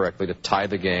answer correctly to tie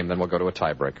the game, then we'll go to a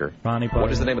tiebreaker. Ronnie, Bobby.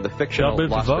 What is the name of the fictional Shall we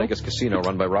Las vote? Vegas casino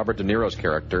run by Robert De Niro's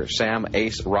character, Sam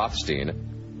Ace Rothstein,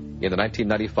 in the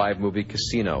 1995 movie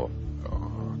Casino?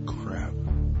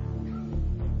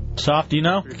 Soft, do you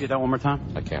know? Repeat that one more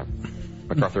time. I can't.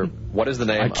 MacArthur, what is the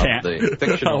name of can't. the I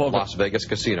fictional love it. Las Vegas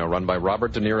casino run by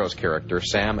Robert De Niro's character,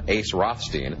 Sam Ace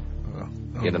Rothstein,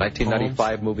 in the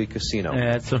 1995 movie Casino?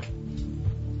 Yeah, it's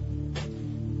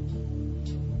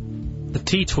the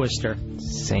T-Twister.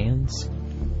 Sands?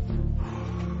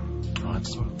 Oh,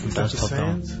 Is that the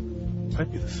Sands?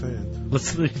 Might be the Sands.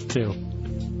 Let's leave 2.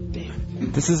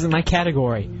 This isn't my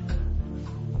category.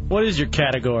 What is your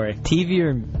category? TV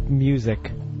or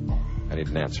music? I need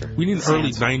an answer. We need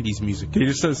early 90s music. He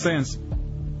just says Sands.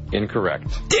 Incorrect.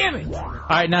 Damn it! All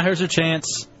right, now here's her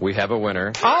chance. We have a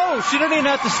winner. Oh, she didn't even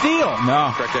have to steal.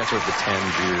 No. Correct answer is the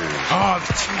Tangiers.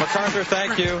 Oh, MacArthur,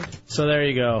 thank you. So there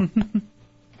you go.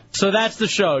 So that's the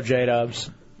show, J-Dubs.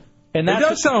 And It that's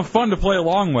does sound fun to play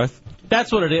along with.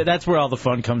 That's what it is. That's where all the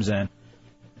fun comes in.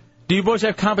 Do you boys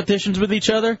have competitions with each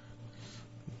other?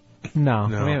 No,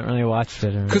 No. we haven't really watched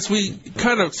it. Because we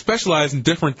kind of specialize in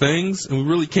different things, and we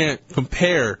really can't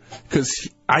compare. Because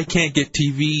I can't get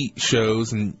TV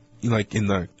shows and like in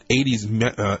the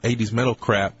 80s metal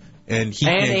crap, and he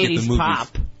And can't get the 80s movies.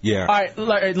 pop. Yeah. All right,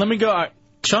 let me go. All right,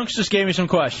 Chunks just gave me some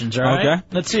questions, all right? Okay.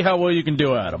 Let's see how well you can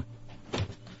do at them.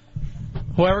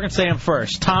 Whoever can say them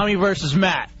first. Tommy versus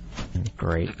Matt.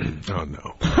 Great. Oh,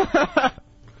 no.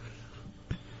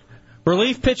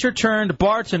 Relief pitcher turned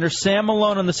bartender Sam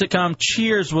Malone on the sitcom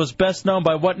Cheers was best known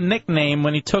by what nickname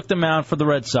when he took the mound for the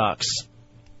Red Sox?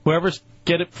 Whoever's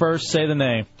get it first, say the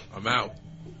name. I'm out.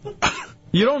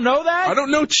 You don't know that? I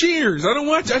don't know Cheers. I didn't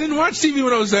watch TV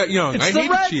when I was that young. It's I the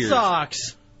hated Red Cheers.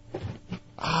 Sox.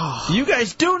 You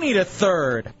guys do need a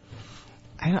third.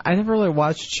 I never really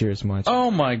watched Cheers much.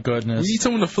 Oh, my goodness. We need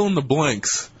someone to fill in the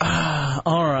blanks. All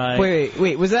right.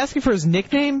 Wait. Was it asking for his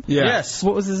nickname? Yeah. Yes.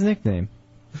 What was his nickname?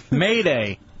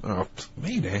 Mayday. Oh,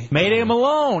 Mayday. Mayday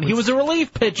Malone. He was a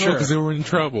relief pitcher. because they were in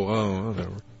trouble. Oh,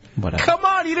 whatever. Come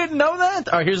on, you didn't know that?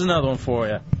 All right, here's another one for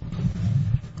you.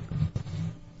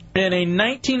 In a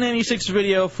 1996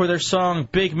 video for their song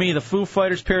Big Me, the Foo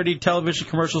Fighters parodied television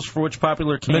commercials for which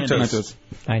popular candies? Mentos.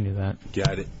 I knew that.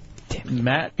 Got it.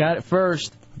 Matt got it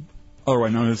first.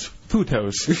 Otherwise known as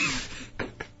Futos.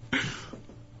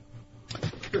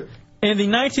 In the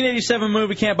 1987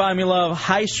 movie Can't Buy Me Love,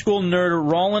 high school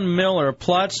nerd Roland Miller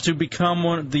plots to become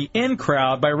one of the in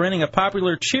crowd by renting a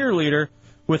popular cheerleader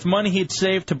with money he'd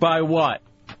saved to buy what?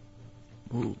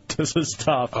 Ooh, this is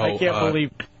tough. I can't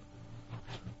believe...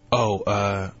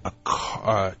 a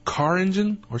car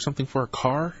engine or something for a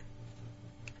car?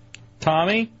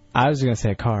 Tommy? I was going to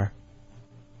say a car.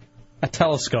 A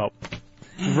telescope.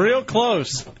 Real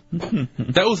close.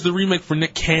 That was the remake for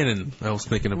Nick Cannon I was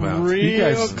thinking about.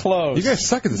 Real close. You guys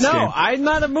suck at this no, game. I'm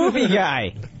not a movie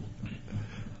guy.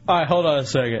 All right, hold on a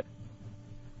second.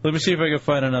 Let me see if I can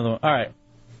find another one. All right.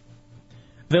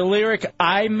 The lyric,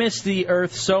 I miss the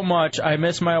earth so much, I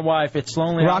miss my wife, it's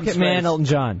lonely out in Rocket Man, space. Elton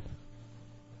John.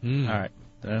 All right.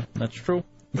 That's true.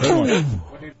 Good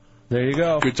one. There you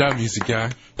go. Good job, music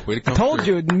guy. Way to come I told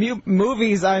through. you,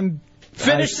 movies,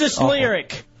 Finish this awful.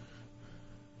 lyric.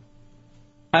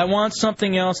 I want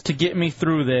something else to get me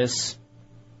through this.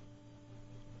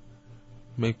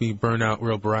 Make me burn out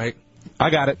real bright. I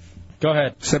got it. Go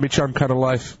ahead. Semi-charmed kind of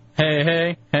life. Hey,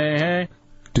 hey, hey, hey.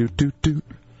 Doot.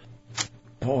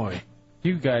 Boy,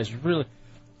 you guys really...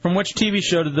 From which TV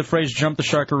show did the phrase jump the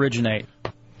shark originate?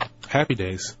 Happy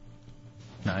Days.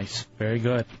 Nice. Very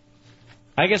good.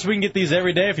 I guess we can get these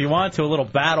every day if you want to. A little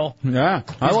battle. Yeah,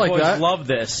 I These like boys that. love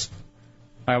this.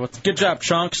 All right, well, good job,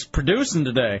 Chunks, producing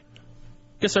today.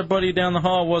 Guess our buddy down the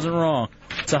hall wasn't wrong.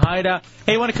 It's a Hideout.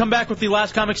 Hey, you want to come back with the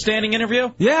Last Comic Standing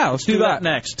interview? Yeah, let's do that.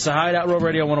 Next. It's a Hideout Road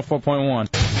Radio 104.1. All right,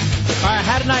 I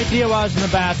had an idea while I was in the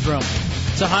bathroom.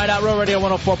 It's a Hideout Road Radio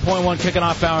 104.1 kicking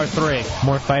off hour 3.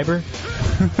 More fiber?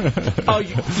 Oh,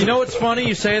 you know what's funny?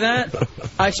 You say that?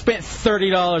 I spent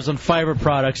 $30 on fiber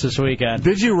products this weekend.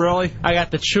 Did you really? I got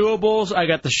the chewables, I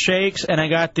got the shakes, and I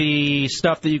got the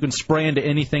stuff that you can spray into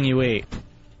anything you eat.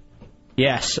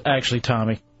 Yes, actually,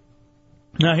 Tommy.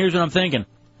 Now, here's what I'm thinking.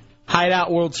 Hideout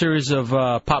World Series of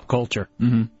Pop Culture.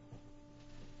 Mm-hmm.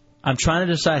 I'm trying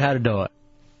to decide how to do it.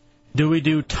 Do we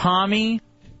do Tommy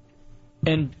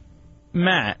and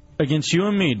Matt against you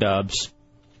and me, Dubs?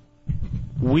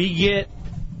 We get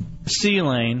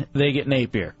C-Lane, they get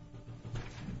Napier.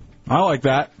 I like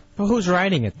that. Well, who's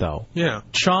writing it, though? Yeah.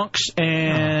 Chunks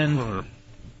and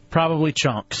probably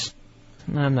Chunks.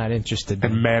 I'm not interested.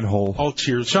 And Manhole. All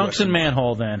cheers. Chunks and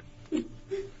Manhole, then.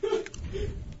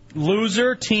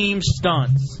 Loser team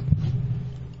stunts.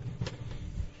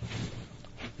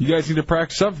 You guys need to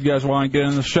practice up if you guys want to get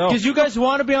in the show. Because you guys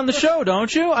want to be on the show,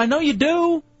 don't you? I know you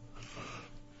do.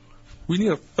 We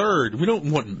need a third. We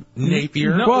don't want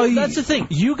Napier. No, well, that's the thing.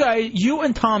 You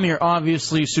and Tommy are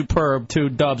obviously superb to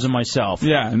Dubs and myself.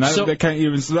 Yeah, and that kind of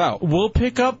evens it out. We'll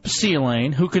pick up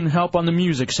C-Lane, who can help on the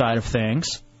music side of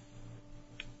things.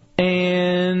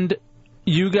 And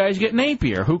you guys get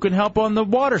Napier, who can help on the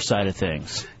water side of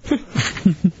things.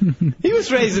 He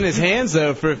was raising his hands,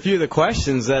 though, for a few of the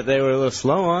questions that they were a little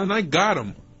slow on. And I got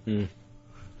him.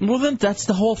 Well, then that's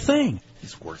the whole thing.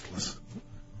 He's worthless.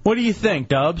 What do you think,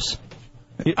 Dubs?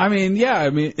 I mean,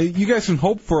 you guys can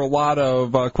hope for a lot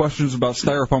of questions about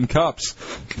styrofoam cups,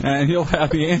 and he'll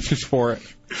have the answers for it.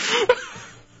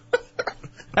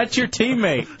 That's your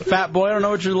teammate, fat boy. I don't know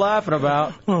what you're laughing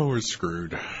about. Oh, we're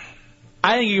screwed.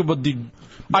 I think you will do.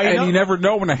 You never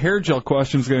know when a hair gel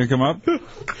question's going to come up. All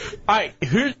right,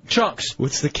 here's Chunks.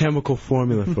 What's the chemical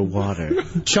formula for water?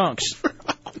 Chunks.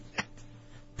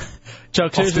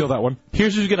 Chunks, I'll steal that one.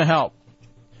 Here's who's going to help.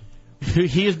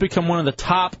 He has become one of the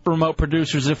top remote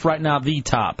producers, if right now the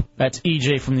top. That's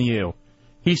EJ from the U.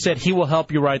 He said he will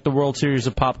help you write the World Series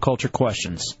of Pop Culture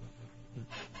questions.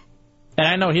 And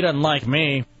I know he doesn't like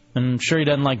me, and I'm sure he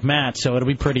doesn't like Matt, so it'll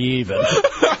be pretty even.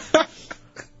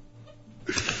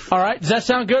 All right, does that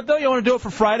sound good, though? You want to do it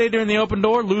for Friday during the open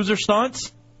door, loser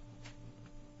stunts?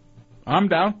 I'm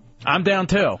down. I'm down,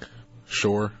 too.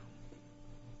 Sure.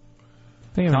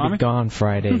 I think I'm going to be gone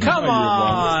Friday. Come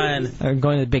on! I'm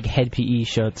going to the big Head PE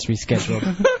show that's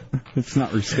rescheduled. It's not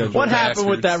rescheduled. What happened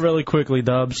with that really quickly,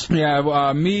 Dubs?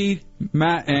 Yeah, me,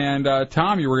 Matt, and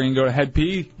Tommy were going to go to Head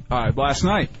PE last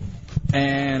night.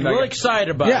 And Really excited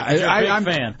about it. You're a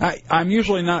big fan. I'm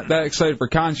usually not that excited for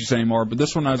concerts anymore, but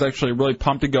this one I was actually really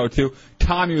pumped to go to.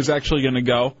 Tommy was actually going to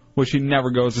go, which he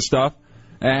never goes to stuff.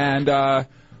 And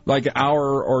like an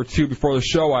hour or two before the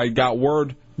show, I got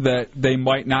word that they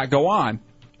might not go on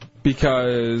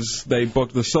because they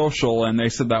booked the social and they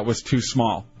said that was too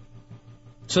small.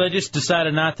 So they just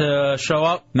decided not to show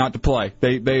up? Not to play.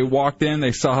 They walked in,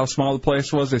 they saw how small the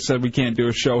place was, they said we can't do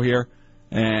a show here,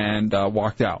 and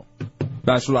walked out.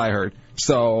 That's what I heard.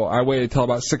 So I waited till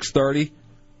about 6:30,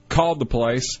 called the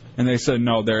place, and they said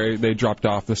no, they dropped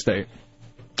off the state.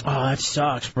 Oh, that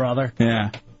sucks, brother. Yeah.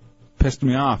 Pissed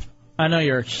me off. I know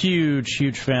you're a huge,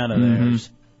 huge fan of theirs,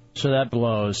 so that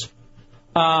blows.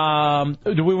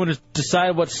 Do we want to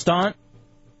decide what stunt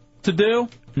to do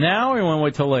now, or you want to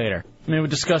wait till later? Maybe we'll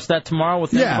discuss that tomorrow. We'll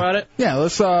think about it. Yeah,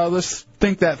 let's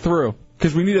think that through.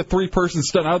 Because we need a 3-person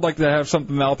stunt. I would like to have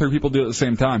something that all 3 people do at the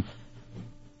same time.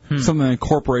 Something that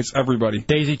incorporates everybody.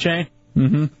 Daisy chain?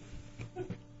 Mm-hmm.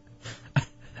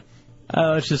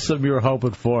 It's just something you were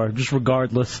hoping for, just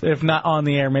regardless. If not on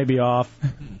the air, maybe off.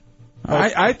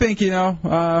 I think,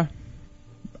 I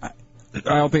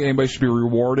don't think anybody should be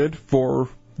rewarded for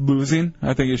losing.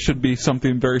 I think it should be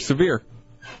something very severe.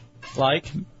 Like?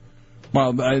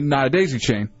 Well, not a daisy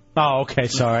chain. Oh, okay,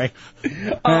 sorry.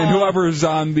 And whoever's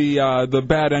on the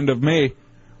bad end of me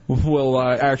will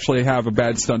actually have a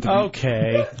bad stunt.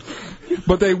 Okay.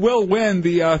 But they will win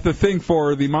the thing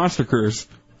for the Monster Cruise.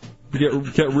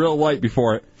 Get real light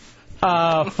before it.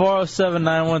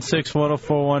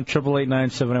 407-916-1041,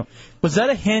 888-970. Was that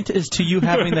a hint as to you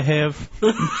having the HIV?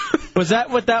 Was that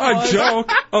what that was? A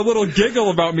joke, a little giggle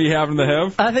about me having the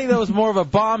HIV. I think that was more of a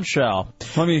bombshell.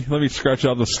 Let me scratch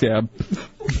out the scab.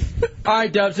 All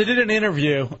right, Dubs, I did an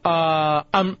interview.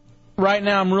 Right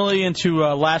now I'm really into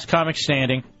Last Comic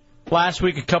Standing. Last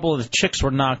week a couple of the chicks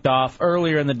were knocked off.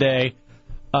 Earlier in the day,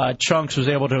 Chunks was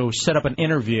able to set up an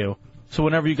interview. So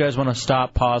whenever you guys want to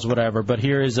stop, pause, whatever. But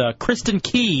here is Kristen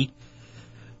Key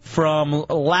from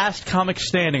Last Comic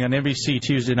Standing on NBC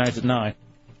Tuesday nights at 9.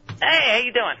 Hey, how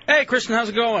you doing? Hey, Kristen, how's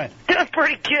it going? Doing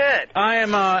pretty good. I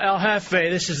am El Jefe.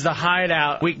 This is the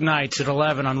Hideout, weeknights at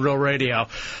 11 on Real Radio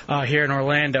here in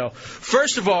Orlando.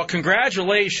 First of all,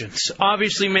 congratulations.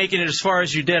 Obviously making it as far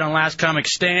as you did on Last Comic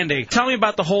Standing. Tell me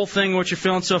about the whole thing, what you're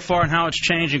feeling so far, and how it's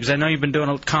changing, because I know you've been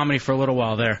doing comedy for a little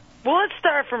while there. Well, let's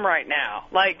start from right now.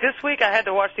 Like, this week I had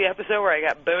to watch the episode where I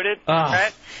got booted,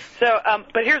 right? So,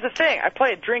 but here's the thing. I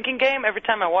play a drinking game every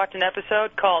time I watch an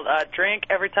episode called Drink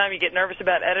Every Time You Get Nervous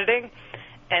About Editing.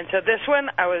 And so this one,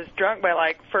 I was drunk by,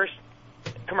 like, first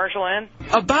commercial in.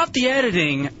 About the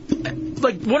editing,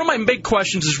 like, one of my big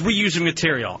questions is reusing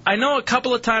material. I know a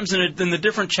couple of times in the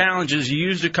different challenges you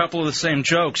used a couple of the same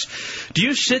jokes. Do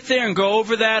you sit there and go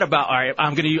over that about, all right, I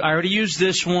already used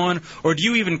this one, or do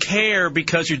you even care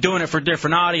because you're doing it for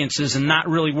different audiences and not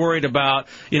really worried about,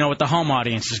 what the home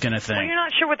audience is going to think? Well, you're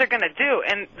not sure what they're going to do.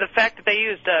 And the fact that they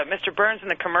used Mr. Burns in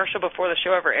the commercial before the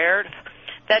show ever aired,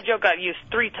 that joke got used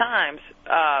 3 times,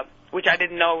 which I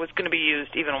didn't know was going to be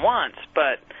used even once,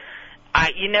 but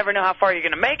you never know how far you're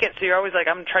going to make it, so you're always like,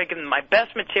 I'm going to try to give them my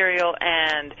best material,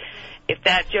 and if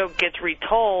that joke gets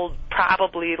retold,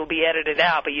 probably it'll be edited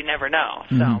out, but you never know.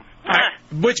 So,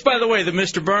 Which, by the way, the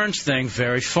Mr. Burns thing,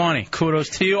 very funny. Kudos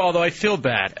to you, although I feel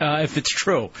bad if it's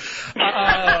true.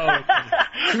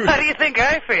 How do you think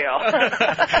I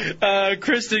feel?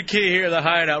 Kristen Key here, the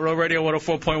Hideout, Real Radio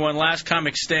 104.1, Last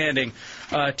Comic Standing,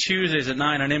 Tuesdays at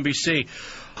 9 on NBC.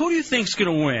 Who do you think's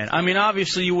going to win? I mean,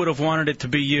 obviously you would have wanted it to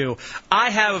be you. I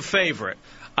have a favorite.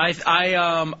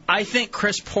 I think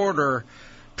Chris Porter,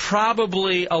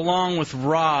 probably along with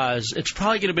Roz, it's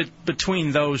probably going to be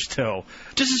between those two.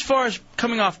 Just as far as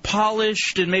coming off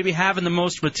polished and maybe having the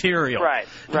most material. Right.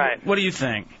 What do you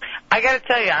think? I got to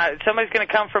tell you, somebody's going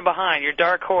to come from behind. Your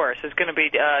dark horse is going to be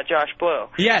Josh Blue.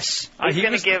 Yes. I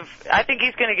think he's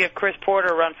going to give Chris Porter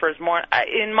a run for his more.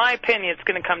 In my opinion, it's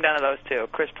going to come down to those two,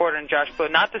 Chris Porter and Josh Blue.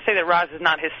 Not to say that Roz is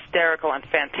not hysterical and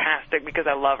fantastic because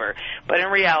I love her, but in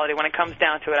reality, when it comes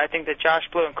down to it, I think that Josh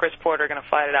Blue and Chris Porter are going to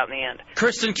fight it out in the end.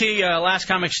 Kristen Key, Last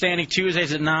Comic Standing,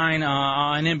 Tuesdays at 9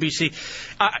 on NBC.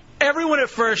 Everyone at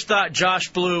first thought Josh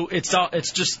Blue, it's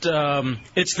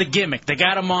the gimmick. They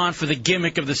got him on for the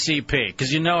gimmick of the CP,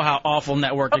 because you know how awful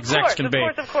network execs can be.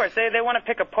 Of course. They want to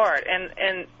pick apart.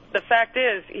 And the fact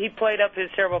is, he played up his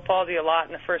cerebral palsy a lot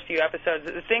in the first few episodes.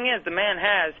 The thing is, the man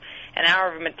has an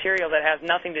hour of material that has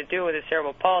nothing to do with his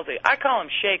cerebral palsy. I call him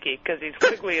shaky because he's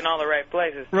quickly in all the right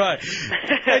places. Right.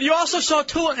 And you also saw,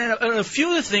 too, in a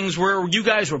few of the things where you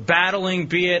guys were battling,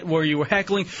 be it where you were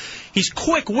heckling, he's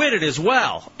quick-witted as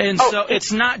well. And so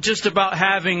it's not just about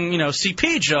having,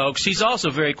 CP jokes. He's also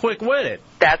very quick-witted.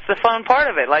 That's the fun part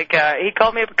of it. Like, he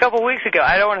called me up a couple weeks ago.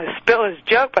 I don't want to spill his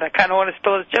joke, but I kind of want to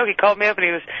spill his joke. He called me up,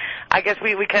 and I guess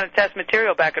we kind of test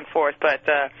material back and forth, but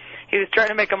he was trying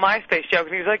to make a MySpace joke,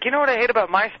 and he was like, you know what I hate about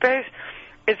MySpace?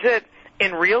 Is that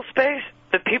in real space,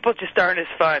 the people just aren't as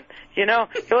fun.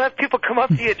 You'll have people come up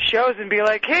to you at shows and be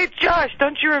like, hey, Josh,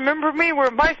 don't you remember me? We're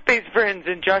MySpace friends.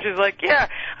 And Josh is like, yeah,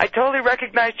 I totally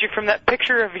recognized you from that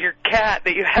picture of your cat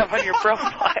that you have on your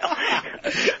profile. I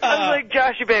was like,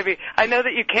 Joshy, baby, I know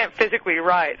that you can't physically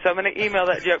write, so I'm going to email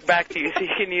that joke back to you so you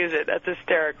can use it. That's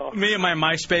hysterical. Me and my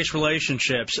MySpace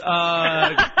relationships.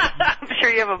 I'm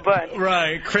sure you have a bunch.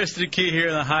 Right. Kristen Key here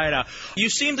in the Hideout. You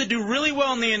seem to do really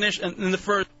well in the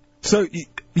first... So,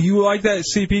 you like that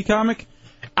CP comic?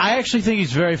 I actually think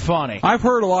he's very funny. I've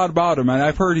heard a lot about him, and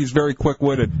I've heard he's very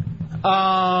quick-witted.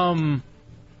 What?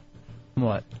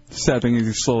 Sad thing is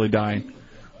he's slowly dying.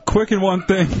 Quick in one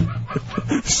thing,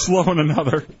 slow in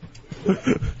another.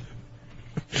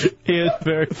 He is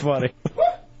very funny.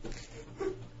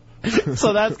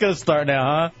 So that's going to start now,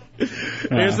 huh?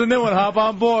 Here's the new one. Hop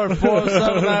on board.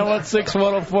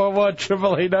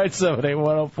 407-916-1041,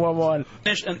 888-978-1041.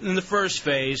 In the first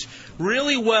phase,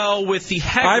 really well with the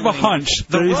heckling. I have a hunch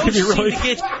that he's going to be really...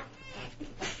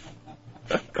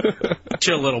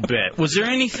 A little bit. Was there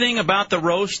anything about the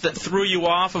roast that threw you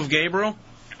off of Gabriel?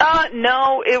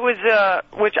 No, it was,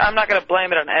 which I'm not going to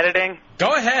blame it on editing.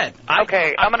 Go ahead.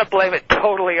 Okay, I'm going to blame it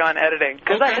totally on editing,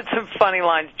 because I had some funny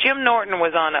lines. Jim Norton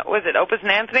was on, was it Opus and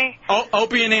Anthony?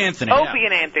 Opie and Anthony. Opie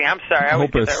and Anthony, I'm sorry, I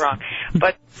always get that wrong.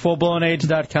 But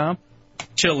FullBlownAge.com.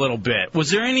 Chill a little bit. Was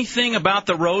there anything about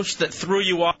the roast that threw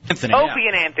you off, Anthony? Opie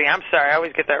and Anthony, I'm sorry, I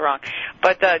always get that wrong.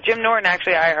 But Jim Norton,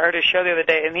 actually, I heard his show the other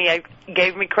day, and he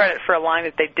gave me credit for a line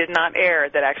that they did not air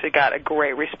that actually got a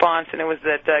great response, and it was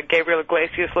that Gabriel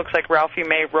Iglesias looks like Ralphie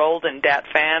May rolled in Dat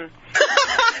Fan.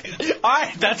 All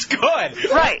right, that's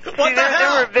good. Right. What the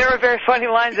hell? There were very funny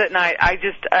lines that night.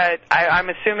 I'm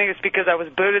assuming it's because I was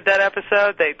booted that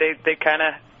episode. They kind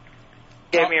of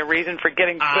gave me a reason for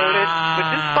getting booted, which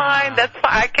is fine. That's fine.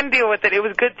 I can deal with it. It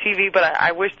was good TV, but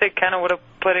I wish they kind of would have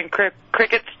put in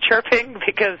crickets chirping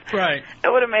because it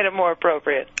would have made it more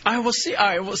appropriate. I will see.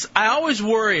 I always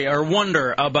worry or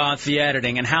wonder about the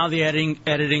editing and how the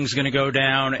editing's going to go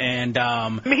down. And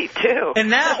me too.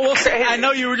 And now, I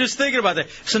know you were just thinking about that.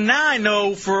 So now I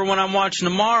know for when I'm watching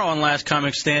tomorrow on Last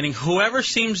Comic Standing, whoever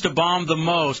seems to bomb the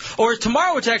most, or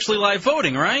tomorrow it's actually live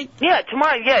voting, right? Yeah,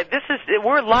 tomorrow. Yeah,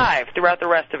 we're live throughout the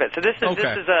rest of it. So this is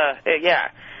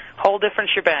whole different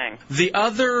shebang. The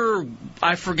other,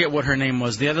 I forget what her name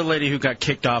was, the other lady who got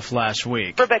kicked off last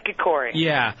week. Rebecca Corey.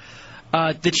 Yeah.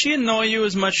 Did she annoy you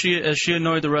as much as she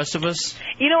annoyed the rest of us?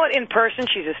 You know what? In person,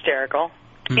 she's hysterical.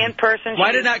 In person,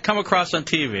 why did that come across on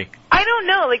TV? I don't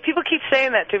know. Like, people keep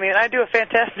saying that to me, and I do a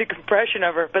fantastic impression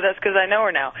of her, but that's because I know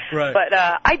her now. Right. But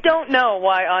I don't know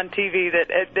why on TV that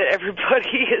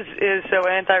everybody is so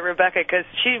anti-Rebecca, because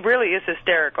she really is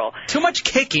hysterical. Too much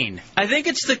kicking. I think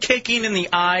it's the kicking and the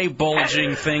eye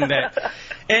bulging thing that...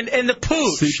 And the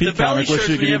pooch. The belly shirts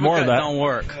we have don't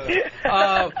work. Good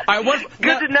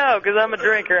to know, because I'm a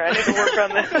drinker. I need to work on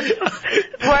this.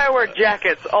 That's why I wear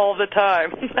jackets all the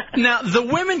time. Now, the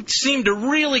women seem to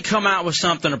really come out with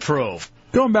something to prove.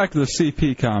 Going back to the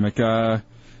CP comic,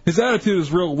 his attitude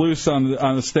is real loose on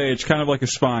the stage, kind of like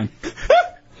his spine.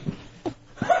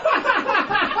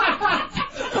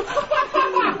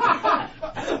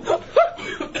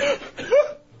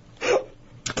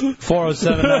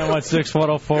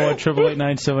 407-916-1041,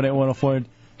 888-978-1041.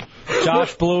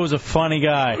 Josh Blue is a funny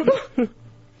guy.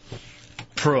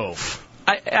 Proof.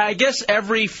 I guess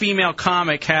every female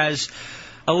comic has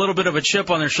a little bit of a chip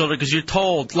on their shoulder because you're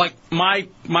told, like my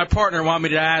partner wanted me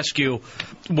to ask you,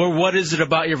 well, what is it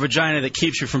about your vagina that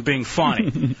keeps you from being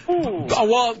funny?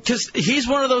 Well, because he's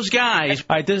one of those guys.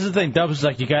 All right, this is the thing. Dubs is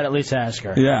like, you got to at least ask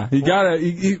her. Yeah, you got to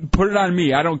you put it on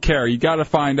me. I don't care. You got to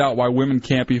find out why women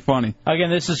can't be funny. Again,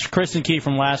 this is Kristen Key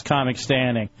from Last Comic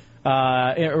Standing.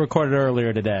 It recorded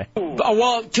earlier today.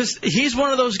 Well, because he's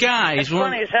one of those guys. It's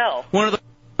funny as hell. One of the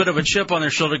bit of a chip on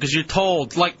their shoulder because you're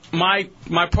told, like my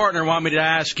partner wanted me to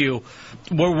ask you,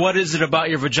 well, what is it about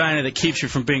your vagina that keeps you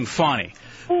from being funny?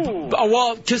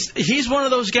 Well, because he's one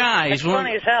of those guys. It's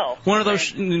funny as hell. One of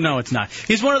those. No, it's not.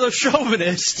 He's one of those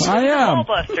chauvinists. I am.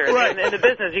 Ballbuster. Right. In the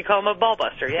business, you call him a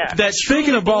ballbuster, yeah.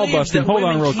 Speaking of ball busting, hold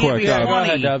on real quick. Go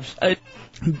ahead, Dubs.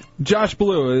 Josh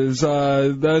Blue is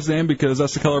that's his name because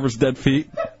that's the color of his dead feet.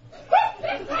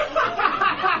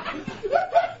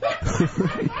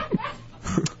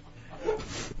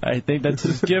 I think that's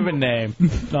his given name.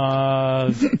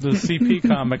 The CP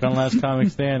comic on Last Comic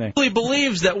Standing. He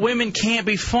believes that women can't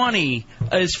be funny.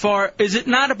 Is it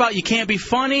not about you can't be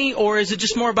funny, or is it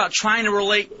just more about trying to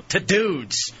relate to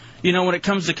dudes? You know, when it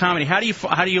comes to comedy, how do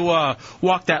you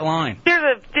walk that line?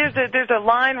 There's a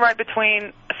line right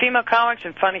between female comics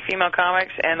and funny female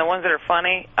comics, and the ones that are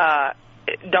funny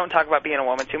don't talk about being a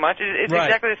woman too much. It's Right.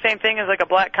 exactly the same thing as like a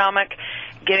black comic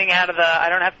getting out of the, I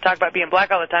don't have to talk about being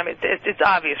black all the time. It's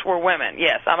obvious. We're women.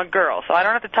 Yes, I'm a girl, so I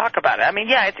don't have to talk about it. I mean,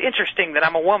 yeah, it's interesting that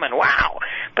I'm a woman. Wow.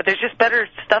 But there's just better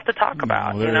stuff to talk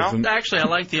about, you know? Actually, I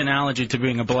like the analogy to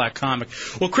being a black comic.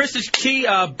 Well, Chris is key.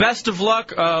 Best of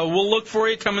luck. We'll look for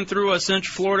you coming through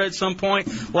Central Florida at some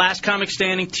point. Last Comic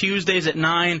Standing, Tuesdays at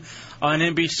 9 on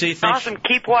NBC. Thanks. Awesome.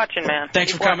 Keep watching, man.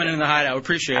 Thanks for coming in the Hideout. We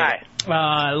appreciate it.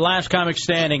 Last Comic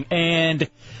Standing, and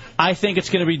I think it's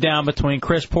going to be down between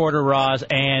Chris Porter Roz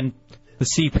and the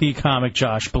CP comic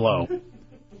Josh Blow.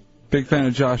 Big fan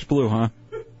of Josh Blue, huh?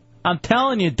 I'm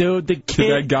telling you, dude, the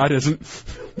kid. That God isn't.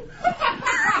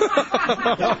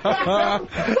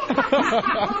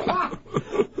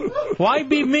 Why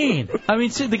be mean? I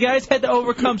mean, see, the guy's had to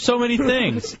overcome so many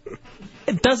things.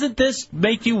 Doesn't this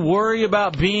make you worry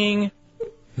about being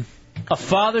a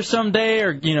father someday,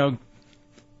 or, you know...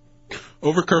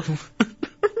 Overcome.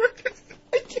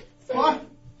 What?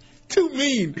 Too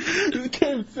mean. I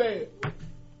can't say it.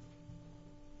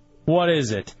 What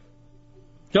is it?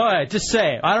 Go ahead, just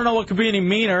say it. I don't know what could be any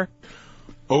meaner.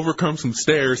 Overcome some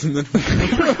stairs and then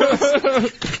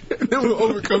we'll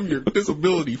overcome your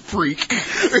disability, freak.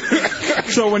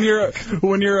 So when you're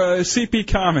a CP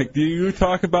comic, do you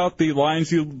talk about the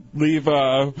lines you leave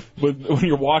when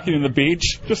you're walking in the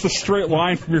beach? Just a straight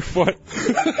line from your foot.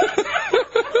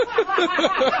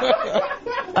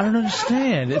 I don't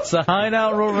understand. It's the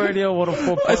Hideout Roll Radio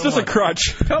 104.1. It's just a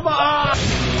crutch. Come on!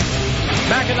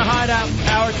 Back in the Hideout,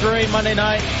 Hour 3, Monday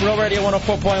night, Real Radio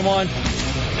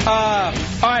 104.1. All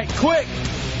right, quick.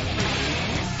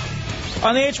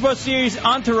 On the HBO series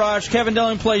Entourage, Kevin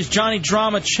Dillon plays Johnny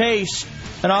Drama Chase,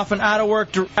 an often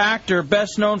out-of-work actor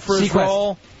best known for his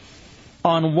role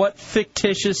on what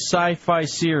fictitious sci-fi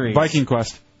series? Viking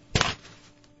Quest.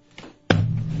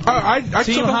 I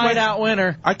Team took off Hideout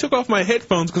winner. I took off my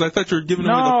headphones because I thought you were giving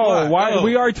me the No, flat. why? Oh.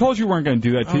 We already told you we weren't going to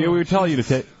do that to you. We would tell you to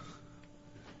take.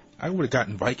 I would have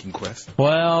gotten Viking Quest.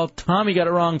 Well, Tommy got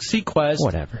it wrong. Sequest.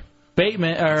 Whatever.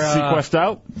 Bateman or Sequest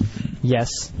out?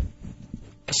 Yes.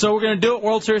 So we're going to do it,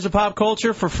 World Series of Pop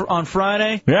Culture on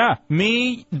Friday. Yeah.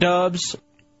 Me, Dubs,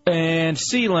 and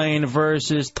C-Lane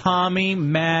versus Tommy,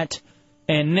 Matt,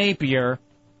 and Napier.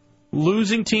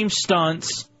 Losing team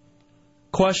stunts.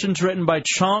 Questions written by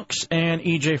Chunks and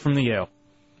EJ from the U.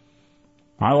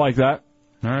 I like that.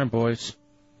 All right, boys.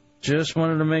 Just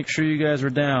wanted to make sure you guys were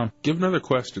down. Give another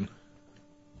question.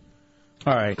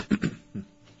 All right.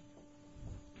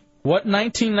 What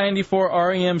 1994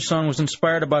 REM song was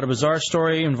inspired about a bizarre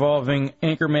story involving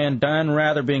anchorman Don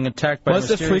Rather being attacked by What's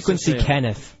the mysterious frequency, assailant?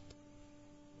 Kenneth?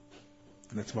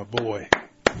 That's my boy.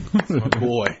 That's my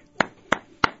boy.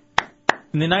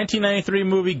 In the 1993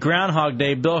 movie Groundhog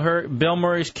Day, Bill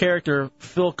Murray's character,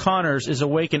 Phil Connors, is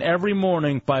awakened every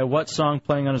morning by what song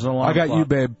playing on his alarm I got clock? you,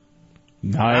 babe.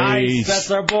 Nice.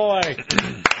 That's our boy.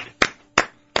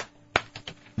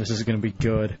 This is going to be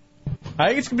good. I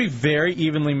think it's going to be very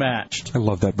evenly matched. I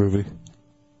love that movie.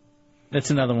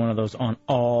 It's another one of those on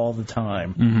all the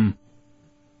time.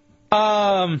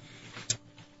 Mm-hmm.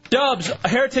 Dubs,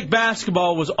 Heretic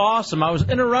Basketball was awesome. I was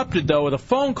interrupted, though, with a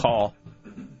phone call.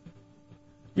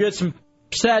 You had some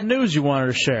sad news you wanted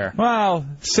to share. Well,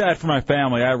 sad for my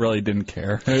family. I really didn't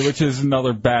care, which is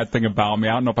another bad thing about me.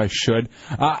 I don't know if I should.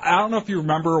 I don't know if you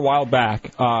remember a while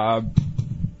back. I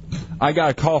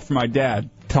got a call from my dad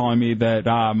telling me that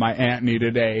my aunt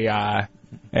needed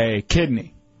a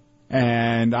kidney.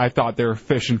 And I thought they were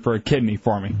fishing for a kidney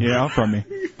for me, from me.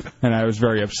 And I was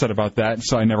very upset about that,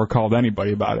 so I never called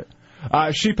anybody about it.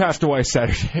 She passed away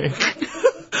Saturday.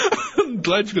 I'm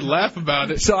glad you could laugh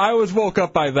about it. So I was woke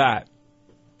up by that.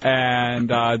 And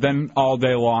then all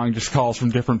day long, just calls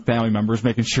from different family members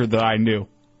making sure that I knew.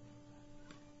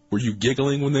 Were you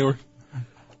giggling when they were?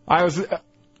 I was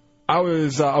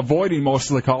avoiding most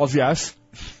of the calls, yes.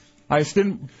 I just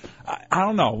didn't... I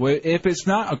don't know. If it's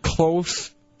not a close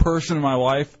person in my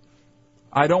life,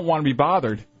 I don't want to be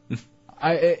bothered.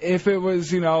 If it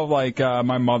was, like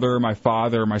my mother, my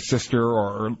father, my sister,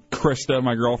 or Krista,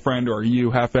 my girlfriend, or you,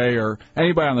 Hefe, or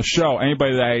anybody on the show,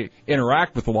 anybody that I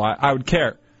interact with a lot, I would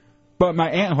care. But my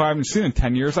aunt, who I haven't seen in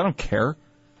 10 years, I don't care.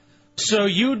 So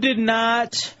you did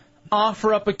not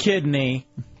offer up a kidney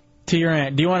to your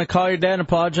aunt. Do you want to call your dad and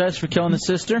apologize for killing his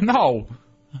sister? No.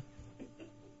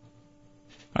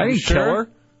 I didn't kill her.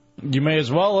 You may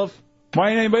as well have. Why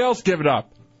didn't anybody else give it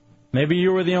up? Maybe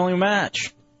you were the only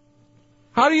match.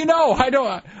 How do you know? I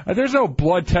don't. There's no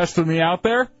blood test of me out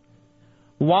there.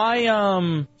 Why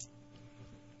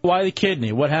the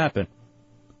kidney? What happened?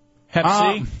 Hep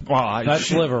C?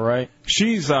 That's liver, right?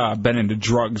 She's been into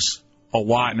drugs a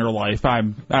lot in her life. I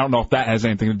don't know if that has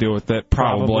anything to do with it.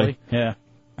 Probably. Yeah.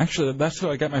 Actually, that's who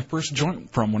I got my first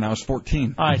joint from when I was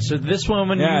 14. All right, so this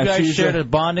woman, you guys shared a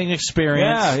bonding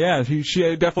experience. Yeah.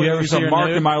 She definitely was a mark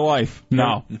in my life.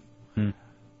 No.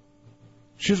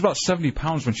 She was about 70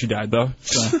 pounds when she died, though.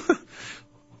 So.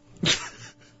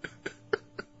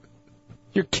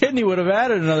 Your kidney would have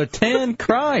added another 10.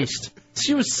 Christ.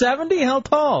 She was 70? How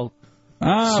tall?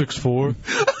 6'4".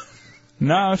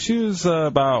 No, she was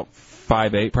about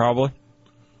 5'8", probably.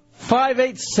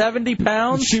 5'8", 70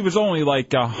 pounds? She was only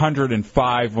like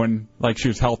 105 when she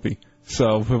was healthy,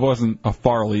 so it wasn't a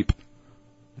far leap.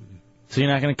 So you're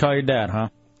not going to call your dad, huh?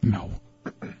 No.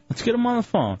 Let's get him on the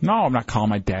phone. No, I'm not calling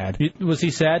my dad. Was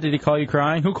he sad? Did he call you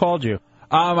crying? Who called you?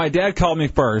 My dad called me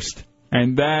first,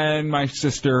 and then my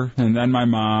sister, and then my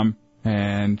mom,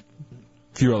 and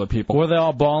a few other people. Were they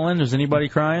all bawling? Was anybody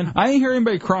crying? I didn't hear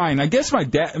anybody crying. I guess my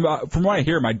dad, from what I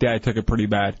hear, my dad took it pretty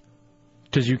bad.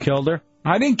 Because you killed her?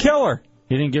 I didn't kill her.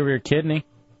 You didn't give her your kidney?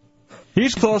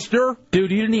 He's close to her. Dude,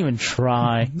 you didn't even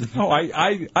try. No,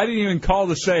 I didn't even call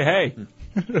to say hey.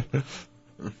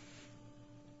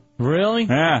 Really?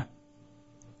 Yeah.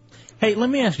 Hey, let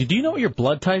me ask you, do you know what your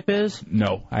blood type is?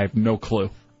 No, I have no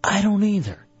clue. I don't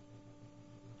either.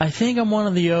 I think I'm one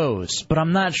of the O's, but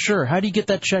I'm not sure. How do you get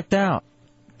that checked out?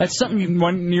 That's something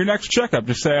when your next checkup,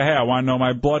 just say, hey, I want to know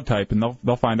my blood type, and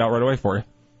they'll find out right away for you.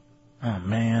 Oh,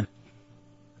 man.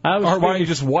 Or why don't you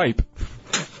just wipe?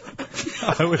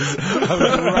 I was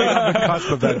right on the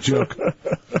cusp of that joke.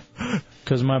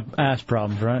 Because of my ass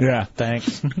problems, right? Yeah.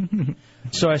 Thanks.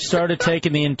 So I started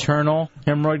taking the internal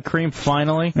hemorrhoid cream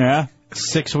finally. Yeah.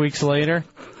 6 weeks later.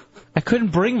 I couldn't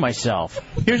bring myself.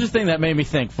 Here's the thing that made me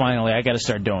think, finally, I got to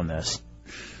start doing this.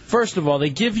 First of all, they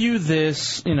give you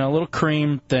this, little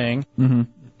cream thing,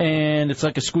 and it's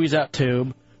like a squeeze-out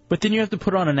tube, but then you have to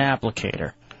put on an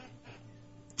applicator.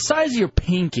 Size of your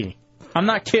pinky. I'm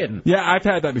not kidding. Yeah, I've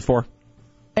had that before.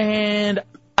 And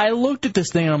I looked at this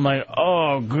thing, and I'm like,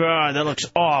 oh, God, that looks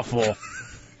awful.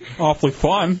 Awfully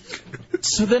fun.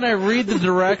 So then I read the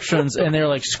directions, and they're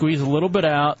like, squeeze a little bit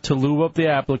out to lube up the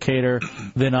applicator,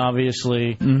 then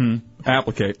obviously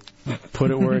applicate. Put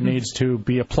it where it needs to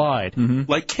be applied.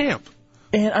 Like camp.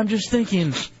 And I'm just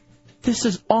thinking, this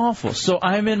is awful. So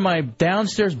I'm in my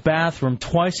downstairs bathroom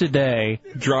twice a day.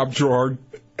 Drop drawer.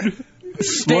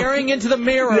 Staring into the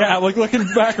mirror. Yeah, like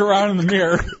looking back around in the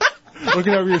mirror.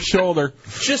 Looking over your shoulder.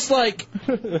 Just like,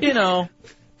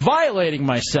 violating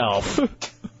myself.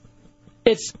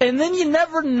 And then you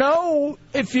never know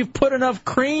if you put enough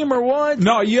cream or what.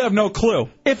 No, you have no clue.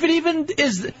 If it even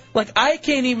is, I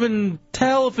can't even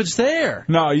tell if it's there.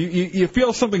 No, you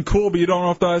feel something cool, but you don't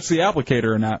know if that's the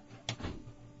applicator or not.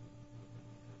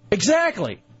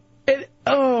 Exactly.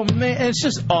 Oh, man, it's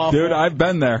just awful. Dude, I've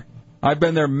been there. I've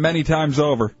been there many times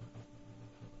over.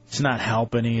 It's not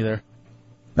helping either.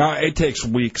 No, it takes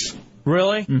weeks.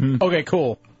 Really? Okay,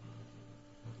 cool.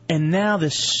 And now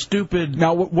this stupid...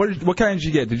 Now, what kind did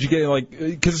you get? Did you get,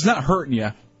 because it's not hurting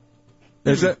you.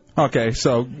 Is it? Okay,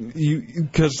 so,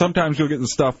 because sometimes you'll get the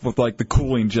stuff with, the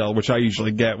cooling gel, which I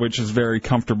usually get, which is very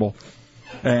comfortable.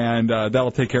 And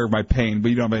that'll take care of my pain, but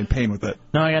you don't have any pain with it.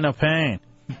 No, I got no pain.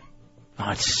 Oh,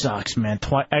 it sucks, man.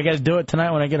 I got to do it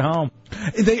tonight when I get home.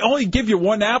 They only give you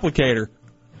one applicator.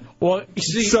 Well, you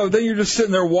see, so then you're just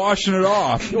sitting there washing it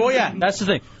off. Well, yeah, that's the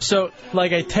thing. So,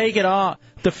 I take it off.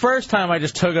 The first time I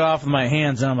just took it off with my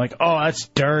hands, and I'm like, oh, that's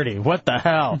dirty. What the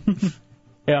hell?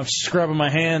 Yeah, I'm scrubbing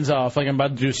my hands off like I'm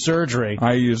about to do surgery.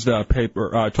 I used toilet paper.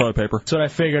 That's what I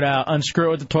figured out. Unscrew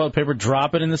it with the toilet paper,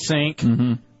 drop it in the sink,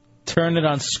 turn it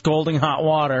on scalding hot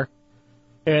water,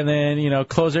 and then,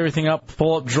 close everything up,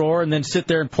 pull up drawer, and then sit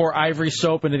there and pour Ivory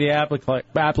soap into the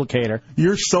applicator.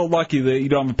 You're so lucky that you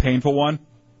don't have a painful one.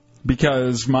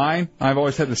 Because mine, I've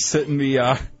always had to sit in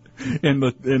the in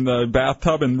the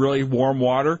bathtub in really warm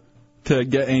water to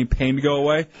get any pain to go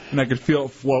away, and I could feel it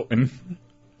floating.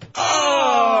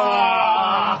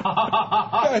 Oh,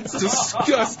 that's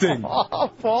disgusting.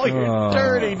 Oh, Paul, you're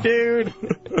dirty, dude.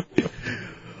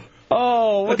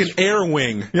 Oh, like an air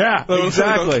wing. Yeah,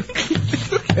 exactly.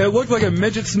 It looked like a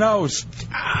midget's nose.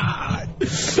 I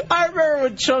remember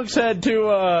when Chunks had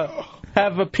to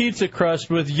have a pizza crust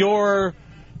with your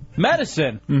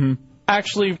medicine. Mm-hmm.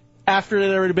 Actually, after it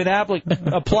had already been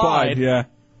applied, yeah.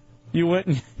 You went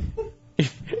and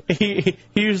he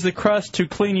used the crust to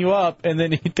clean you up and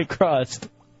then eat the crust.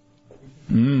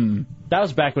 That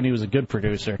was back when he was a good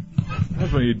producer.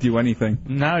 That's when he'd do anything.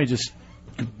 Now he just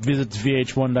visits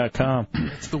VH1.com.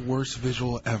 It's the worst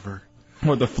visual ever.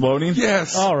 What, the floating?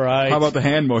 Yes. All right. How about the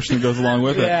hand motion that goes along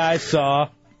with it? Yeah, I saw.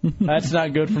 That's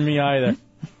not good for me either.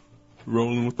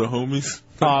 Rolling with the homies.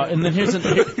 And then here's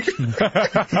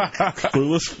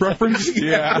Clueless reference?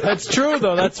 Yeah. That's true,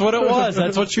 though. That's what it was.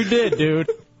 That's what you did, dude.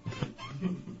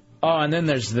 Oh, and then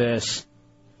there's this.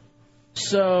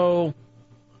 So,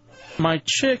 my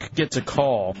chick gets a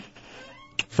call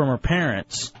from her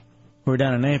parents, who are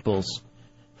down in Naples,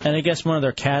 and I guess one of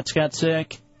their cats got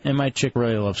sick, and my chick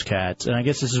really loves cats, and I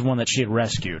guess this is one that she had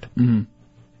rescued, and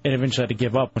eventually had to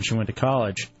give up when she went to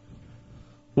college.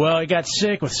 Well, he got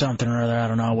sick with something or other. I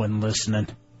don't know. I wasn't listening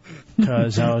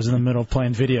because I was in the middle of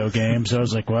playing video games. I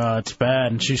was like, well, it's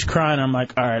bad. And she's crying. I'm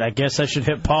like, all right, I guess I should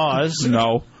hit pause.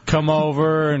 No. Come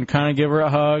over and kind of give her a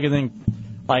hug and then,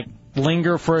 like,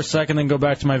 linger for a second and go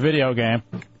back to my video game.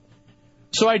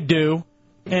 So I do,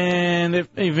 and it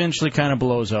eventually kind of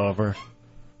blows over.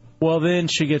 Well, then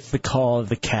she gets the call that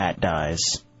the cat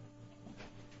dies.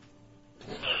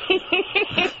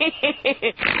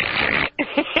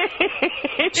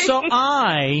 So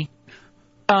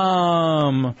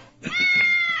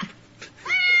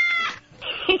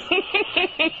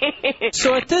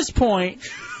so at this point,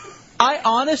 I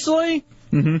honestly,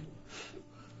 I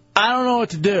don't know what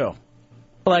to do.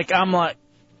 Like, I'm like,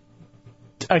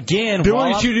 again, do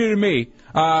what you do to me.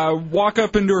 Walk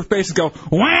up into her face and go,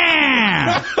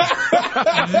 wham!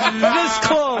 This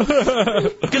close.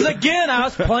 Because again, I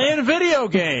was playing video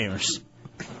games.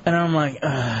 And I'm like,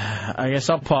 I guess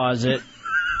I'll pause it.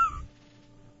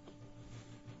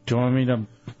 Do you want me to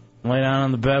lay down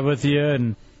on the bed with you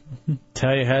and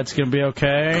tell you how it's going to be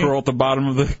okay? Curl at the bottom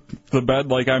of the bed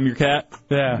like I'm your cat?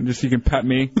 Yeah. Just so you can pet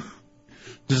me?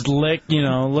 Just lick you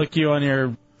on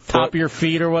your top of your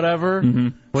feet or whatever.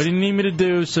 What do you need me to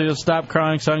do so you'll stop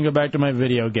crying so I can go back to my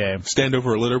video game? Stand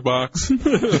over a litter box.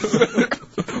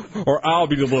 Or I'll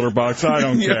be the litter box. I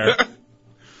don't care.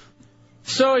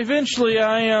 So eventually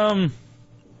I don't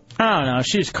know,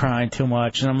 she's crying too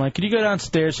much. And I'm like, can you go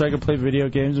downstairs so I can play video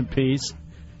games in peace?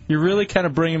 You're really kind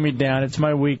of bringing me down. It's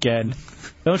my weekend.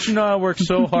 Don't you know I work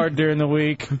so hard during the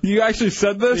week? You actually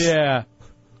said this? Yeah.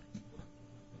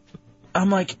 I'm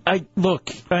like, I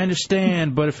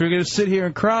understand, but if you're going to sit here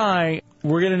and cry,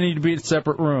 we're going to need to be in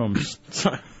separate rooms.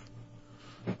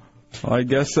 Well, I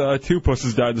guess 2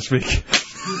 pussies died this week.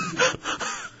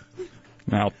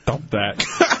 Now, dump that.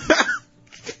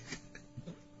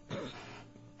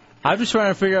 I'm just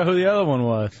trying to figure out who the other one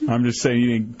was. I'm just saying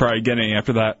you didn't probably get any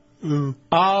after that.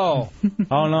 Oh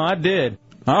no, I did.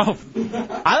 Oh. I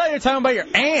thought you were talking about your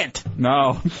aunt.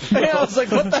 No. Yeah, I was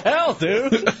like, what the hell,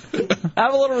 dude?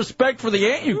 Have a little respect for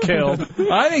the aunt you killed.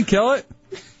 I didn't kill it.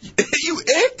 You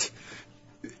it?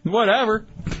 Whatever.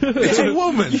 It's a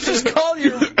woman. You just called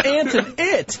your aunt an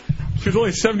it. She was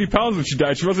only 70 pounds when she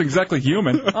died. She wasn't exactly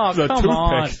human. Oh, come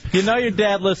on. You know your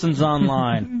dad listens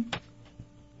online.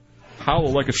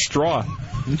 Howl like a straw.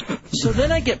 So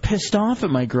then I get pissed off at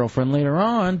my girlfriend later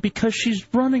on because she's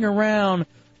running around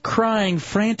crying,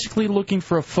 frantically looking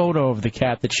for a photo of the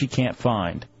cat that she can't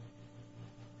find.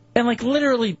 And, like,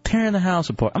 literally tearing the house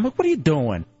apart. I'm like, what are you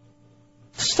doing?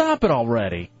 Stop it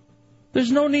already.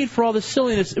 There's no need for all this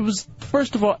silliness. It was,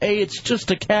 first of all, A, it's just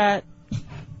a cat.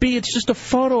 B, it's just a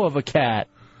photo of a cat.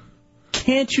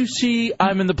 Can't you see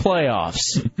I'm in the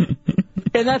playoffs?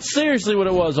 And that's seriously what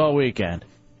it was all weekend.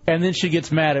 And then she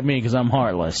gets mad at me because I'm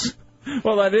heartless.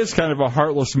 Well, that is kind of a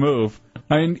heartless move.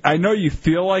 I mean, I know you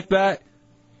feel like that,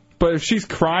 but if she's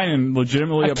crying and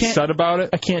legitimately upset about it...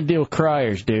 I can't deal with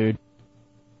criers, dude.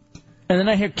 And then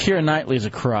I hear Keira Knightley's a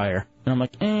crier. And I'm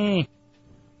like,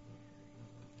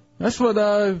 That's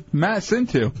what Matt's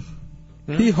into.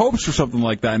 He hopes for something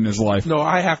like that in his life. No,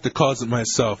 I have to cause it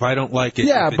myself. I don't like it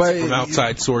if it's from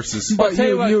outside sources. But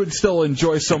you would still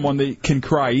enjoy someone that can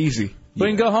cry easy. We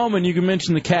can go home and you can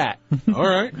mention the cat. All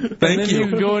right. Thank and then you. You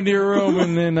can go into your room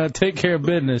and then take care of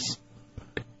business.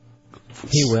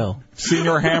 He will.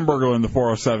 Senior Hamburger in the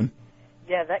 407.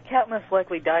 Yeah, that cat most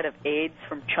likely died of AIDS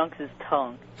from Chunks'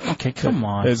 tongue. Okay, come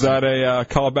on. Is that a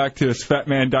callback to his Fat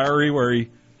Man Diary where he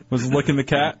was licking the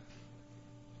cat?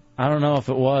 I don't know if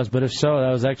it was, but if so,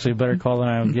 that was actually a better call than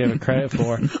I would give it credit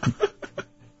for.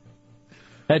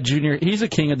 That junior, he's a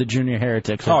king of the junior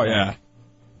heretics. Oh, yeah.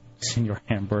 Senior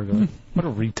hamburger. What a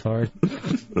retard.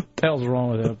 What the hell's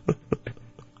wrong with him?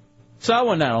 So I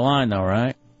went out of line, though,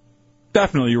 right?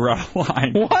 Definitely you were out of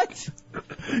line. What?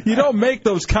 You don't make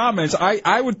those comments.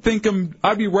 I would think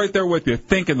I'd be right there with you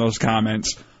thinking those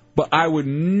comments, but I would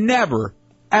never,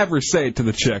 ever say it to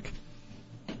the chick.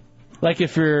 Like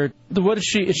if you're, what is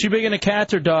she big into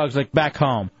cats or dogs, like back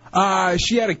home?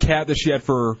 She had a cat that she had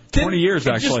for 20 years,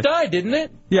 actually. It just died, didn't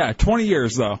it? Yeah, 20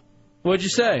 years, though. What'd you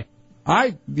say?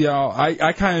 I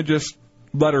kind of just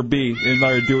let her be and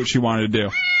let her do what she wanted to do.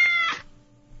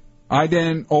 I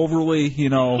didn't overly, I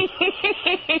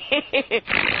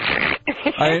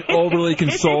didn't overly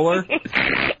console her,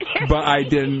 but I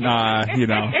didn't, I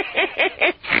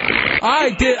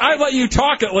did. I let you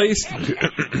talk at least.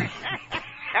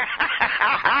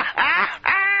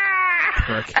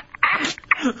 Frick.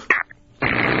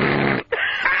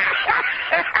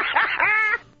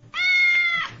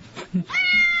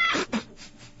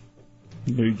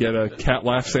 You get a cat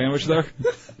laugh sandwich there?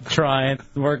 Trying,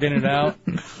 working it out.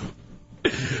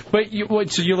 But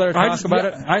so you let her talk about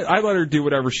it? I let her do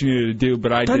whatever she needed to do,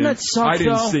 but I Doesn't didn't. that suck, I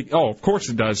didn't though? seek. Oh, of course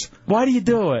it does. Why do you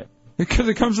do it? Because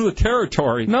it comes with the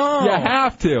territory. No. You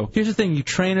have to. Here's the thing. You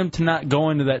train them to not go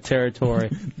into that territory.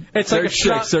 It's like They're a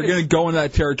shot. chicks. They're going to go in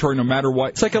that territory no matter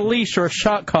what. It's like a leash or a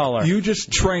shot collar. You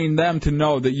just train them to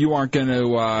know that you aren't going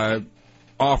to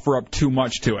offer up too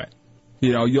much to it.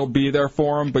 You'll be there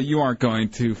for them, but you aren't going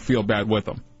to feel bad with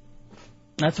them.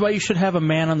 That's why you should have a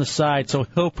man on the side so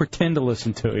he'll pretend to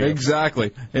listen to you.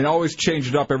 Exactly. And always change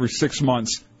it up every 6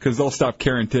 months because they'll stop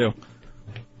caring too.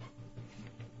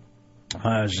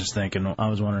 I was just thinking, I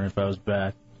was wondering if I was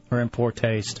bad or in poor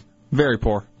taste. Very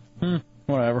poor.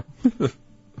 Whatever.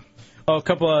 A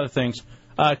couple other things.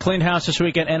 Cleaned house this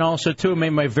weekend, and also, too,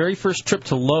 made my very first trip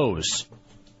to Lowe's.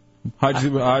 How'd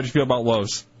you feel about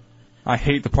Lowe's? I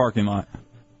hate the parking lot.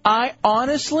 I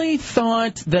honestly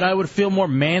thought that I would feel more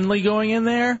manly going in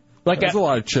there. There's a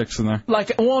lot of chicks in there.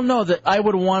 That I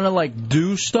would want to,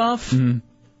 do stuff.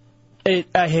 Mm-hmm.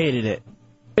 I hated it.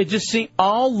 It just seemed,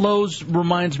 all Lowe's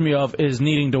reminds me of is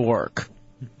needing to work.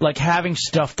 Like having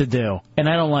stuff to do. And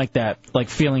I don't like that,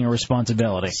 feeling a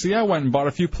responsibility. See, I went and bought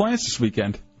a few plants this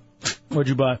weekend. What'd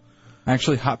you buy?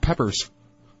 Actually, hot peppers.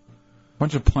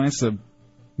 Bunch of plants to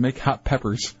make hot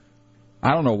peppers.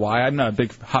 I don't know why. I'm not a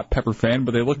big hot pepper fan,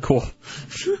 but they look cool.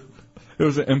 It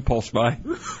was an impulse buy.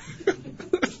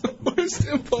 Where's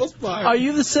the impulse buy? Are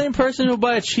you the same person who'll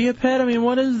buy a chia pet? I mean,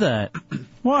 what is that?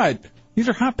 What? These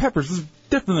are hot peppers. This is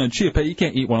different than a chia pet. You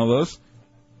can't eat one of those.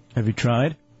 Have you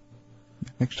tried?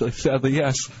 Actually, sadly,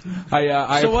 yes.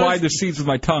 I applied the seeds with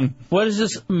my tongue. What does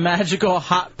this magical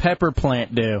hot pepper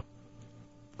plant do?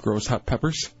 Grows hot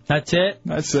peppers. That's it?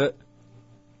 That's it.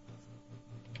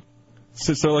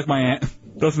 Sits there like my aunt.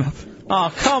 Does nothing.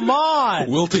 Oh, come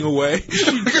on! Wilting away.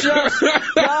 She just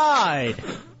died.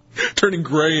 Turning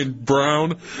gray and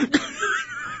brown.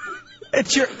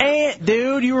 It's your aunt,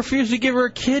 dude. You refused to give her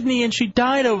a kidney and she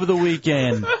died over the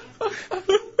weekend.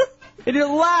 And you're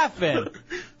laughing.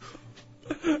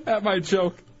 At my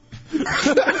joke.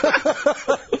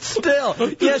 Still,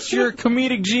 yes, you're a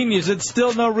comedic genius. It's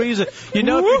still no reason. If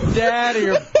your dad or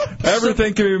your...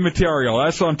 Everything can be material.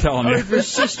 That's what I'm telling you. Or if your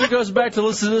sister goes back to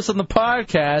listen to this on the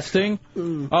podcasting.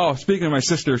 Oh, speaking of my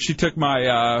sister, she took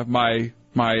my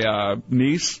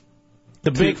niece. The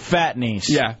big fat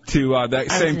niece. Yeah, to that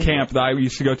same camp that I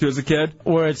used to go to as a kid.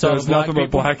 Where it's all nothing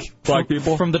but black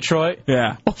people. From Detroit?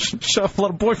 Yeah. Oh, show off a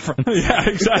little boyfriend. Yeah,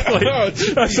 exactly.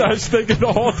 That's what I was thinking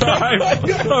the whole time.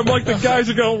 I'm like, the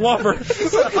guys are going to love her.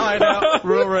 Hideout,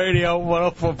 Rural Radio,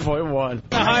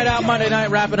 104.1. Hideout Monday night,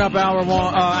 wrapping up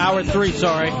hour 3,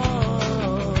 sorry.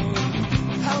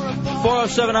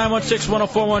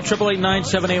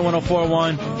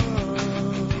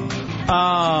 407-916-1041,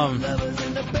 888-978-1041.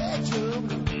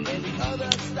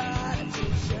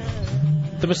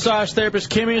 The massage therapist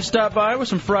Kimmy has stopped by with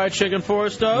some fried chicken for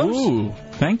us, Dubs. Ooh,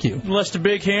 thank you. Lester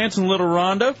Big Hands and Little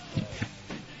Rhonda.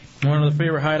 One of the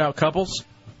favorite Hideout couples.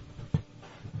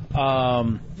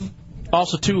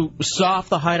 Also, too, Soft,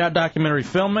 the Hideout documentary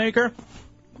filmmaker.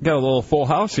 Got a little full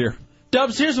house here.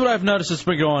 Dubs, here's what I've noticed that's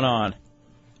been going on.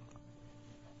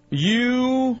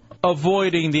 You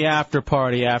avoiding the after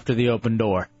party after the open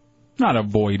door. Not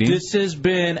avoiding. This has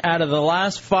been, out of the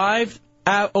last 5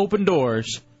 open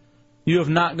doors, you have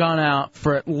not gone out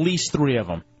for at least 3 of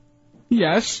them.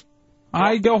 Yes.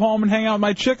 I go home and hang out with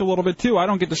my chick a little bit, too. I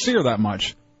don't get to see her that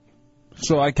much.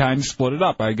 So I kind of split it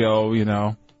up. I go,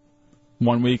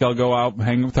 1 week I'll go out and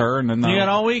hang with her, and then... You got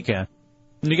all weekend.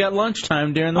 And you got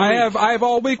lunchtime during the week. I have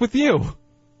all week with you.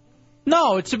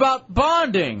 No, it's about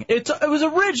bonding. It was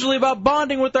originally about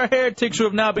bonding with our heretics who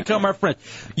have now become our friends.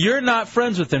 You're not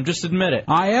friends with them, just admit it.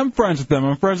 I am friends with them.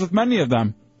 I'm friends with many of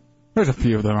them. There's a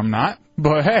few of them I'm not.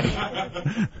 But, hey,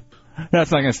 that's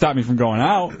not going to stop me from going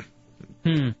out.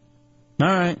 All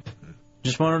right.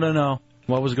 Just wanted to know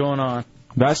what was going on.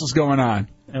 That's what's going on.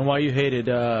 And why you hated...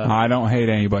 I don't hate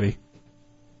anybody.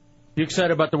 You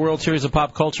excited about the World Series of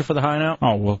Pop Culture for the Hideout?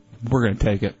 Oh, well, we're going to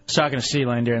take it. I was talking to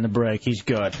Sealand during the break. He's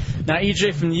good. Now,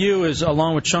 EJ from you is,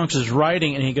 along with Chunks, is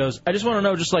writing, and he goes, I just want to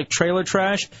know, just like trailer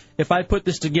trash, if I put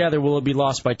this together, will it be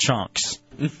lost by Chunks?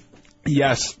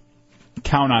 Yes.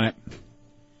 Count on it.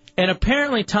 And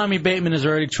apparently Tommy Bateman is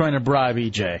already trying to bribe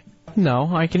EJ.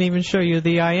 No, I can even show you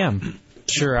the IM.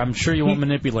 Sure, I'm sure you won't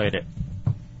manipulate it.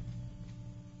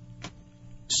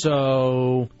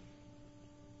 So...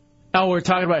 Oh, we're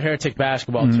talking about Heretic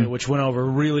Basketball, too, which went over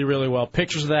really, really well.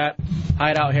 Pictures of that,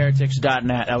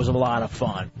 hideoutheretics.net. That was a lot of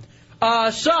fun.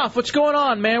 Soph, what's going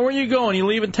on, man? Where are you going? You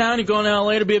leaving town? You going to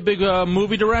L.A. to be a big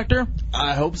movie director?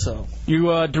 I hope so.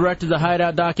 You directed the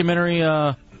Hideout documentary,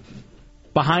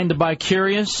 Behind the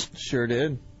Bi-Curious? Sure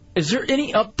did. Is there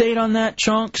any update on that,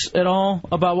 Chunks, at all?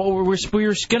 About what we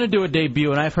were going to do a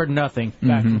debut, and I've heard nothing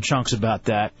back from Chunks about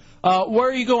that. Where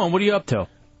are you going? What are you up to?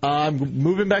 I'm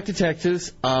moving back to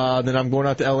Texas, then I'm going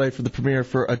out to L.A. for the premiere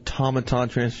for Automaton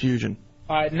Transfusion.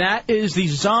 All right, and that is the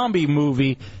zombie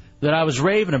movie that I was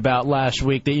raving about last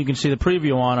week that you can see the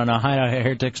preview on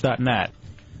hideoutheretics.net.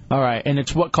 All right, and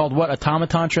it's called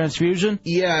Automaton Transfusion?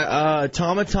 Yeah,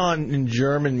 automaton in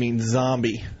German means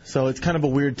zombie, so it's kind of a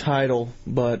weird title,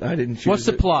 but I didn't choose What's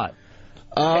the plot?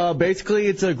 Basically,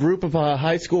 it's a group of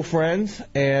high school friends,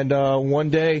 and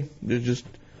one day there's just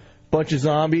bunch of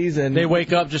zombies, and they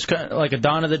wake up just kind of like a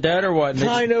Dawn of the Dead, or what?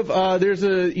 Kind of. There's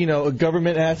a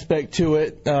government aspect to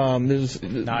it. There's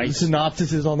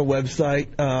synopsises on the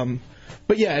website.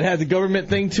 But yeah, it has a government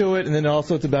thing to it, and then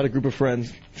also it's about a group of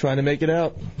friends trying to make it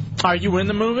out. Are you in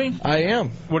the movie? I am.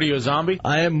 What are you, a zombie?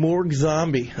 I am Morgue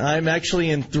Zombie. I'm actually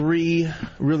in 3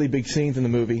 really big scenes in the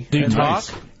movie. Do you talk?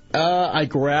 I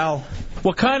growl.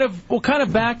 What kind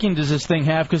of backing does this thing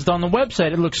have? Because on the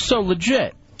website it looks so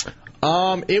legit.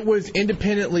 It was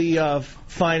independently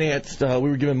financed. We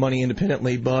were given money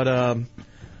independently, but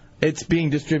it's being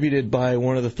distributed by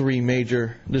one of the 3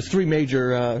 major. There's 3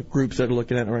 major groups that are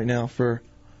looking at it right now for,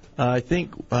 I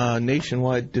think,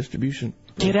 nationwide distribution.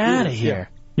 Get out of here!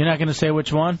 Yeah. You're not going to say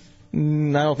which one? I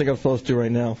don't think I'm supposed to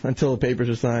right now until the papers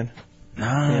are signed.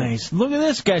 Nice. Yeah. Look at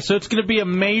this guy. So it's going to be a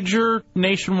major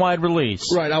nationwide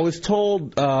release. Right. I was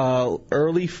told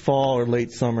early fall or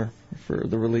late summer for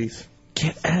the release.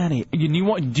 Get out of here.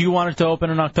 Do you want it to open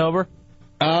in October?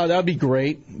 That would be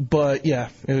great, but yeah,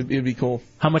 it would be cool.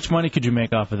 How much money could you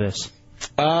make off of this?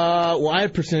 Well, I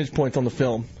have percentage points on the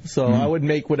film, so I would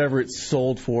make whatever it's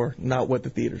sold for, not what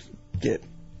the theaters get.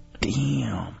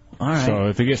 Damn. All right. So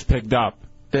if it gets picked up,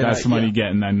 then that's the money you get,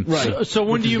 and then right. So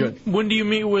when do you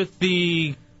meet with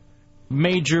the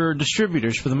major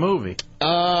distributors for the movie?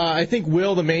 I think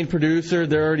Will, the main producer,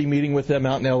 they're already meeting with them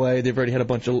out in L.A. They've already had a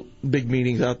bunch of big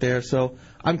meetings out there, so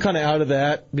I'm kind of out of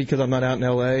that because I'm not out in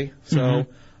L.A. So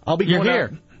I'll be You're going here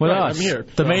out. with Right, us, I'm here.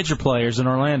 the major players in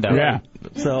Orlando. Yeah.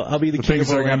 So I'll be the king things of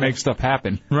that are Orlando. going to make stuff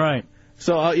happen. Right.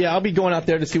 So yeah, I'll be going out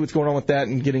there to see what's going on with that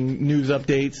and getting news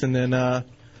updates, and then.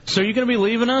 So you're going to be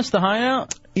leaving us, the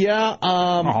Hideout? Yeah.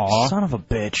 Son of a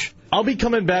bitch. I'll be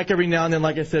coming back every now and then,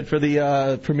 like I said, for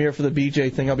the premiere for the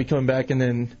BJ thing. I'll be coming back, and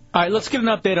then. All right, let's get an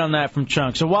update on that from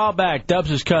Chunks. A while back,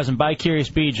 Dubs' cousin, Bi-Curious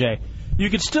BJ, you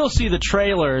could still see the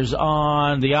trailers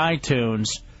on the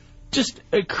iTunes. Just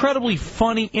incredibly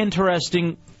funny,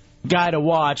 interesting guy to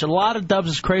watch. A lot of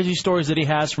Dubs' crazy stories that he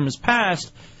has from his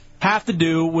past have to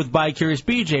do with Bi-Curious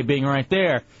BJ being right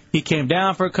there. He came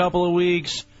down for a couple of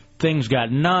weeks. Things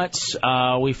got nuts.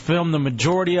 We filmed the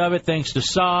majority of it thanks to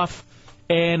Soph.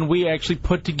 And we actually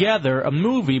put together a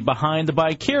movie Behind the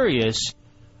Bi-Curious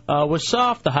with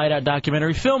Soph, the Hideout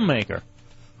documentary filmmaker.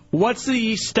 What's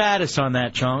the status on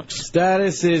that, Chunks?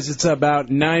 Status is it's about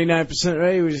 99%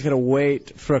 ready. We're just going to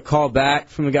wait for a call back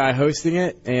from the guy hosting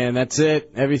it, and that's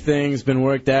it. Everything's been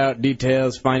worked out,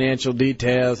 details, financial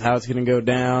details, how it's going to go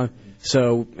down.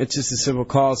 So it's just a simple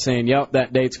call saying, yep,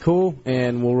 that date's cool,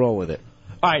 and we'll roll with it.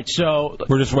 All right, so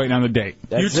we're just waiting on the date.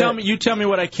 You tell me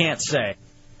what I can't say.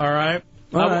 All right?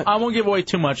 I won't give away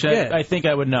too much. I think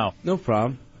I would know. No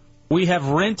problem. We have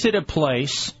rented a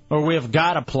place, or we have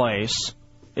got a place.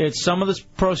 It's some of the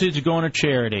proceeds are going to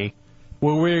charity,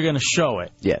 where we're going to show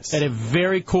it. Yes. At a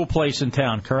very cool place in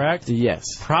town, correct? Yes.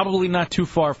 Probably not too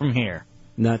far from here.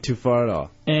 Not too far at all.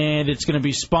 And it's going to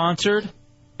be sponsored.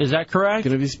 Is that correct?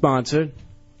 Going to be sponsored.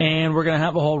 And we're going to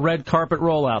have a whole red carpet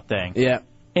rollout thing. Yeah.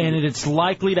 And it's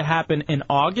likely to happen in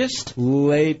August?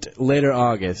 Later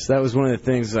August. That was one of the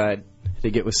things I had to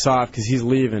get with Soft because he's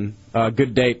leaving.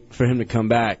 Good date for him to come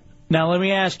back. Now, let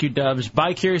me ask you, Dubs.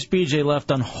 Bi-Curious BJ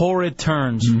left on horrid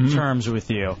terms with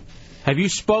you. Have you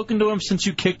spoken to him since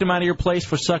you kicked him out of your place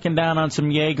for sucking down on some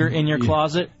Jaeger in your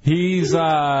closet? He's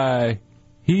called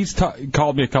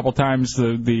me a couple times.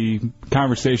 The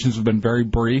conversations have been very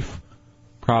brief,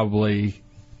 probably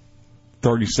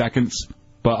 30 seconds.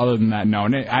 But other than that, no.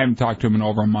 And I haven't talked to him in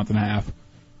over a month and a half.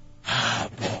 Oh,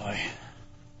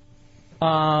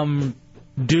 boy.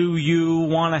 Do you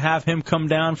want to have him come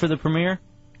down for the premiere?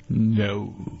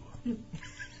 No.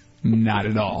 Not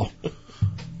at all.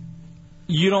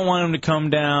 You don't want him to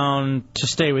come down to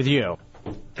stay with you?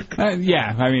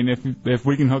 Yeah. I mean, if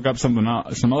we can hook up some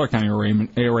other kind of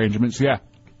arrangements, yeah.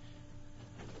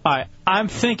 All right, I'm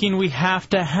thinking we have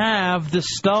to have the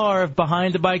star of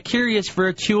Behind the Bi-Curious for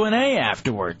a Q&A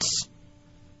afterwards.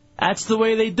 That's the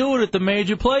way they do it at the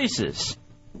major places.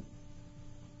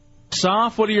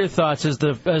 Soft, what are your thoughts as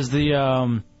the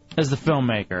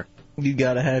filmmaker? You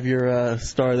got to have your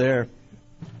star there.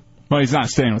 Well, he's not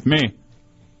staying with me.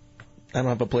 I don't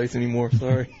have a place anymore.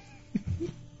 Sorry.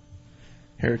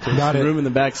 Heritage. Got room in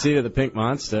the back seat of the Pink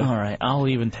Monster. All right, I'll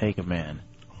even take him in.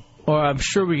 Or I'm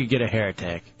sure we could get a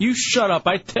heretic. You shut up.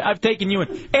 I've taken you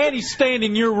in. And he's staying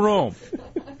in your room.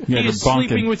 Yeah, he's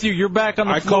sleeping with you. You're back on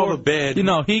the floor. I call the bed. You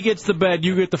know, he gets the bed.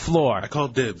 You get the floor. I call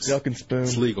dibs. Duck and spoon.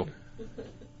 It's legal.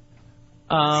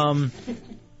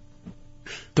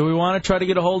 Do we want to try to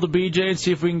get a hold of BJ and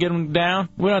see if we can get him down?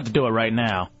 We don't have to do it right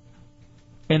now.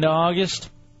 Into August?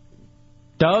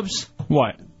 Dubs?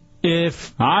 What?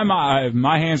 If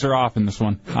my hands are off in this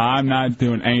one. I'm not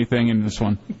doing anything in this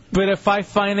one. But if I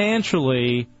finance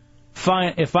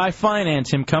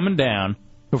him coming down,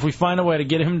 if we find a way to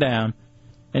get him down,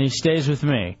 and he stays with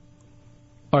me,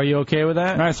 are you okay with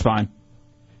that? That's fine.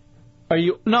 Are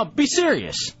you? No, be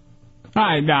serious.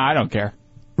 I don't care.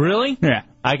 Really? Yeah.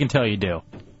 I can tell you do.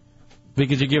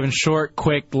 Because you're giving short,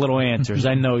 quick, little answers.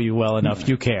 I know you well enough.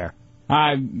 You care.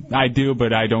 I do,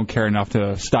 but I don't care enough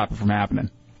to stop it from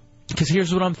happening. Because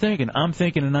here's what I'm thinking. I'm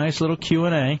thinking a nice little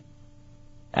Q&A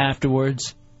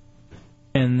afterwards,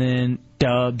 and then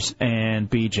Dubs and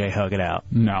BJ hug it out.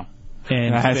 No.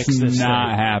 And that's fix this not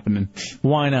thing. happening.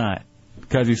 Why not?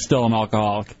 Because he's still an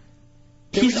alcoholic.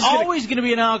 He's always going to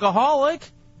be an alcoholic.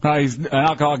 He's an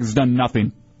alcoholic has done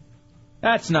nothing.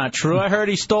 That's not true. I heard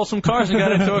he stole some cars and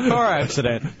got into a car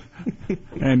accident.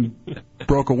 And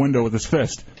broke a window with his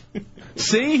fist.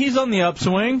 See? He's on the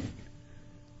upswing.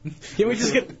 Can we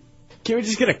just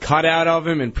get a cutout of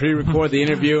him and pre-record the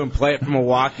interview and play it from a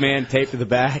Walkman taped to the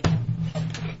back?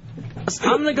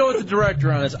 I'm going to go with the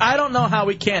director on this. I don't know how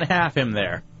we can't have him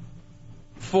there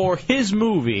for his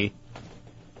movie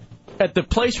at the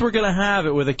place we're going to have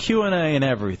it with a Q&A and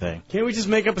everything. Can't we just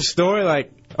make up a story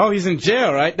like, oh, he's in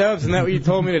jail, right, Dubs? Isn't that what you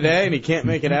told me today, and he can't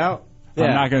make it out? Yeah.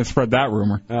 I'm not going to spread that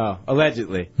rumor. Oh,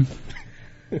 allegedly.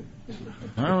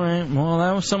 All right. Well,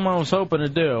 that was something I was hoping to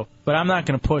do. But I'm not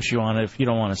going to push you on it if you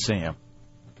don't want to see him.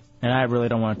 And I really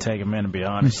don't want to take him in, to be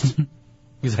honest.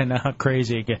 Because I know how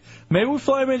crazy it gets. Maybe we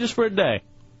fly him in just for a day.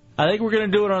 I think we're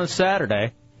going to do it on a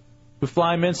Saturday. We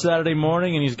fly him in Saturday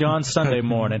morning, and he's gone Sunday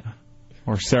morning.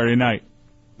 Or Saturday night.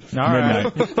 All right.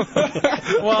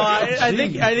 Well, I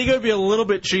think it would be a little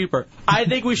bit cheaper. I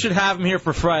think we should have him here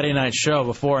for Friday night show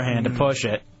beforehand to push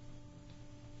it.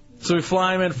 So we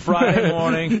fly him in Friday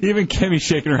morning. Even Kimmy's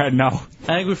shaking her head no.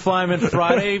 I think we fly him in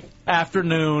Friday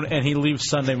afternoon, and he leaves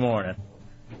Sunday morning.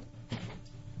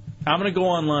 I'm going to go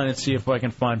online and see if I can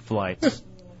find flights.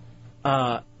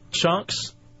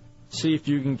 Chunks, see if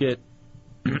you can get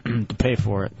to pay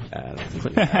for it.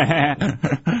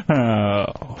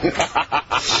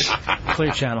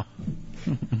 Clear Channel.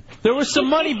 There was some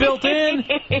money built in.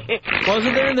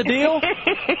 Wasn't there in the deal?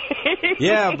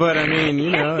 Yeah, but I mean, you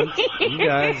know, you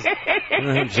guys, I don't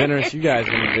know how generous you guys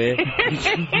want to be.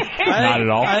 Not at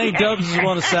all. I think Dubs is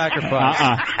willing to sacrifice.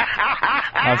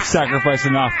 I've sacrificed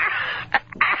enough.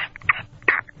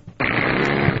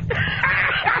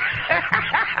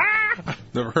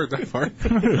 Never heard that part.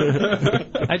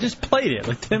 I just played it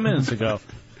like 10 minutes ago.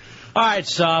 All right,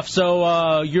 Soft.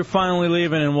 So you're finally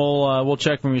leaving, and we'll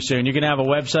check from you soon. You're gonna have a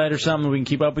website or something we can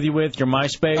keep up with you with. Your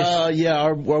MySpace. Yeah,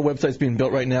 our website's being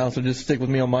built right now, so just stick with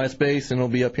me on MySpace, and it'll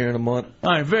be up here in a month.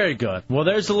 All right, very good. Well,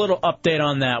 there's a little update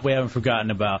on that we haven't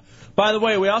forgotten about. By the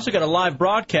way, we also got a live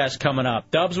broadcast coming up.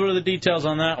 Dubs, what are the details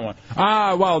on that one?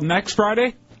 Well, next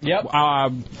Friday. Yep.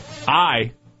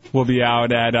 I will be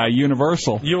out at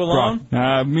Universal. You alone?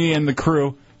 Me and the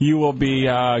crew. you will be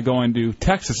going to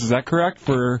Texas. Is that correct,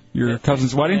 for your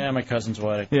cousin's wedding? Yeah, my cousin's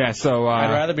wedding. Yeah, so...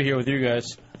 I'd rather be here with you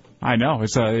guys. I know.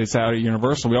 It's out at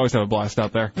Universal. We always have a blast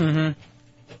out there.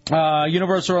 Mm-hmm.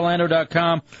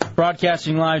 UniversalOrlando.com,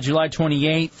 broadcasting live July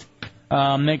 28th.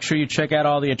 Make sure you check out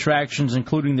all the attractions,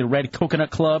 including the Red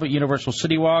Coconut Club at Universal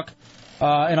City Walk,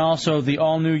 and also the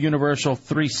all-new Universal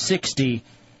 360.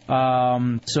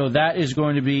 So that is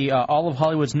going to be all of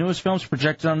Hollywood's newest films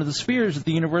projected onto the spheres at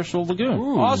the Universal Lagoon.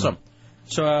 Ooh. Awesome.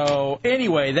 So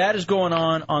anyway, that is going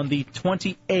on the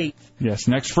 28th. Yes,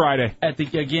 next Friday. At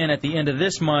the end of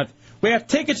this month. We have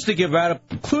tickets to give out,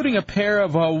 including a pair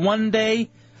of one-day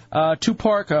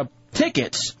two-park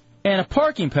tickets and a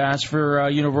parking pass for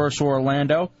Universal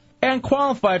Orlando, and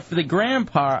qualified for the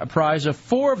grand prize of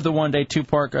 4 of the one-day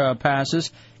two-park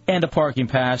passes and a parking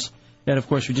pass. And, of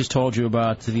course, we just told you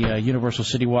about the Universal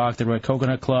City Walk, the Red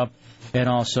Coconut Club, and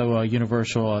also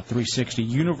Universal 360,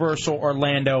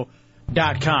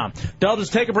 UniversalOrlando.com. Dalton's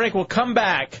take a break. We'll come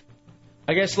back.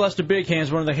 I guess Lester Big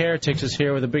Hands, one of the heretics, is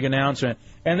here with a big announcement.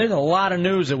 And there's a lot of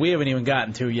news that we haven't even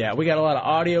gotten to yet. We got a lot of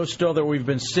audio still that we've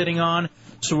been sitting on.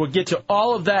 So we'll get to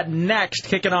all of that next,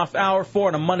 kicking off Hour 4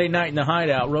 on a Monday night in the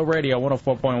Hideout, Real Radio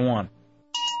 104.1.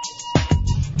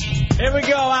 Here we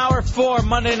go, Hour 4,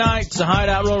 Monday nights, the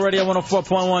Hideout, Real Radio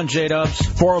 104.1, J-Dubs.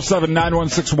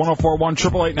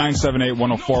 407-916-1041,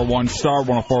 888-978-1041, star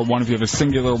 1041 if you have a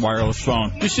singular wireless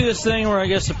phone. You see this thing where I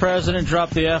guess the president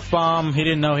dropped the F-bomb? He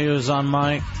didn't know he was on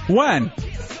mic. When?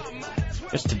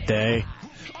 Just today.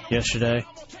 Yesterday.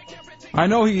 I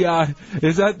know he,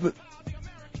 is that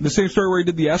the same story where he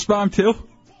did the S-bomb, too?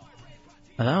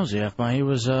 Oh, that was the F-bomb. He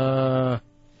was,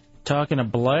 talking to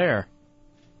Blair.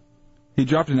 He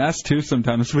dropped an S, too,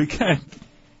 sometime this weekend.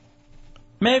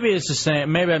 Maybe it's the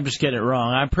same. Maybe I'm just getting it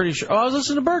wrong. I'm pretty sure. Oh, I was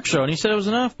listening to Burke's show, and he said it was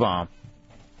an F-bomb.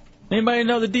 Anybody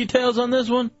know the details on this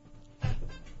one?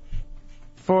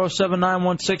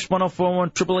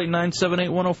 407-916-1041,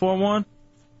 888-978-1041.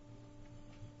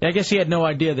 Yeah, I guess he had no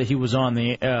idea that he was on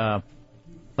the,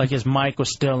 like his mic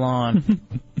was still on.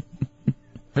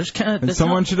 There's kind of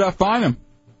someone should fine him.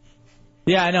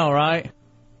 Yeah, I know, right?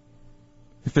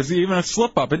 If there's even a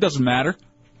slip-up, it doesn't matter.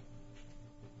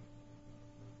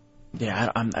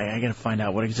 Yeah, I got to find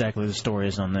out what exactly the story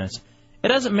is on this.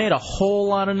 It hasn't made a whole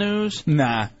lot of news.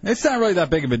 Nah, it's not really that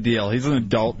big of a deal. He's an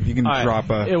adult. You can drop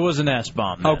a... It was an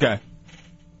S-bomb. Then. Okay.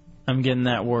 I'm getting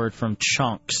that word from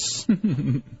Chunks.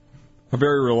 A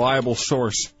very reliable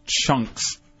source.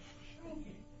 Chunks.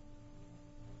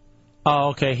 Oh,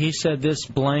 okay. He said this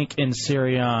blank in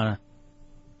Syriana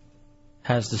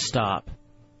has to stop.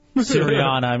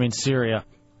 Syriana, I mean Syria.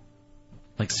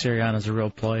 Like Syriana's a real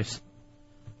place.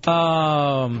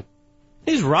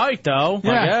 He's right, though,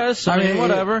 yeah. I guess. I mean,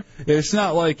 whatever. It's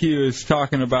not like he was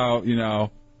talking about, you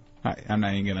know... I'm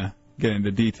not even going to get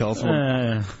into details.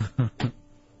 There's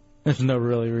no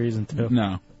really reason to.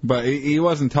 No. But he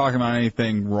wasn't talking about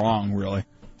anything wrong, really.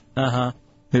 Uh-huh.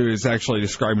 He was actually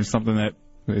describing something that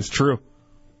is true.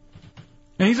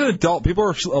 And he's an adult. People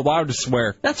are allowed to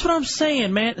swear. That's what I'm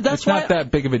saying, man. It's not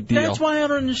that big of a deal. That's why I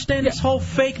don't understand this whole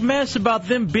fake mess about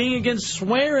them being against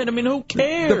swearing. I mean, who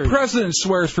cares? The president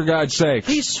swears, for God's sake.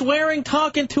 He's swearing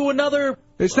talking to another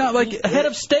It's not like head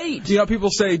of state. You know,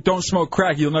 people say, don't smoke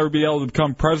crack. You'll never be able to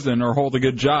become president or hold a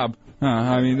good job.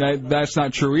 I mean, that's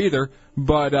not true either.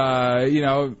 But, you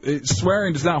know,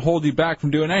 swearing does not hold you back from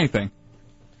doing anything.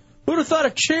 Who'd have thought a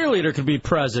cheerleader could be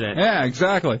president? Yeah,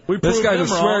 exactly. This guy's a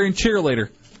swearing cheerleader.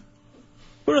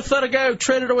 Who'd have thought a guy who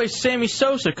traded away Sammy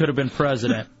Sosa could have been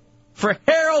president? For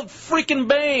Harold freaking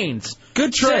Baines.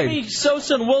 Good trade. Sammy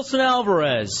Sosa and Wilson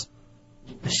Alvarez.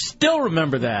 I still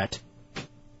remember that.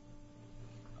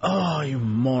 Oh, you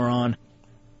moron.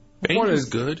 Baines is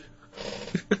good.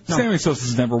 No. Sammy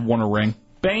Sosa's never won a ring.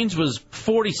 Baines was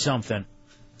 40-something.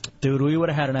 Dude, we would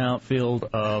have had an outfield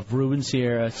of Ruben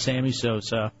Sierra, Sammy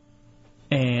Sosa,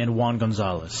 and Juan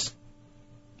Gonzalez.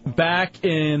 Back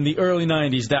in the early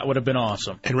 90s, that would have been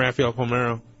awesome. And Rafael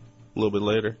Palmeiro, a little bit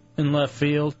later. In left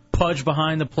field. Pudge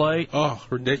behind the plate. Oh,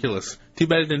 ridiculous. Too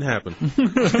bad it didn't happen.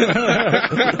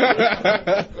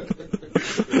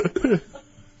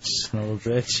 Son of a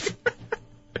bitch.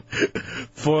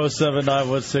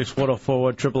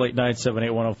 407-916-1041,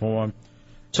 888-978-1041.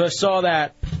 So I saw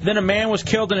that. Then a man was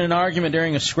killed in an argument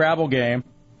during a Scrabble game.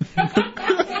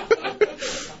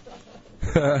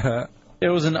 It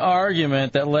was an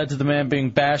argument that led to the man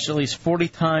being bashed at least 40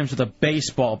 times with a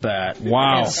baseball bat.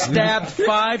 Wow. And stabbed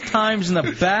 5 times in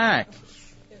the back.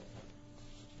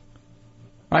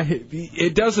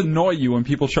 It does annoy you when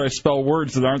people try to spell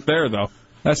words that aren't there, though.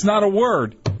 That's not a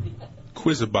word.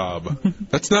 Quizabob.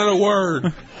 That's not a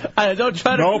word. Don't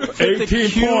try to fit the 18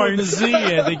 Q and the points.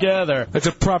 Z in together. That's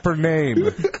a proper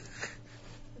name.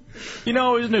 You know, I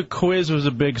always knew quiz was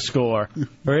a big score.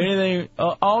 Or anything.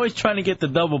 Always trying to get the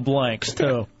double blanks,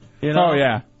 too. You know? Oh,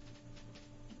 yeah.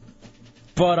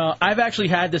 But I've actually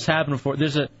had this happen before.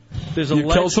 There's a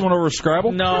You killed someone over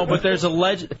Scrabble? No, but there's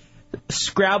a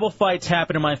Scrabble fights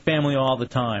happen in my family all the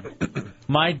time.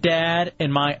 My dad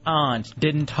and my aunt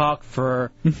didn't talk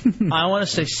for, I want to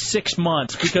say 6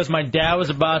 months, because my dad was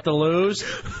about to lose,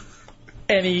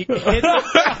 and he hit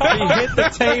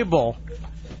the table,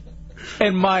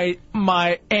 and my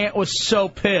aunt was so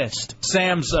pissed.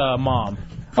 Sam's mom.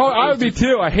 Oh, I would be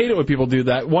too. I hate it when people do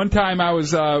that. One time I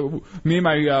was, me and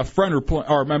my friend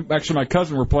were actually my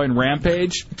cousin were playing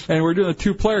Rampage, and we were doing a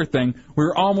 2-player thing. We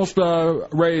were almost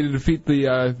ready to defeat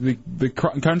the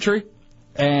country,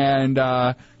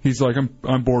 and he's like,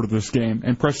 I'm bored of this game,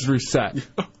 and presses reset.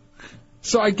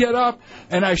 So I get up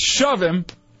and I shove him,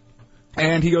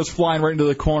 and he goes flying right into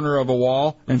the corner of a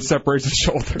wall and separates his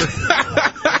shoulder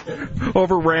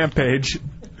over Rampage.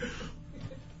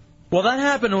 Well, that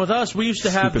happened with us. We used to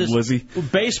have Stupid this Lizzie.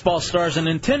 Baseball Stars and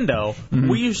Nintendo. Mm-hmm.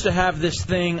 We used to have this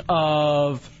thing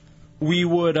of we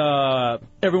would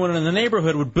everyone in the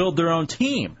neighborhood would build their own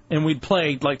team, and we'd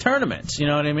play like tournaments. You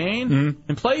know what I mean? Mm-hmm.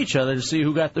 And play each other to see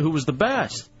who was the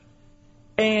best.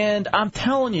 And I'm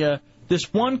telling you,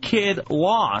 this one kid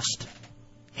lost,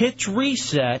 hits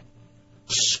reset,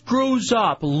 screws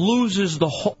up, loses the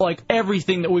whole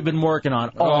everything that we've been working on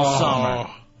all summer.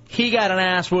 He got an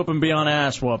ass whooping beyond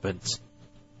ass whoopings.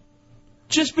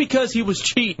 Just because he was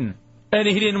cheating and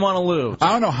he didn't want to lose.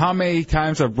 I don't know how many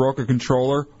times I've broke a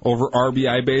controller over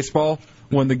RBI baseball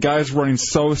when the guy's running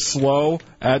so slow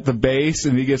at the base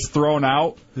and he gets thrown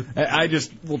out. I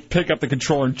just will pick up the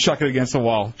controller and chuck it against the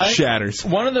wall. Shatters.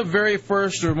 One of the very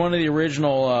first, or one of the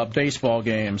original baseball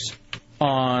games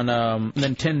on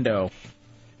Nintendo,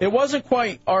 it wasn't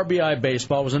quite RBI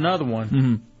baseball. It was another one.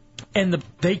 Mm-hmm. And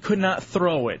they could not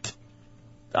throw it.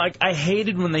 I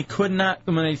hated when they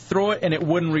throw it and it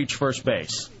wouldn't reach first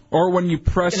base. Or when you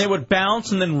press... And it would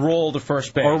bounce and then roll to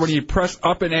first base. Or when you press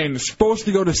up and A and it's supposed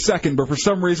to go to second, but for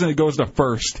some reason it goes to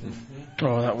first.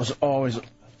 Oh, that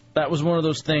was one of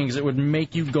those things that would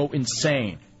make you go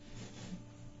insane.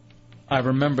 I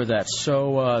remember that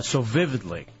so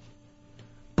vividly.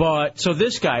 But, so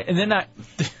this guy, and then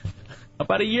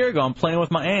about a year ago, I'm playing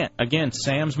with my aunt, again,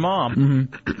 Sam's mom,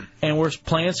 and we're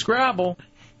playing Scrabble,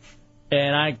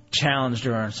 and I challenged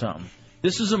her on something.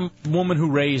 This is a woman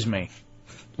who raised me.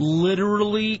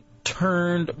 Literally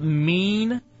turned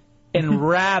mean and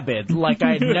rabid like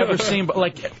I had never seen.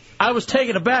 Like, I was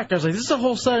taken aback. I was like, this is a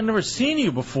whole side I've never seen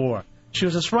you before. She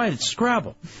was, that's right, it's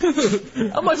Scrabble.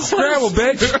 I'm like, Scrabble,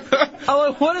 bitch. I'm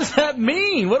like, what does that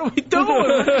mean? What are we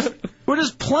doing? We're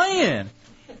just playing.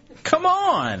 Come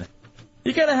on.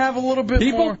 You got to have a little bit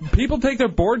more. People take their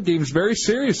board games very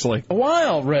seriously. Why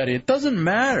already? It doesn't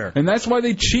matter. And that's why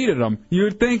they cheated them. You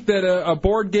would think that a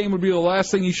board game would be the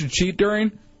last thing you should cheat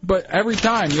during, but every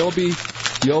time you'll be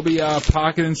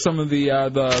pocketing some of the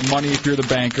money if you're the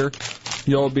banker.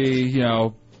 You'll be,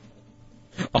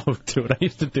 Oh, dude, I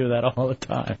used to do that all the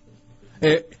time.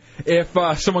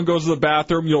 If someone goes to the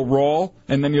bathroom, you'll roll,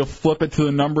 and then you'll flip it to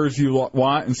the numbers you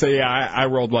want and say, yeah, I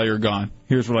rolled while you're gone.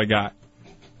 Here's what I got.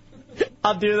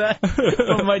 I'll do that.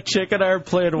 When my chick and I are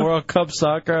playing World Cup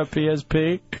soccer on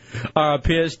PSP, or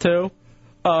PS2,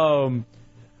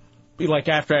 like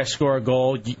after I score a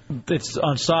goal, it's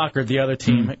on soccer, the other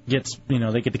team gets,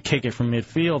 they get to kick it from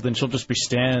midfield, and she'll just be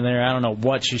standing there. I don't know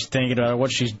what she's thinking about or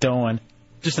what she's doing,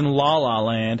 just in la-la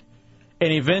land.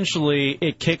 And eventually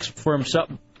it kicks for himself,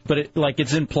 but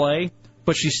it's in play,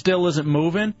 but she still isn't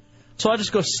moving. So I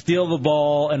just go steal the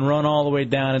ball and run all the way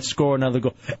down and score another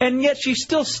goal. And yet she's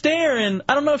still staring.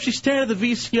 I don't know if she's staring at the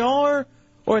VCR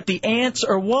or at the ants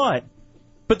or what.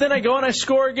 But then I go and I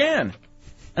score again.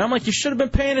 And I'm like, you should have been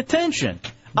paying attention.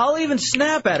 I'll even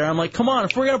snap at her. I'm like, come on,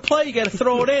 if we're going to play, you got to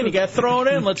throw it in. You got to throw it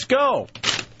in. Let's go.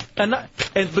 But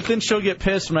then she'll get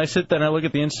pissed when I sit there and I look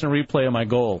at the instant replay of my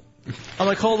goal. I'm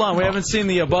like, hold on, we haven't seen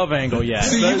the above angle yet.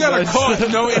 See, you got to call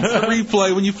it no instant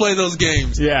replay when you play those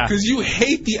games. Yeah. Because you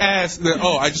hate the ass that,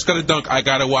 I just got to dunk, I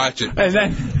got to watch it.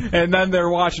 And then they're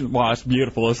watching. Wow, it's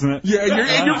beautiful, isn't it? Yeah,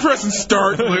 and you're pressing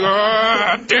start.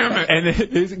 Like, damn it. And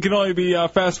it can only be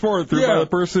fast forward through by the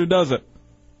person who does it.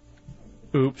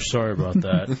 Oops, sorry about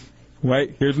that.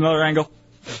 Wait, here's another angle.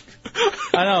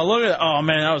 I know, look at that. Oh,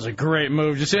 man, that was a great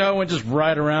move. Did you see how it went just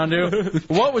right around you?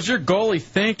 What was your goalie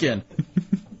thinking?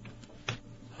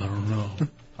 I don't know.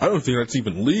 I don't think that's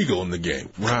even legal in the game.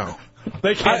 Wow.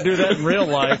 They can't do that in real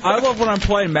life. I love when I'm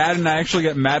playing Madden and I actually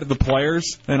get mad at the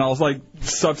players, and I was like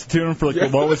substituting for like the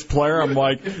lowest player. I'm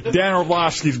like, Dan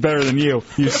Orlovsky's better than you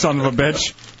son of a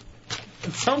bitch.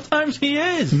 Sometimes he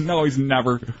is. No, he's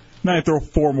never. Then I throw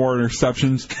 4 more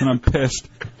interceptions, and I'm pissed.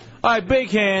 All right, Big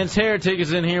Hands. Heretic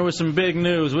is in here with some big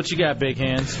news. What you got, Big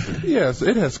Hands? Yes,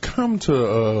 it has come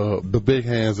to the Big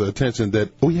Hands' attention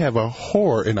that we have a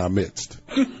whore in our midst.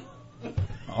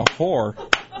 A whore?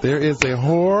 There is a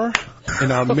whore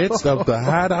in our midst of the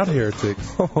Hideout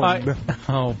Heretics. All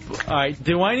right.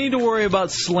 Do I need to worry about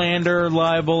slander,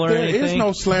 libel, or anything? There is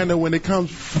no slander when it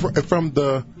comes from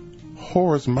the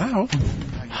whore's mouth.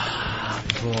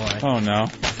 Boy. Oh, no.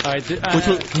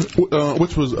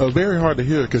 Which was very hard to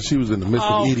hear because she was in the midst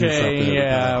of eating something.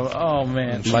 Yeah. Oh,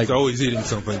 man. She's always eating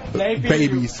something. Napier,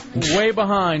 babies. Way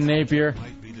behind, Napier.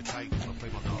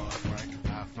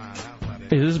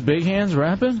 Is this Big Hands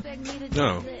rapping?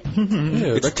 No.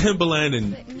 It's Timbaland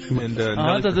and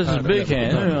I thought this was Big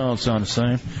Hands. They don't sound the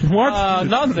same. What?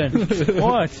 Nothing.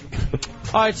 What?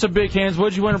 All right, so Big Hands, what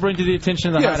did you want to bring to the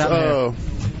attention of the Hideout?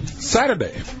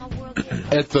 Saturday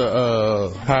at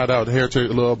the Hideout Heretic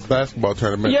little basketball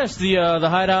tournament. Yes, the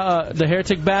Hideout, the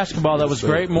Heretic basketball. That was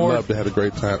great. Loved to have a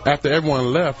great time. After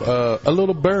everyone left, a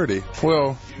little birdie.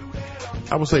 Well,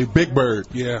 I would say Big Bird.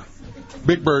 Yeah.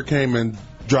 Big Bird came and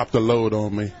dropped a load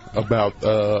on me about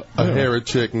a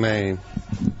heretic named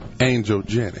Angel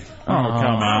Jenny. Oh,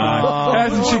 come on.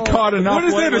 Hasn't she caught enough? What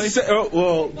is lately? there to say?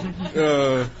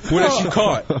 What has she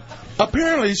caught?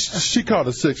 Apparently, she caught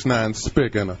a 6'9"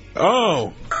 spick in her.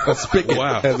 Oh. A spigot,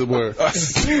 as it were. All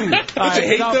right,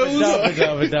 hate dump those? it.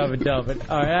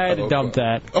 All right, I had to dump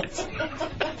that.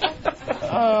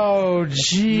 Oh,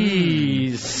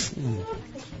 jeez.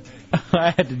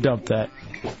 I had to dump that.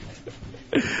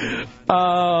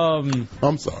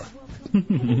 I'm sorry.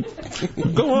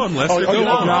 Go on, Lester. Go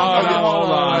on.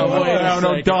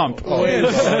 No, dump. Wait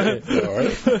a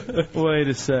second. Wait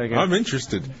a second. I'm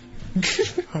interested.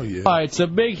 Oh, yeah. All right, so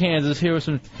Big Hands is here with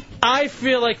some... I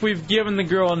feel like we've given the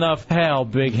girl enough hell,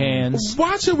 Big Hands.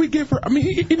 Why should we give her... I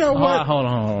mean, you know what? Hold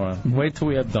on. Wait till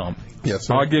we have dump. Yes,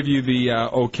 sir. I'll give you the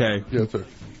okay. Yes, sir.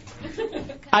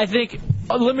 I think...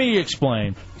 let me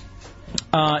explain.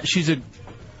 She's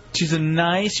a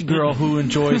nice girl who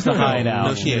enjoys the Hideout.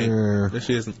 No, she ain't. No,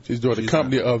 she isn't. She's doing the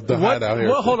company of the Hideout here.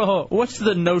 Hold on. What's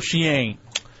the no she ain't?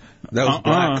 That was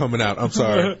black coming out. I'm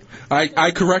sorry.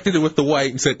 I corrected it with the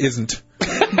white and said isn't.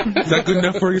 Is that good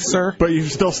enough for you, sir? But you're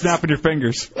still snapping your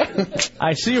fingers.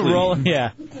 I see you rolling.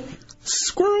 Yeah.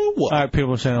 Squirrel what? All right,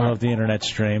 people are saying I love the internet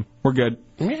stream. We're good.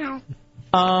 Meow.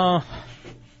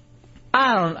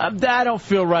 I don't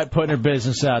feel right putting her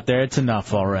business out there. It's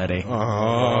enough already.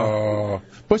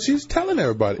 But she's telling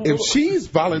everybody. If she's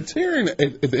volunteering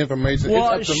the information,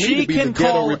 well, it's up to me to be the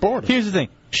ghetto reporter. Here's the thing.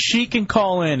 She can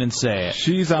call in and say it.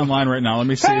 She's online right now. Let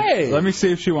me see. Hey! Let me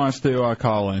see if she wants to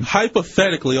call in.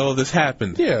 Hypothetically, all of this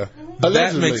happened. Yeah.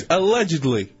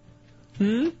 Allegedly.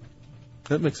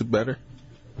 That makes it better.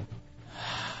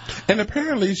 And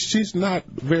apparently she's not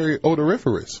very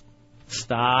odoriferous.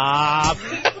 Stop.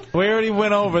 We already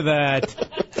went over that,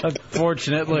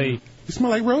 unfortunately. You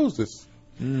smell like roses.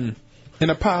 In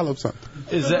a pile of something.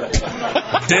 Is that...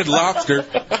 Dead lobster.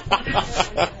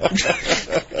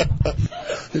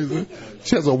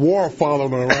 She has a waterfall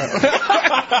on her around.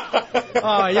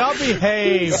 Oh, y'all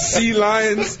behave. Sea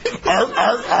lions. Arf,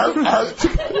 arf, arf,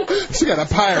 arf. She got a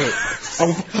pirate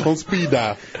on speed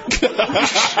dial.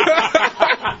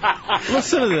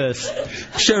 Listen to this.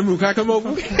 Shamu, can I come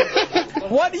over?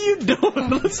 What are you doing?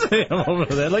 Listen to him over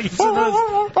there. Like he's sitting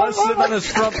on his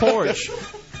front porch.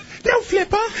 No,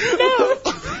 Flipper. No.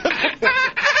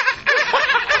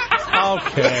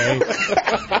 Okay.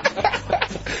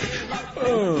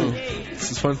 Oh,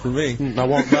 this is fun for me. I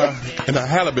walked by and a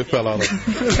halibut fell out of her.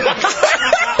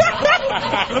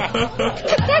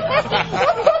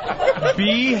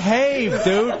 Behave,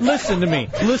 dude. Listen to me.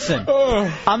 Listen.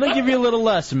 I'm going to give you a little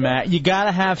lesson, Matt. You got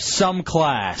to have some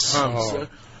class.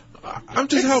 I'm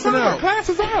just helping out. Class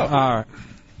is out. All right.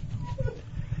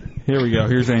 Here we go.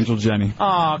 Here's Angel Jenny.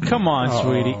 Oh, come on,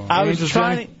 sweetie. I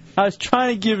was trying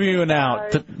to give you an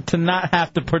out to not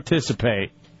have to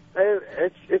participate.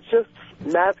 It's just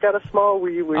Matt's got a small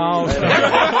wee wee. Oh,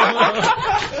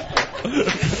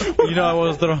 you know I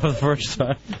wasn't throwing the first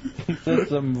time. Said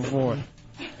something before.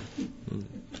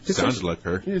 Sounds like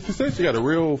her. Yeah, she said she got a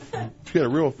real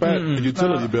fat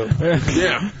utility bill.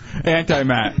 Yeah.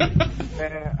 Anti-Matt.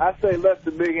 Man, I say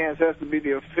Lester Big Hands has to be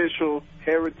the official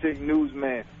heretic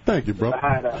newsman. Thank you, bro. The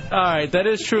Hideout. All right, that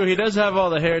is true. He does have all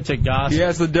the heretic gossip. He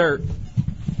has the dirt.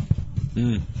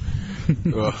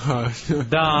 Don.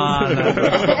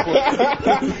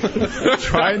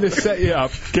 Trying to set you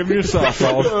up. Give me your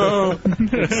softball.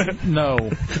 No.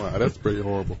 Wow, that's pretty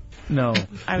horrible. No.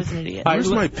 I was an idiot. Where's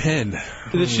my pen?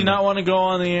 Does she not want to go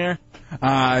on the air?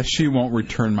 She won't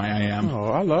return my I am.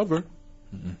 Oh, I love her.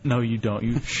 No, you don't.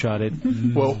 You shut it.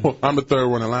 Well, I'm the third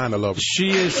one in line to love her. She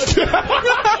is.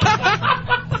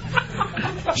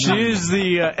 She is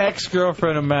the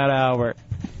ex-girlfriend of Matt Albert.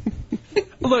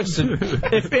 Listen,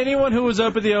 if anyone who was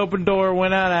up at the open door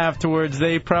went out afterwards,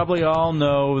 they probably all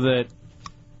know that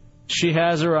she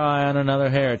has her eye on another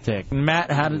heretic.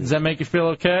 Matt, how does that make you feel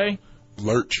okay?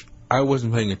 Lurch. I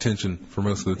wasn't paying attention for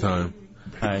most of the time.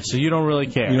 All right, so you don't really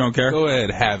care. You don't care? Go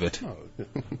ahead, have it.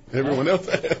 Everyone else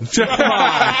has. Come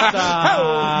on,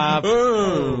 stop.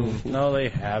 No, they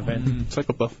haven't. It's like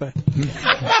a buffet.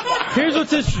 Here's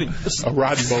what's interesting. A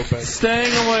rotten buffet.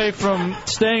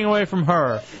 Staying away from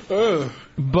her.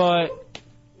 But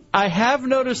I have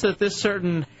noticed that this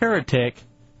certain heretic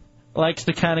likes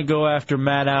to kind of go after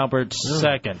Matt Albert's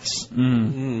seconds.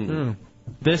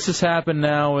 This has happened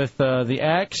now with the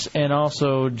ex and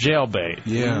also Jailbait.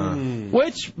 Yeah.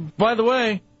 Which, by the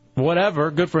way,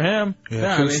 whatever, good for him.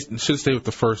 Yeah, should stay with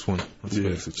the first one. Let's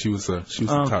face it. She was the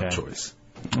top choice.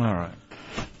 All right.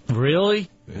 Really?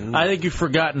 Yeah. I think you've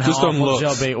forgotten how Just awful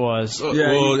Jailbait was.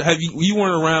 Well, you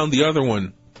weren't around the other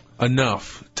one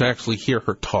enough to actually hear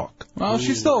her talk. Well,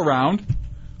 she's still around.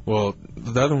 Well,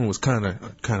 the other one was kind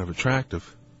of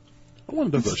attractive. I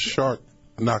wonder if there's a shark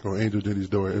knock on Angel Jenny's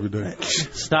door every day.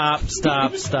 Stop.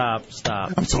 I'm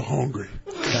so hungry.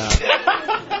 Stop.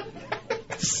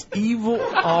 Evil,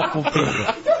 awful people.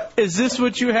 Is this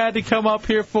what you had to come up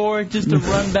here for, just to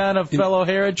run down a fellow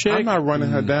heretic? I'm not running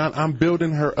her down. I'm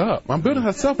building her up. I'm building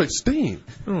her self-esteem.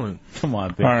 Come on,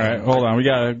 baby. All right, hold on. We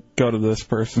got to go to this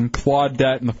person.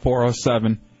 Claudette in the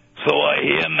 407. So I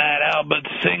hear Matt Albert's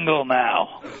single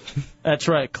now. That's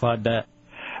right, Claudette.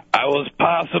 I was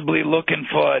possibly looking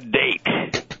for a date.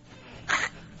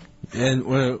 And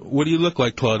what do you look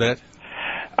like, Claudette?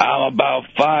 I'm about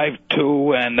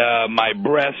 5'2", and my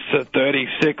breasts are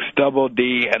 36 double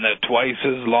D, and they're twice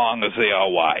as long as they are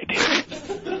wide.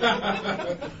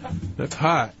 That's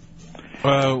hot.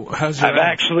 How's your I've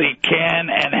actually can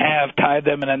and have tied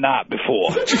them in a knot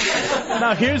before.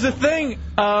 Now, here's the thing,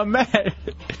 Matt.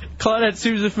 Claudette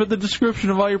seems to fit the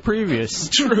description of all your previous.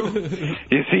 True.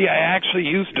 You see, I actually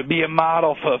used to be a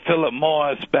model for Philip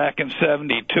Morris back in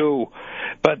 '72,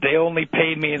 but they only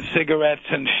paid me in cigarettes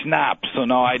and schnapps, so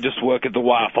now I just work at the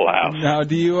Waffle House. Now,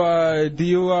 do you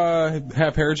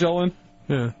have hair gel in?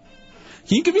 Yeah.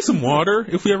 Can you give me some water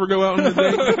if we ever go out on a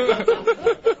date?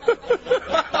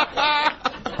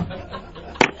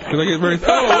 Because I get very...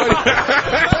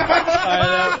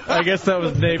 I guess that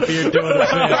was Napier doing a bit.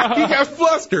 He got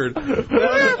flustered.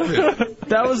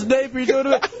 That was Napier doing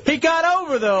a bit. He got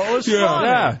over, though. It was fun.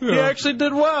 Yeah. He actually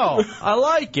did well. I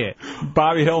like it.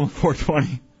 Bobby Hill in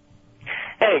 420.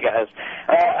 Hey, guys.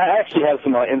 I actually have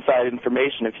some inside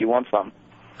information if you want some.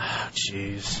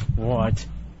 Jeez. What?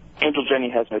 Angel Jenny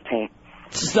has no taint.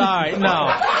 Sorry, no.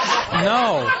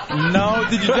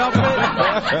 Did you dump it?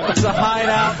 It's a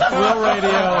Hideout, Real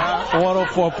Radio,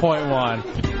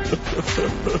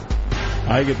 104.1.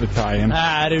 I get the tie-in.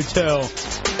 I do too.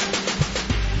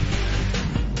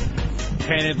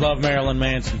 Painted Love, Marilyn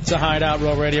Manson. It's a Hideout,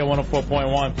 Real Radio,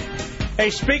 104.1.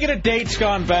 Hey, speaking of dates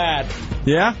gone bad.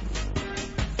 Yeah?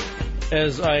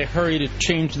 As I hurry to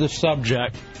change the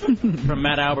subject from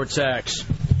Matt Albert's ex.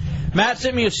 Matt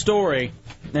sent me a story.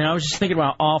 And I was just thinking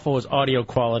about how awful his audio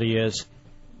quality is.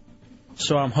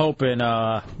 So I'm hoping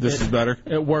this is better.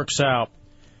 It works out.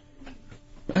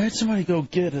 I had somebody go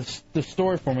get the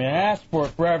story for me. I asked for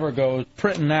it forever ago. It was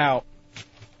printing out.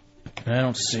 And I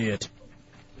don't see it.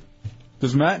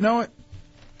 Does Matt know it?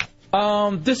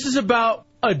 This is about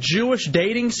a Jewish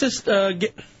dating system.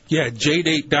 Yeah,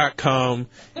 jdate.com.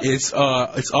 It's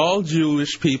all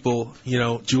Jewish people,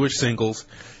 Jewish singles.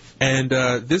 And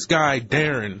this guy,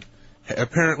 Darren,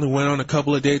 apparently went on a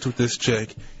couple of dates with this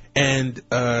chick, and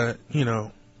I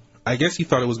guess he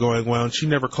thought it was going well, and she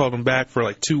never called him back for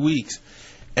like 2 weeks,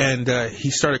 and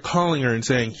he started calling her and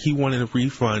saying he wanted a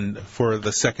refund for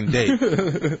the second date,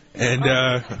 and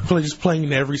just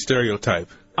playing every stereotype.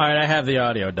 All right, I have the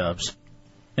audio dubs,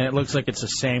 and it looks like it's the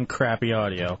same crappy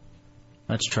audio.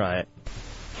 Let's try it.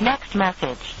 Next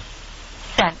message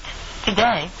sent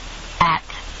today at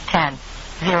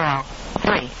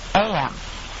 10:03 a.m.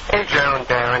 Hey, Joe and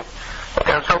Darren.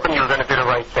 Okay, I was hoping you were going to do the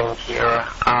right thing here.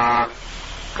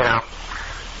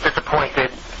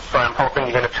 Disappointed, but I'm hoping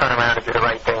you're going to turn around and do the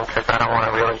right thing because I don't want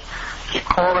to really keep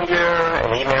calling you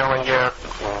and emailing you and,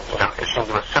 issuing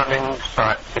you a summons,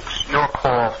 but it's your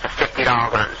call for $50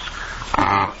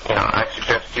 I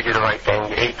suggest you do the right thing.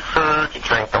 You ate the food, you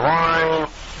drank the wine,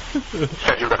 you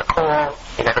said you were going to call,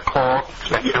 you never called. It's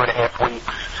been 2.5 weeks,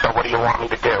 so what do you want me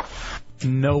to do?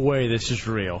 No way this is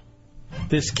real.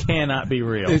 This cannot be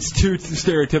real. It's too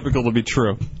stereotypical to be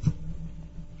true.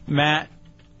 Matt,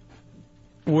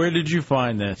 where did you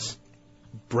find this?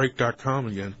 Break.com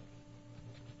again.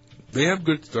 They have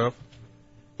good stuff.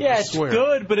 Yeah, I it's swear.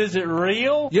 good, but is it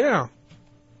real? Yeah.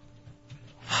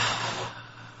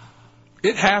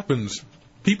 It happens.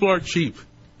 People are cheap.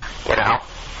 You know,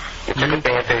 you took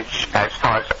advantage as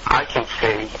far as I can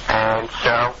see, and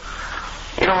so,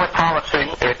 what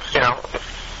policy, it's,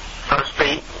 first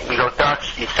beat, we go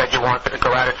Dutch, you said you wanted to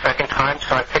go out a second time,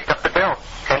 so I picked up the bill.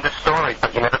 End of story,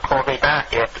 but you never called me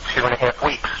back after 2.5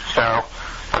 weeks, so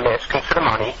I'm asking for the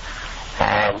money,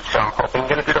 and so I'm hoping you're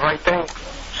going to do the right thing.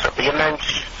 So be a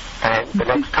mensch, and the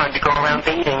next time you go around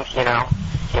dating,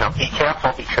 be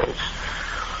careful, because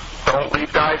don't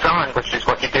leave guys on, which is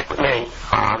what you did with me.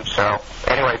 So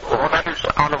anyway, all that is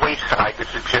on the wayside.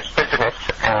 This is just business,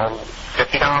 and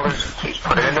 $50, please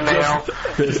put it in the mail,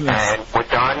 and we're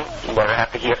done. You never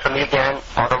have to hear from me again.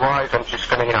 Otherwise, I'm just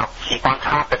going to, keep on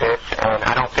top of this, and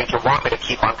I don't think you want me to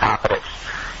keep on top of this.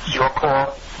 It's your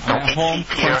call. Don't be cheap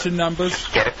here. Numbers.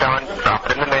 Just get it done, drop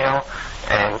it in the mail,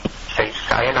 and say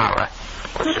sayonara,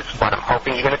 which is what I'm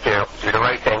hoping you're going to do. Do the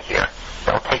right thing here.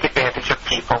 Don't take advantage of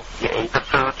people. You ate the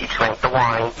food, you drank the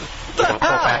wine. You can pull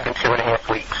back in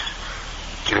 2.5 weeks.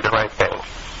 Do the right thing.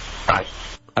 Bye.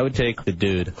 I would take the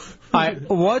dude.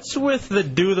 What's with the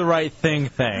do the right thing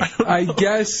thing? I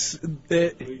guess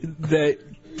that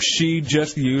she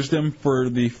just used him for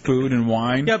the food and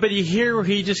wine. Yeah, but you hear where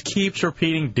he just keeps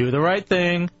repeating, do the right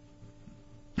thing,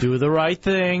 do the right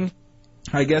thing.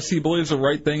 I guess he believes the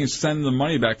right thing is sending the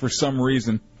money back for some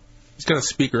reason. He's got a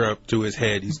speaker up to his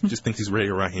head. He just thinks he's ready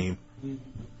to Raheem.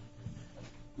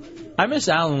 I miss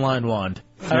Alan Lindwand.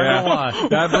 I don't know why.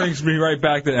 That brings me right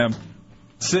back to him.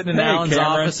 Sitting in Hey, Alan's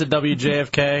Cameron. office at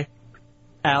WJFK.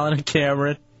 Alan and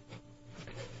Cameron.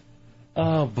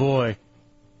 Oh, boy.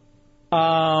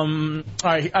 All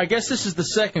right, I guess this is the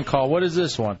second call. What is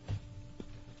this one?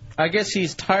 I guess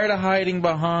he's tired of hiding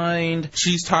behind...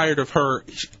 She's tired of her...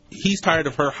 He's tired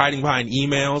of her hiding behind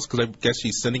emails, because I guess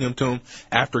she's sending them to him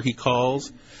after he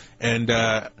calls. And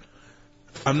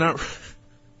I'm not...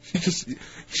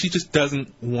 She just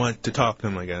doesn't want to talk to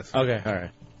him, I guess. Okay, all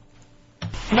right.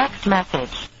 Next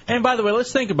message. And by the way,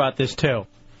 let's think about this, too.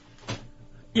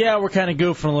 Yeah, we're kind of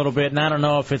goofing a little bit, and I don't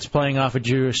know if it's playing off a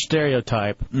Jewish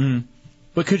stereotype.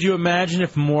 But could you imagine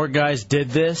if more guys did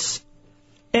this?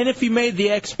 And if you made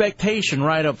the expectation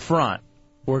right up front,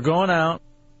 we're going out,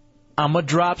 I'm going to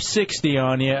drop 60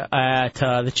 on you at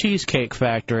the Cheesecake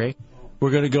Factory.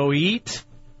 We're going to go eat.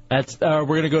 We're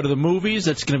going to go to the movies.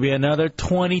 That's going to be another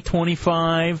 20,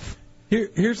 25.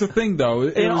 Here's the thing, though.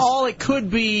 It could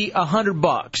be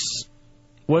 $100.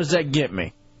 What does that get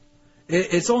me?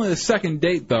 It's only the second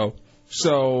date, though.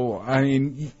 So, I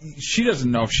mean, she doesn't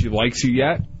know if she likes you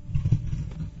yet.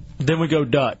 Then we go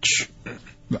Dutch.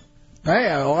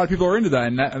 Hey, a lot of people are into that,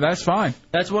 and that's fine.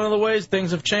 That's one of the ways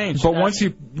things have changed. But once you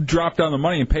drop down the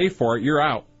money and pay for it, you're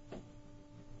out.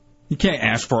 You can't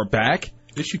ask for it back.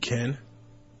 Yes, you can.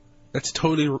 That's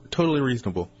totally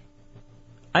reasonable.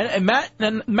 And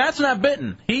Matt's not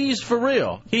bitten. He's for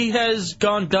real. He has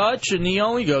gone Dutch, and he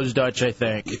only goes Dutch, I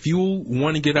think. If you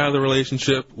want to get out of the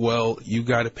relationship, well, you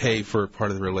got to pay for part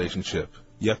of the relationship.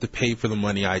 You have to pay for the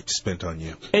money I spent on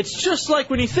you. It's just like,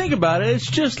 when you think about it,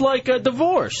 it's just like a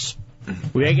divorce.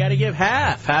 We got to give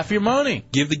half your money.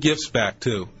 Give the gifts back,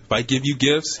 too. If I give you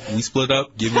gifts, we split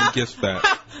up, give me the gifts back.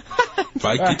 If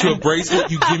I get you a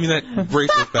bracelet, you give me that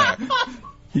bracelet back.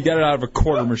 You got it out of a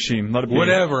quarter machine. Let it be.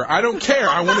 Whatever. I don't care.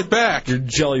 I want it back. Your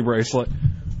jelly bracelet.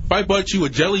 If I bought you a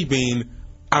jelly bean,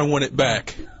 I want it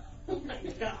back.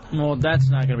 Well, that's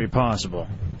not going to be possible. All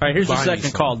right, here's the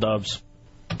second call, Dubs.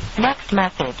 Next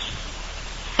message.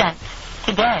 Sent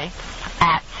today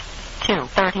at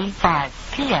 2:35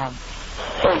 p.m.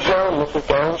 Hey, Joe, this is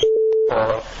Darren.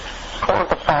 Calling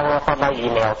to follow up on my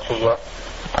email to you.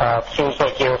 Seems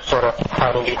like you're sort of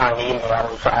hiding behind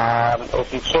emails.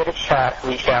 If you care to chat,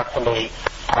 reach out to me.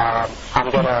 I'm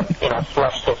going to,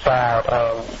 flush this out.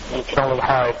 You can only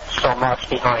hide so much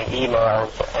behind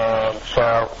emails, and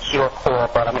so it's your call,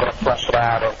 but I'm going to flush it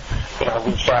out and,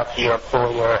 reach out to your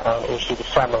employer and issue the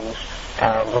summons.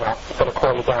 And, I'm going to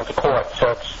call you down to court. So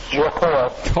it's your call.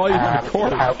 Call you down to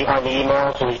court. Hide behind the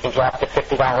emails, or you can drop the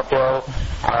 $50 bill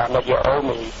that you owe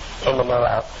me in the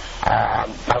mail.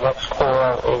 My next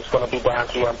call is going to be down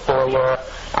to your employer,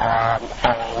 and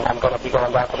I'm going to be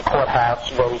going down to the courthouse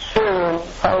very soon,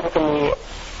 probably within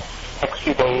the next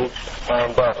few days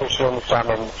and issuing the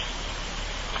summons.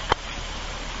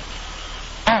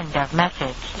 End of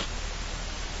message.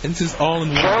 And this is all in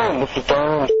one. John, this is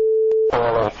Darren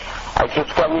calling. I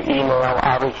just got your email.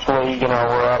 Obviously, we're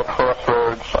at a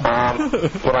crossroads.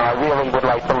 I really would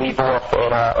like to leave off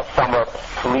in a somewhat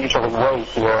leisurely way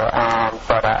here,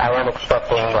 but I am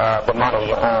expecting the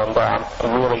money, and I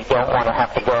really don't want to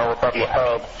have to go above your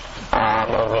head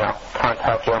and,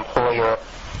 contact your employer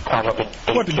kind of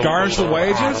What, to garnish the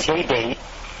wages? JD,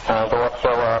 and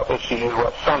also issue you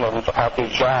a summons at the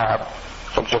job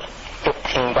for just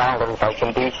 $15. I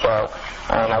can do so,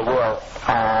 and I will.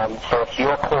 So it's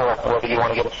your call whether you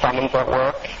want to get a summons at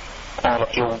work, and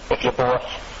if your boss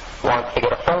wants to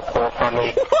get a phone call from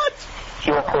me, it's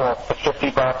your call. For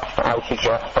 $50, I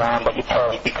suggest that you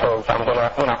pay because I'm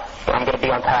gonna be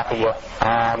on top of you.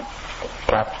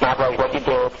 It's not right what you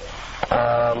did,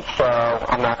 so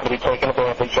I'm not gonna be taken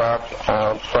advantage of,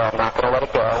 so I'm not gonna let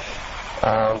it go.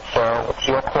 So it's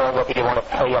your call whether you want to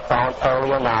pay up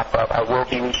voluntarily or not, but I will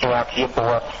be reaching out to your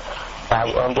boss by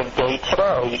end of day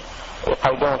today if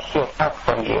I don't hear back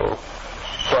from you.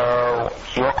 So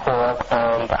it's your call,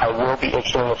 and I will be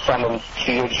issuing a summons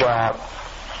to your job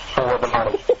for the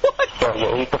money. So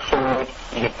you ate the food,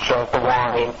 you drank the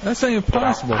wine. That's not even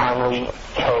possible. Kindly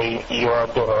pay your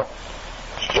dinner.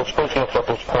 It's just business at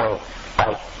this point.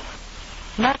 Bye.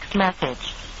 Next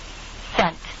message.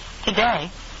 Sent today.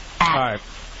 All right.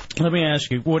 Let me ask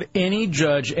you, would any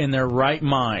judge in their right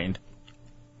mind...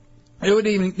 He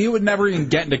would never even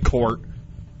get into court.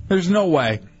 There's no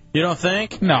way. You don't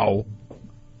think? No.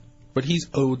 But he's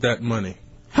owed that money.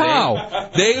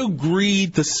 How? They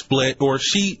agreed to split, or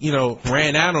she,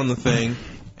 ran out on the thing,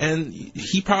 and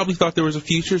he probably thought there was a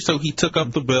future, so he took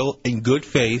up the bill in good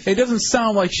faith. It doesn't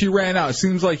sound like she ran out. It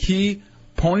seems like he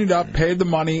ponied up, paid the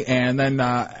money, and then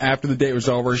after the date was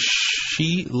over...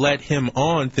 She let him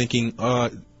on thinking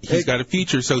he's got a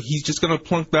future, so he's just going to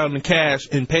plunk down the cash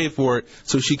and pay for it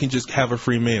so she can just have a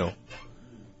free meal.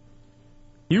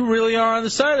 You really are on the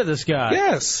side of this guy.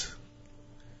 Yes.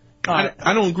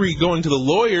 I don't agree going to the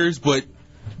lawyers, but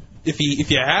if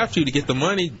you have to get the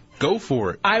money, go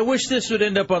for it. I wish this would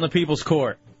end up on the People's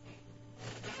Court.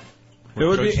 It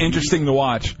would be interesting to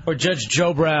watch. Or Judge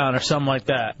Joe Brown or something like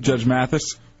that. Judge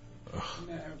Mathis.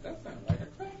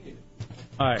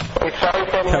 All right.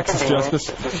 Texas Justice.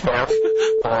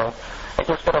 I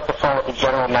just got off the phone with the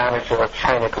general manager of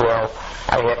China Grill.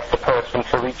 I asked the person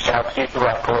to reach out to you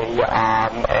directly,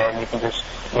 and you can just,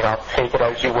 take it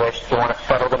as you wish. If you want to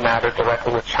settle the matter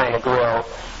directly with China Grill,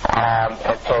 and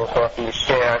pay half of your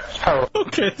share.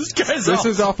 Okay, This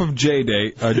is off of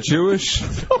J-Date, a Jewish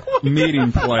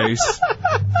meeting place,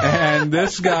 and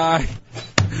this guy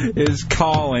is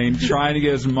calling, trying to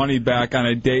get his money back on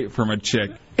a date from a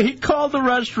chick. He called the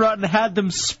restaurant and had them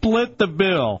split the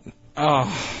bill.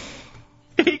 Oh.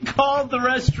 He called the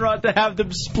restaurant to have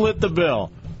them split the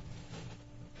bill.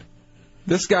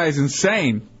 This guy's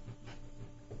insane.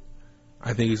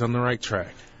 I think he's on the right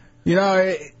track.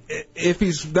 If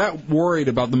he's that worried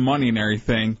about the money and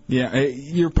everything,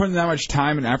 you're putting that much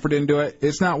time and effort into it,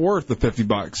 it's not worth the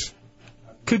 $50.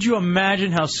 Could you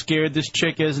imagine how scared this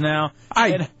chick is now?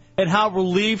 And how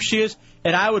relieved she is?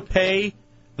 And I would pay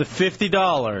the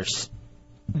 $50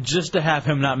 just to have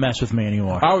him not mess with me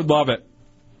anymore. I would love it.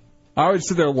 I would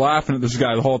sit there laughing at this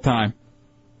guy the whole time.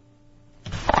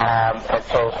 And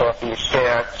pay half of your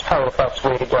share. It's probably the best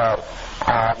way to go.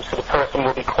 So the person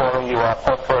will be calling you up,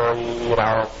 hopefully,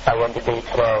 by end of day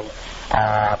today.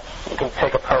 You can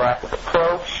take a proactive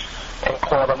approach and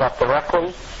call them up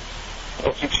directly.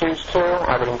 If you choose to,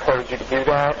 I would encourage you to do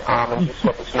that and just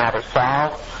get this matter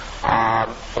solved.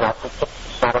 If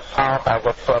this matter solved, as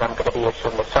I said, I'm going to be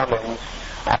issuing the summons.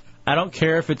 I don't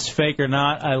care if it's fake or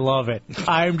not. I love it.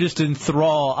 I'm just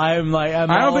enthralled. I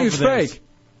don't think it's fake.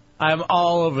 I'm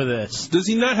all over this. Does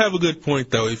he not have a good point,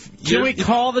 though? Can we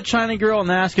call the China Grill and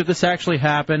ask if this actually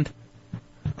happened?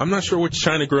 I'm not sure which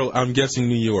China Grill. I'm guessing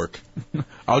New York.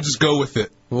 I'll just go with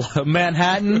it.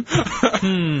 Manhattan?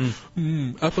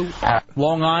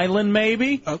 Long Island,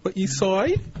 maybe? Upper East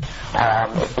Side?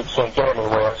 We can't get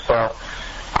anywhere, so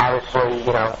obviously,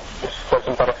 this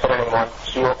doesn't benefit anyone.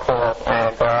 It's your call,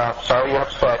 and sorry you're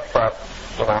upset, but,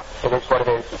 it is what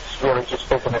it is. It's really just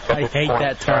business at I this hate point.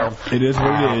 that term. So, it is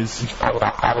what it is.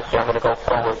 Obviously, I'm going to go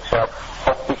forward, so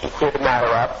hope we can clear the matter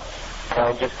up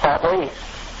and just part ways.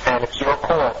 And it's your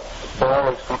call. The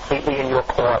ball is completely in your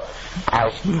court.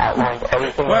 I've outlined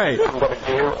everything I'm going to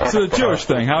do. It's a Jewish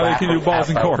thing, how they can do balls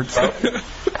in courts. I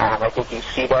think you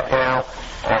see that now,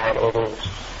 and it is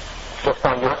just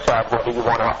on your side whether you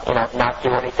want to, not do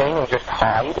anything and just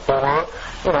hide or,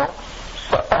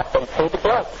 step up and pay the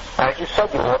bill. As you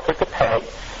said, you offered to pay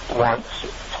once,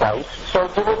 twice, so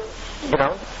do it, you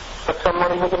know, put some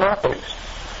money where your mouth is.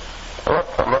 Look,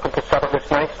 I'm looking to settle this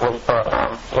nicely, but,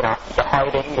 you know, you're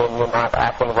hiding and you're not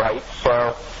acting right,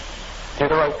 so do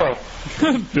the right thing.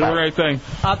 Do the right thing.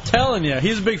 I'm telling you,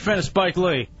 he's a big fan of Spike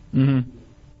Lee. Mm-hmm.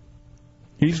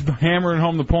 He's hammering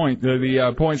home the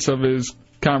points of his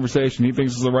conversation. He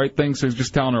thinks it's the right thing, so he's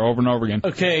just telling her over and over again.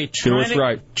 Okay, do what's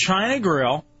right. China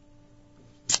Grill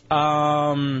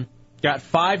got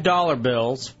 $5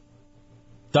 bills,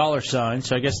 dollar sign,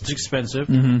 so I guess it's expensive.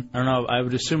 Mhm. I don't know. I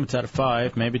would assume it's out of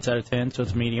 5. Maybe it's out of 10, so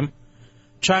it's medium.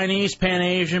 Chinese, Pan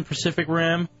Asian, Pacific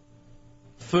Rim,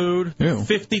 food,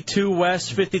 52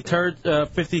 West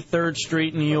 53rd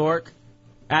Street, New York.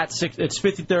 It's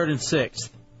 53rd and 6th.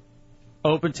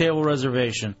 Open table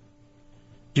reservation.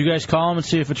 Do you guys call them and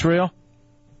see if it's real?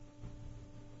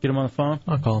 Get them on the phone?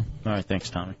 I'll call them. All right,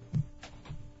 thanks, Tommy.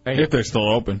 If they're still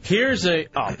open. Here's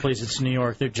please, it's New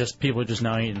York. People are just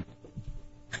now eating.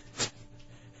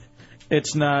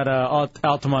 It's not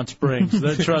Altamont Springs.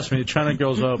 Trust me, the China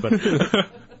Grill's open.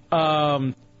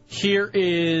 Here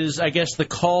is, I guess, the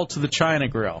call to the China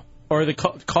Grill. Or the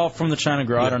call from the China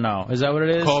Grill. Yeah. I don't know. Is that what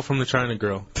it is? Call from the China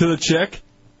Grill. To the chick?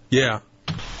 Yeah.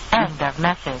 End of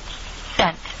message.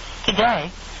 Sent today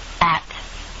at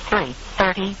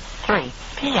 3:33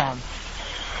 p.m.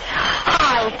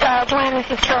 Hi, Joanne,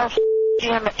 this is Charles,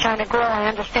 GM at China Grill. I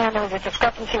understand there was a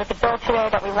discrepancy with the bill today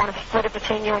that we want to split it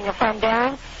between you and your friend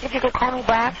Darren. If you could call me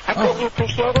back, I greatly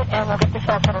appreciate it, and we'll get this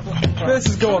all settled in future. This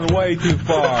is going way too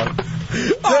far.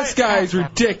 This guy is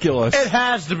ridiculous. It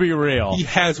has to be real. He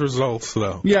has results,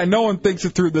 though. Yeah, no one thinks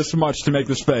it through this much to make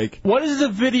this fake. What is the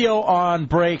video on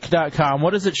Break.com?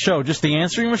 What does it show? Just the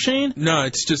answering machine? No,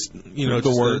 it's just, the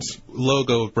just words. The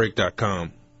logo of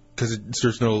Break.com. Because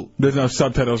there's no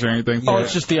subtitles or anything. Oh,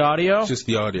 it's just the audio? It's just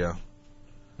the audio.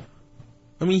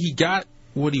 I mean, he got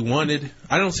what he wanted.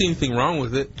 I don't see anything wrong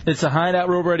with it. It's a Hideout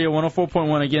Road Radio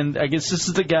 104.1. Again, I guess this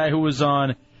is the guy who was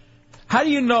on... How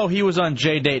do you know he was on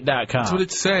JDate.com? That's what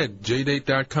it said,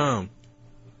 JDate.com.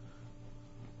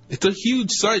 It's a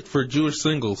huge site for Jewish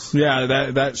singles.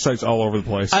 Yeah, that site's all over the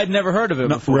place. I'd never heard of it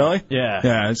before. Really? Yeah.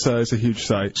 Yeah, it's a huge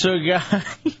site. So, guys,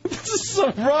 this is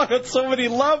so wrong on so many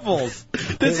levels.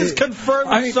 This is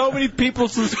confirming so many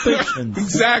people's suspicions.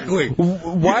 Exactly.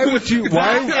 Why would you...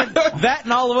 That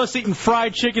and all of us eating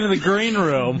fried chicken in the green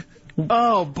room.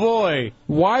 Oh, boy.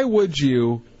 Why would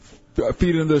you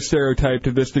feed into the stereotype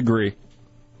to this degree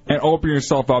and open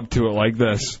yourself up to it like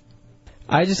this?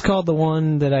 I just called the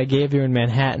one that I gave you in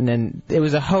Manhattan, and it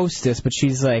was a hostess, but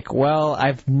she's like, well,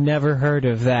 I've never heard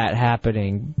of that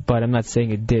happening, but I'm not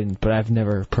saying it didn't, but I've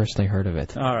never personally heard of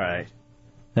it. All right.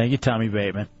 Thank you, Tommy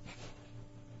Bateman.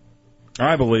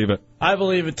 I believe it. I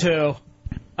believe it, too.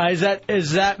 Does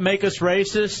that make us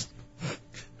racist?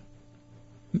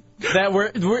 That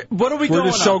what are we going on?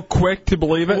 We're just so quick to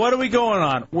believe it? What are we going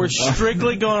on? We're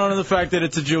strictly going on to the fact that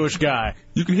it's a Jewish guy.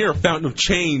 You can hear a fountain of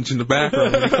change in the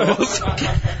background when he calls.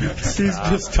 He's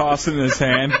just tossing his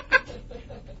hand.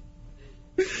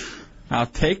 I'll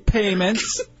take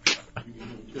payments.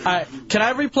 Can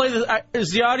I replay this? Is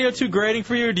the audio too grating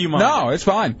for you, or do you mind? No, it's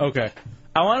fine. Okay.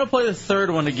 I want to play the third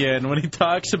one again when he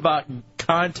talks about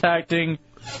contacting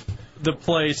the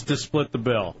place to split the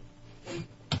bill.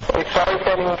 Sorry for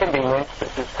any inconvenience.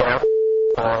 This is Darren.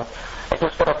 I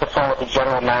just got off the phone with the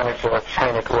general manager of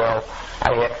China Grill.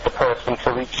 I asked the person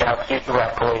to reach out to you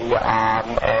directly,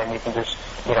 and you can just,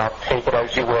 take it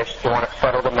as you wish. If you want to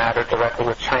settle the matter directly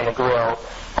with China Grill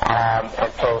and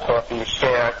pay half of your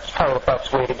share, it's probably the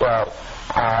best way to go.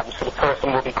 So the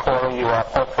person will be calling you up,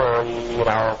 hopefully,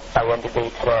 by end of day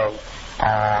today.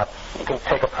 You can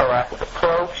take a proactive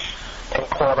approach and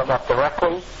call them up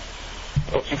directly.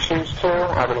 If you choose to,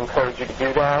 I would encourage you to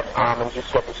do that and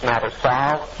just get this matter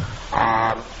solved.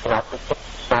 If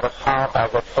it's matter solved,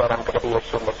 as I said, I'm going to be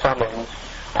issuing the summons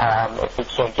if we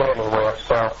can't get anywhere.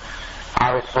 So,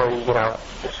 obviously,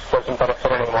 this doesn't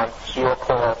benefit anyone. It's your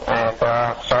call, and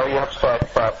sorry you're upset,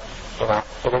 but,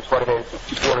 it is what it is.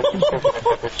 It's your business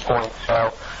at this point.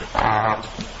 So,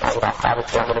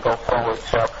 obviously, I'm going to go forward.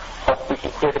 So, hope we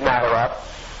can clear the matter up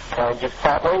and just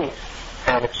part ways.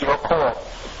 And it's your call.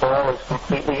 The ball is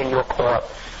completely in your court.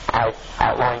 I've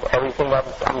outlined everything that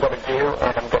I'm going to do,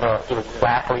 and I'm going to do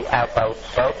exactly as I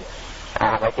said.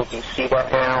 I think you see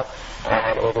that now,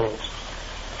 and it is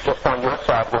just on your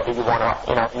side whether you want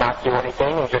to, not do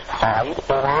anything and just hide,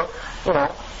 or,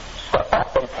 step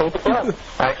up and pay the bill.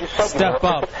 As you said, step you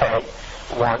up. To pay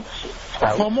once,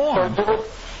 twice. Come on. So do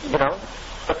it,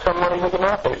 put some money where your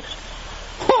mouth is.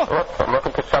 Look, I'm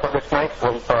looking to settle this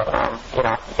nicely, but,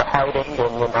 you're hiding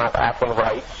and you're not acting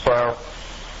right, so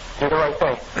Do the right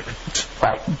thing.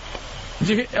 Right.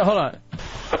 Hold on.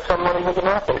 Put some money where your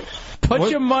mouth is.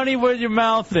 Put your money where your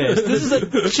mouth is. This is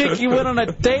a chick you went on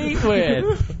a date with.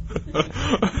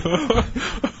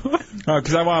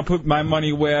 Because I want to put my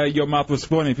money where your mouth was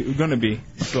going to be.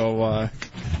 So,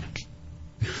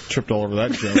 tripped all over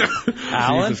that joke.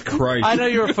 Alan? Jesus Christ. I know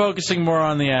you were focusing more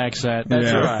on the accent.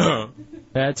 That's all right.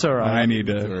 That's all right. I need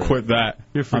to quit that.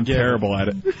 I'm terrible at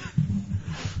it.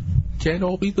 Can't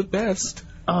all be the best.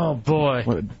 Oh, boy.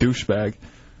 What a douchebag.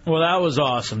 Well, that was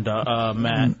awesome,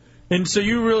 Matt. And so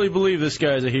you really believe this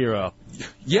guy's a hero?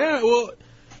 Yeah, well,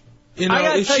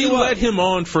 if she let him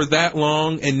on for that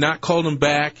long and not called him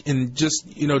back and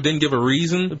just, didn't give a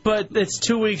reason. But it's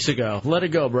 2 weeks ago. Let it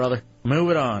go, brother.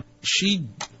 Move it on. She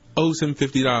owes him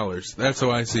 $50. That's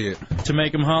how I see it. To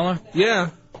make him holler?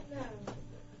 Yeah.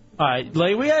 All right,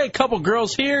 we had a couple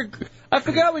girls here. I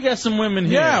forgot we got some women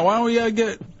here. Yeah, why don't we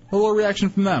get a little reaction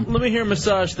from them? Let me hear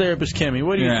massage therapist Kimmy.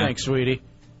 What do you think, sweetie?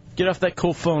 Get off that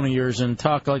cool phone of yours and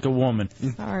talk like a woman.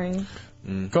 Sorry.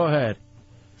 Go ahead.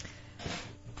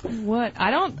 What?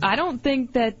 I don't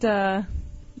think that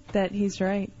he's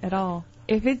right at all.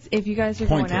 If you guys are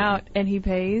going out and he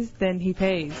pays, then he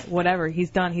pays. Whatever. He's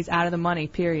done. He's out of the money,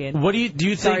 period. What do you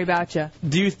think? Sorry about you.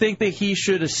 Do you think that he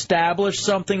should establish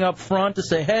something up front to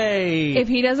say, hey... If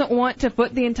he doesn't want to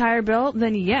foot the entire bill,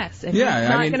 then yes. If he's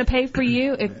not going to pay for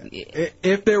you...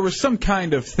 If there was some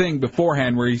kind of thing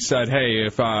beforehand where he said, hey,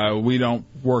 if we don't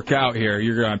work out here,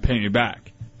 you're going to pay me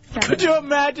back. Could you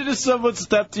imagine if someone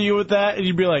stepped to you with that and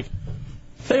you'd be like...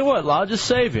 Tell you what, I'll just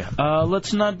save you.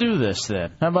 Let's not do this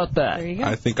then. How about that? There you go.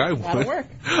 I think I would. That'll work.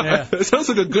 Yeah. It sounds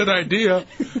like a good idea.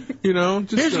 Here's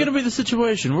going to be the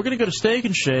situation. We're going to go to Steak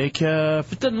and Shake.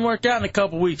 If it doesn't work out in a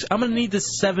couple weeks, I'm going to need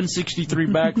this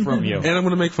 $7.63 back from you. And I'm going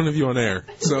to make fun of you on air.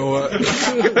 So. All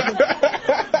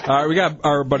right, we got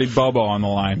our buddy Bobo on the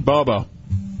line. Bobo.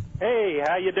 Hey,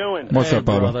 how you doing? What's up,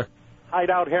 Bobo? Brother.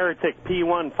 Hideout Heretic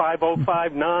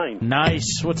P15059.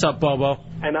 Nice. What's up, Bobo?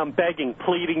 And I'm begging,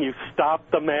 pleading you,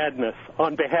 stop the madness.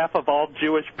 On behalf of all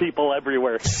Jewish people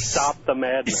everywhere, stop the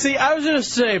madness. See, I was going to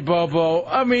say, Bobo,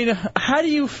 I mean, how do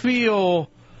you feel...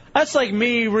 That's like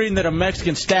me reading that a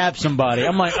Mexican stabbed somebody.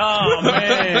 I'm like, oh,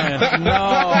 man,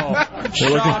 no.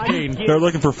 Shocking. They're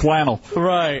looking for flannel.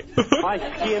 Right. My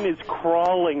skin is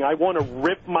crawling. I want to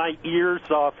rip my ears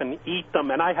off and eat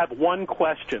them. And I have one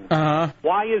question.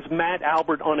 Why is Matt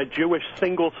Albert on a Jewish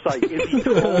single site? Is he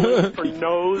trolling for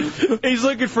nose? He's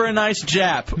looking for a nice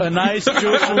Jap, a nice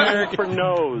Jewish American for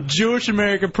nose. Jewish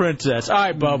American princess. All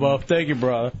right, Bobo. Thank you,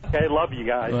 brother. Okay, love you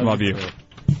guys. Love you.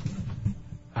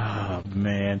 Oh,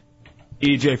 man.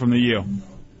 EJ from the U.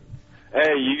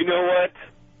 Hey, you know what?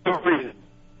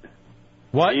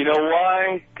 What? You know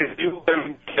why? Because you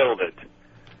killed it.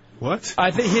 What?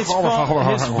 I think his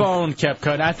phone kept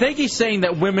cutting. I think he's saying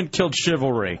that women killed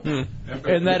chivalry.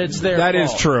 And that it's their fault. That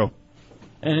is true.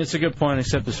 And it's a good point,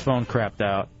 except his phone crapped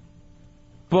out.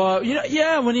 But,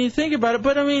 yeah, when you think about it,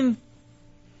 but I mean,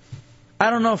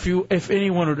 I don't know if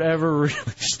anyone would ever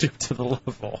really stoop to the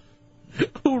level.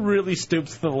 Who really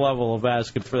stoops to the level of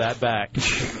asking for that back?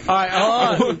 All right,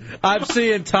 hold on. I'm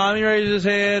seeing Tommy raise his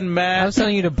hand, Matt. I was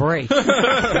telling you to break. Sure.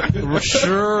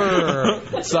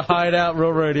 It's the Hideout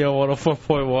Real Radio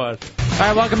 104.1. All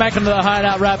right, welcome back into the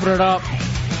Hideout, wrapping it up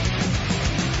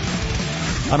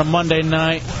on a Monday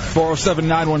night.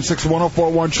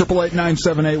 407-916-1041,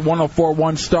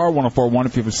 888-978-1041, star 1041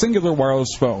 if you have a singular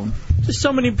wireless phone. There's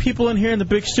so many people in here in the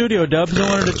big studio, Dubs. I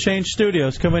wanted to change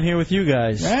studios. Come in here with you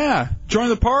guys. Yeah, join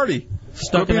the party.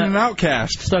 Quit being an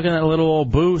outcast. Stuck in that little old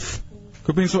booth.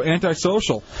 Quit being so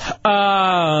antisocial.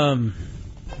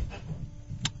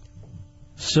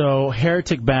 So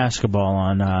Heretic basketball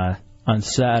on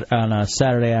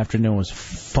Saturday afternoon was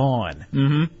fun.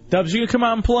 Mm-hmm. Dubs, you gonna come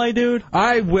out and play, dude?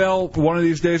 I will one of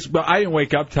these days, but I didn't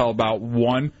wake up till about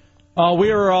 1. Oh,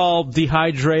 we were all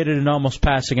dehydrated and almost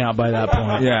passing out by that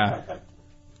point. Yeah.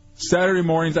 Saturday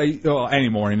mornings, any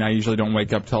morning, I usually don't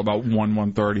wake up till about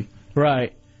 1:30.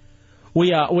 Right.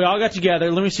 We all got together.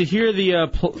 Let me see. Here are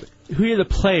the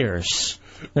players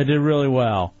that did really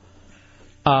well.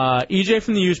 EJ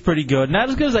from the U is pretty good. Not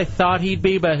as good as I thought he'd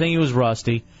be, but I think he was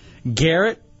rusty.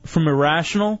 Garrett from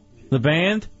Irrational, the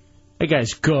band, that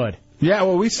guy's good. Yeah,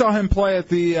 well, we saw him play at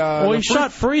the... he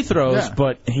shot free throws,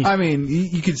 but... I mean,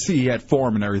 you could see he had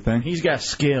form and everything. He's got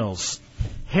skills.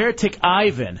 Heretic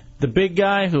Ivan, the big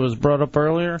guy who was brought up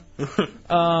earlier,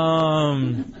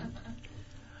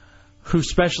 who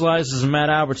specializes in Matt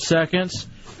Albert seconds,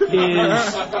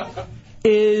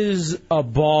 is a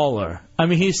baller. I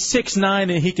mean, he's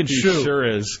 6'9" and he can shoot. He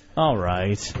sure is. All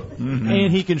right. Mm-hmm.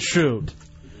 And he can shoot.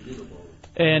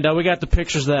 And we got the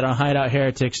pictures of that on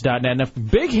hideoutheretics.net. Now,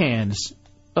 Big Hands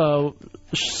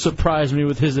surprised me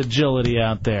with his agility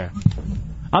out there.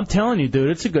 I'm telling you, dude,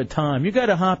 it's a good time. You got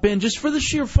to hop in just for the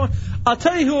sheer fun. I'll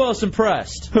tell you who else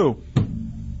impressed. Who?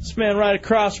 This man right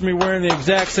across from me wearing the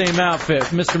exact same outfit,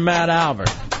 Mr. Matt Albert.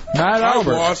 Matt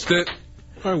Albert. I washed it.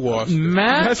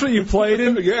 Matt? That's what you played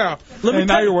in? Yeah. And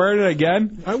now you're wearing it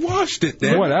again? I washed it,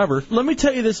 then. Whatever. Let me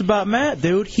tell you this about Matt,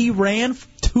 dude. He ran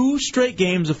 2 straight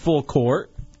games of full court.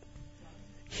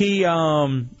 He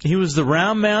was the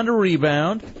round mound to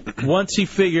rebound. Once he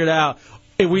figured out,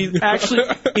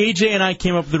 EJ and I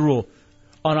came up with the rule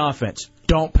on offense: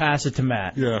 don't pass it to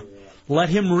Matt. Yeah. Let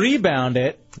him rebound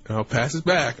it. I'll pass it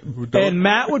back. And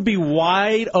Matt would be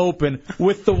wide open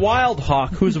with the Wild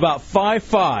Hawk, who's about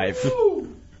 5'5",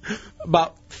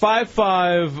 about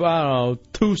 5'5", I don't know,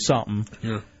 2-something.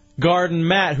 Yeah. Guarding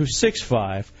Matt, who's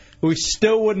 6'5". We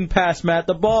still wouldn't pass Matt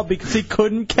the ball because he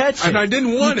couldn't catch it. And I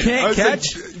didn't want it. Can't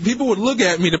catch. People would look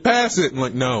at me to pass it. I'm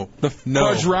like, no.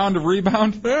 First round of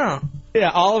rebound? Yeah.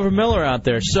 Yeah, Oliver Miller out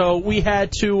there. So we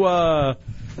had to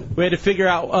figure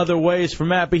out other ways for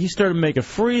Matt, but he started making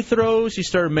free throws. He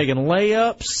started making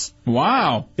layups.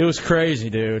 Wow. It was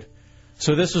crazy, dude.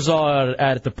 So this was all out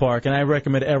at the park, and I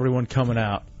recommend everyone coming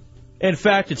out. In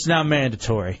fact, it's now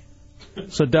mandatory.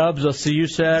 So, Dubs, I'll see you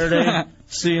Saturday.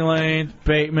 C-Lane,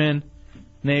 Bateman,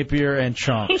 Napier, and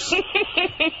Chunks.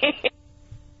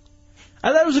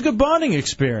 I thought it was a good bonding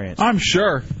experience. I'm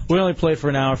sure. We only played for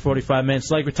an hour, 45 minutes.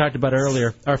 Like we talked about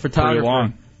earlier, our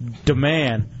photographer,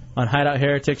 Deman, on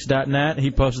hideoutheretics.net,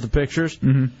 he posted the pictures.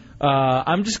 Mm-hmm.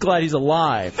 I'm just glad he's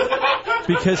alive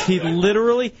because he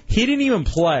didn't even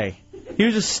play. He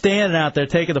was just standing out there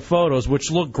taking the photos,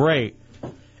 which looked great.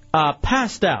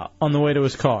 Passed out on the way to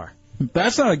his car.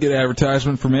 That's not a good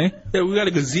advertisement for me. Yeah, we got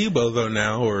a gazebo, though,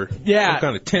 now, or some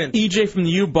kind of tent. EJ from the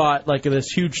U bought like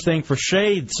this huge thing for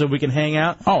shade so we can hang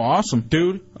out. Oh, awesome.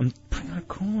 Dude, I'm bringing a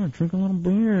car, drink a little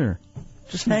beer.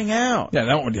 Just hang out. Yeah,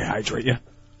 that won't dehydrate you.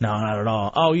 No, not at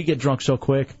all. Oh, you get drunk so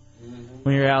quick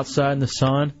when you're outside in the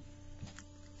sun.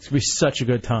 It's going to be such a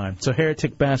good time. So,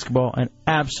 Heretic Basketball, an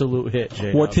absolute hit,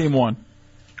 J. What team won?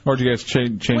 Or did you guys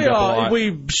change up a lot?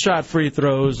 We shot free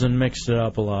throws and mixed it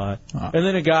up a lot. And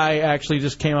then a guy actually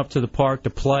just came up to the park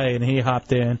to play, and he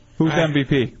hopped in. Who's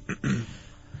MVP?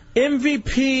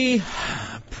 MVP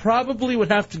probably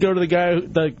would have to go to the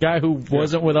guy who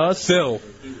wasn't with us. Phil.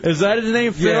 Is that his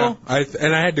name, Phil? Yeah,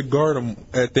 and I had to guard him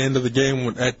at the end of the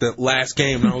game, at the last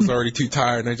game, and I was already too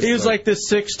tired. And He was like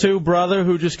this 6'2" brother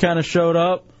who just kind of showed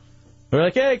up. We're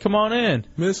like, hey, come on in.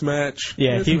 Mismatch.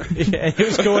 Yeah, he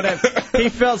was going at. He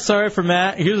felt sorry for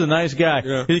Matt. He was a nice guy.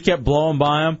 Yeah. He kept blowing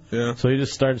by him. Yeah. So he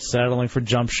just started settling for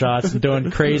jump shots and doing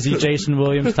crazy Jason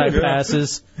Williams type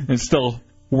passes. And still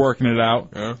working it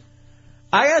out. Yeah.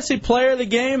 I gotta say, player of the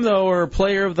game though, or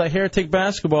player of the Heretic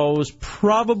Basketball was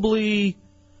probably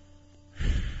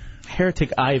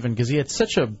Heretic Ivan because he had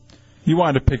such a. You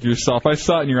wanted to pick yourself. I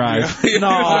saw it in your eyes. Yeah. No,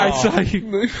 I saw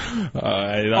you.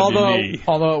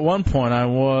 Although at one point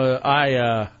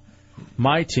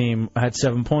my team had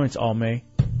 7 points all May,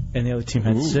 and the other team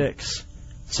had 6,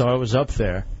 so I was up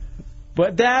there.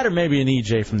 But that, or maybe an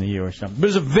EJ from the U or something. But it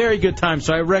was a very good time,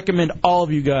 so I recommend all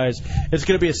of you guys. It's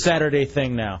going to be a Saturday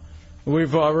thing now. I'm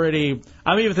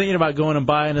even thinking about going and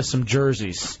buying us some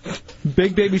jerseys.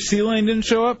 Big Baby C-Lane didn't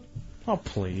show up? Oh,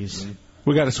 please.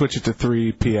 We got to switch it to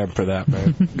 3 p.m. for that,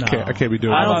 man. No. I can't be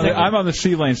doing that. I'm on the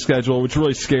C-Lane schedule, which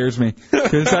really scares me.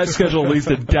 Because that schedule leads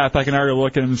to death. I can already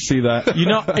look at it and see that. You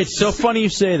know, it's so funny you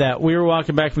say that. We were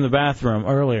walking back from the bathroom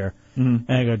earlier, and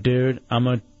I go, dude, I'm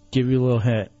going to give you a little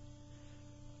hint.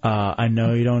 I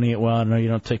know you don't eat well. I know you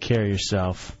don't take care of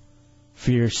yourself. For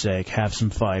your sake, have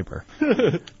some fiber.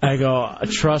 I go,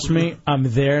 trust me, I'm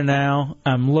there now.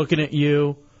 I'm looking at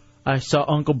you. I saw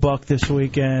Uncle Buck this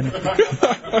weekend.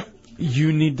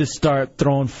 You need to start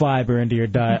throwing fiber into your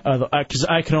diet, because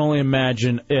I can only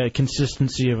imagine a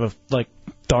consistency of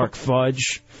dark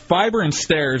fudge. Fiber and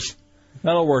stairs.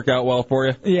 That'll work out well for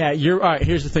you. Yeah, all right.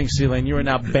 Here's the thing, C-Lane. You are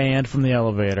now banned from the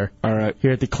elevator. All right.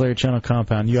 Here at the Clear Channel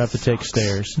compound, you have to take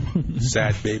stairs.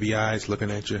 Sad baby eyes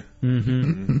looking at you.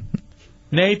 Mm-hmm.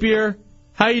 Napier,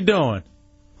 how you doing?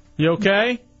 You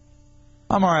okay?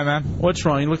 I'm all right, man. What's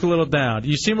wrong? You look a little down.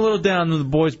 You seem a little down when the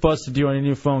boys busted you on your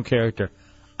new phone character.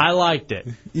 I liked it.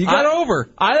 You got over.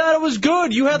 I thought it was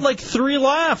good. You had 3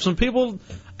 laughs when people.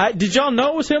 Did y'all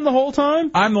know it was him the whole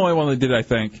time? I'm the only one that did, I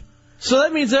think. So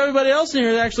that means everybody else in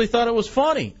here actually thought it was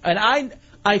funny, and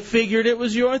I figured it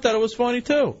was you. I thought it was funny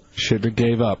too. Should have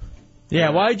gave up. Yeah,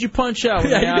 why did you punch out?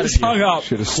 When you just hung up.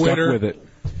 Should have stuck with it.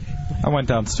 I went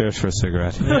downstairs for a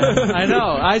cigarette. I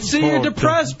know. I see you're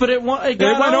depressed, but it went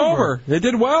over. It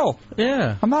did well.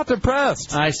 Yeah. I'm not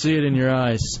depressed. I see it in your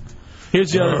eyes.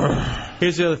 Here's the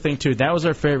other thing, too. That was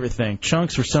our favorite thing.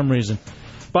 Chunks, for some reason.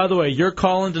 By the way, your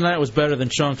call-in tonight was better than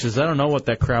Chunks'. I don't know what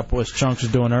that crap was Chunks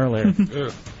was doing earlier.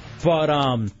 But,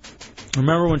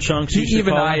 remember when Chunks used to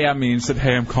call? Even IM me and said,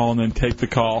 hey, I'm calling in, take the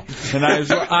call. And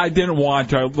I didn't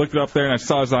want to. I looked it up there and I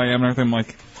saw his IM and everything. I'm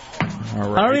like, all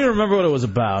right. I don't even remember what it was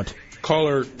about.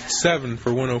 Caller 7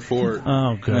 for 104.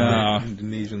 Oh, God.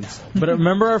 Indonesians. But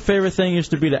remember our favorite thing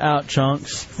used to be to out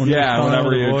Chunks?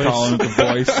 Whenever you'd call in with the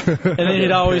voice. And then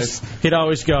he'd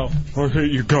always go, I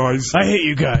hate you guys. I hate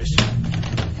you guys.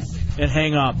 And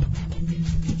hang up.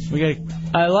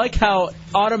 I like how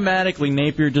automatically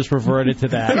Napier just reverted to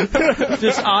that.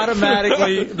 Just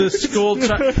automatically, the school...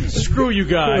 Screw you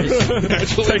guys.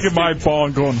 Taking my ball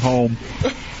and going home.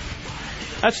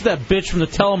 That's what that bitch from the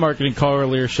telemarketing call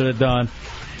earlier should have done.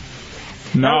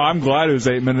 No, I'm glad it was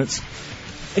 8 minutes.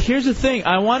 Here's the thing.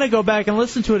 I want to go back and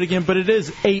listen to it again, but it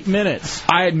is 8 minutes.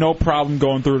 I had no problem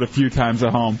going through it a few times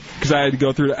at home because I had to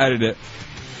go through to edit it.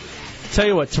 Tell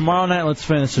you what, tomorrow night let's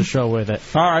finish the show with it.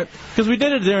 All right. Because we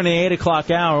did it during the 8 o'clock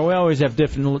hour. We always have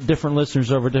different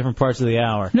listeners over different parts of the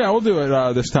hour. Yeah, we'll do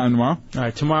it this time tomorrow. All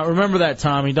right, tomorrow. Remember that,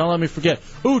 Tommy. Don't let me forget.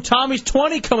 Ooh, Tommy's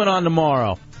 20 coming on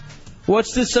tomorrow.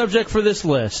 What's the subject for this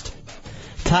list?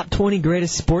 Top 20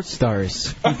 greatest sports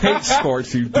stars. You hate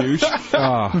sports, you douche.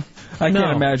 I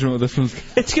can't imagine what this one's...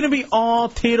 It's going to be all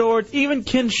Tito. Even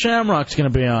Ken Shamrock's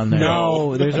going to be on there.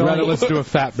 No, there's I'd rather listen to a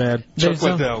fat man.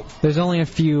 There's only a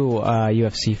few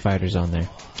UFC fighters on there.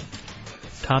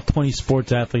 Top 20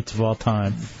 sports athletes of all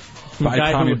time.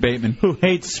 By Tommy Bateman. Who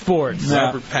hates sports.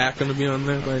 Robert Pack going to be on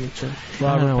there by any chance?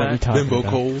 Robert Pack. Bimbo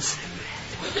Coles.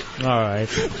 All right.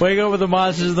 Wake up with the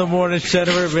monsters in the morning.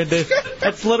 Shenenberg middays.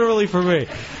 That's literally for me.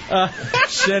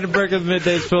 Shenenberg with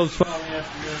middays. Phillips following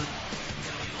afternoon.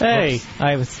 Hey. Oops.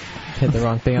 I hit the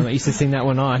wrong thing. I'm not used to seeing that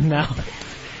one on now.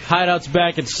 Hideout's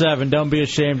back at 7. Don't be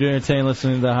ashamed to entertain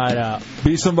listening to the Hideout.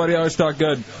 Be somebody always talk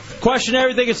good. Question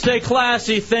everything and stay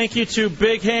classy. Thank you to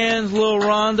Big Hands, Lil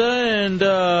Rhonda, and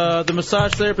the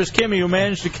massage therapist Kimmy, who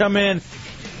managed to come in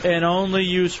and only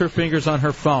use her fingers on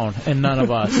her phone, and none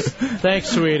of us. Thanks,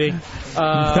 sweetie.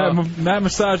 That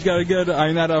massage got a good.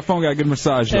 That phone got a good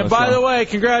massage. And by the way,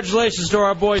 congratulations to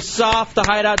our boy Soft, the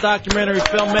Hideout documentary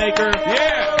filmmaker.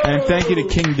 Yeah. And thank you to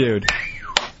King Dude.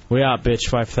 We out, bitch.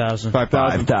 5,000.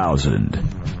 5,000.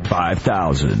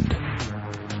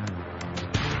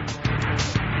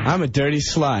 I'm a dirty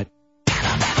slut.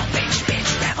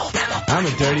 I'm a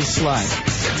dirty slut.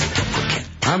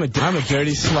 I'm a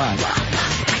dirty slut.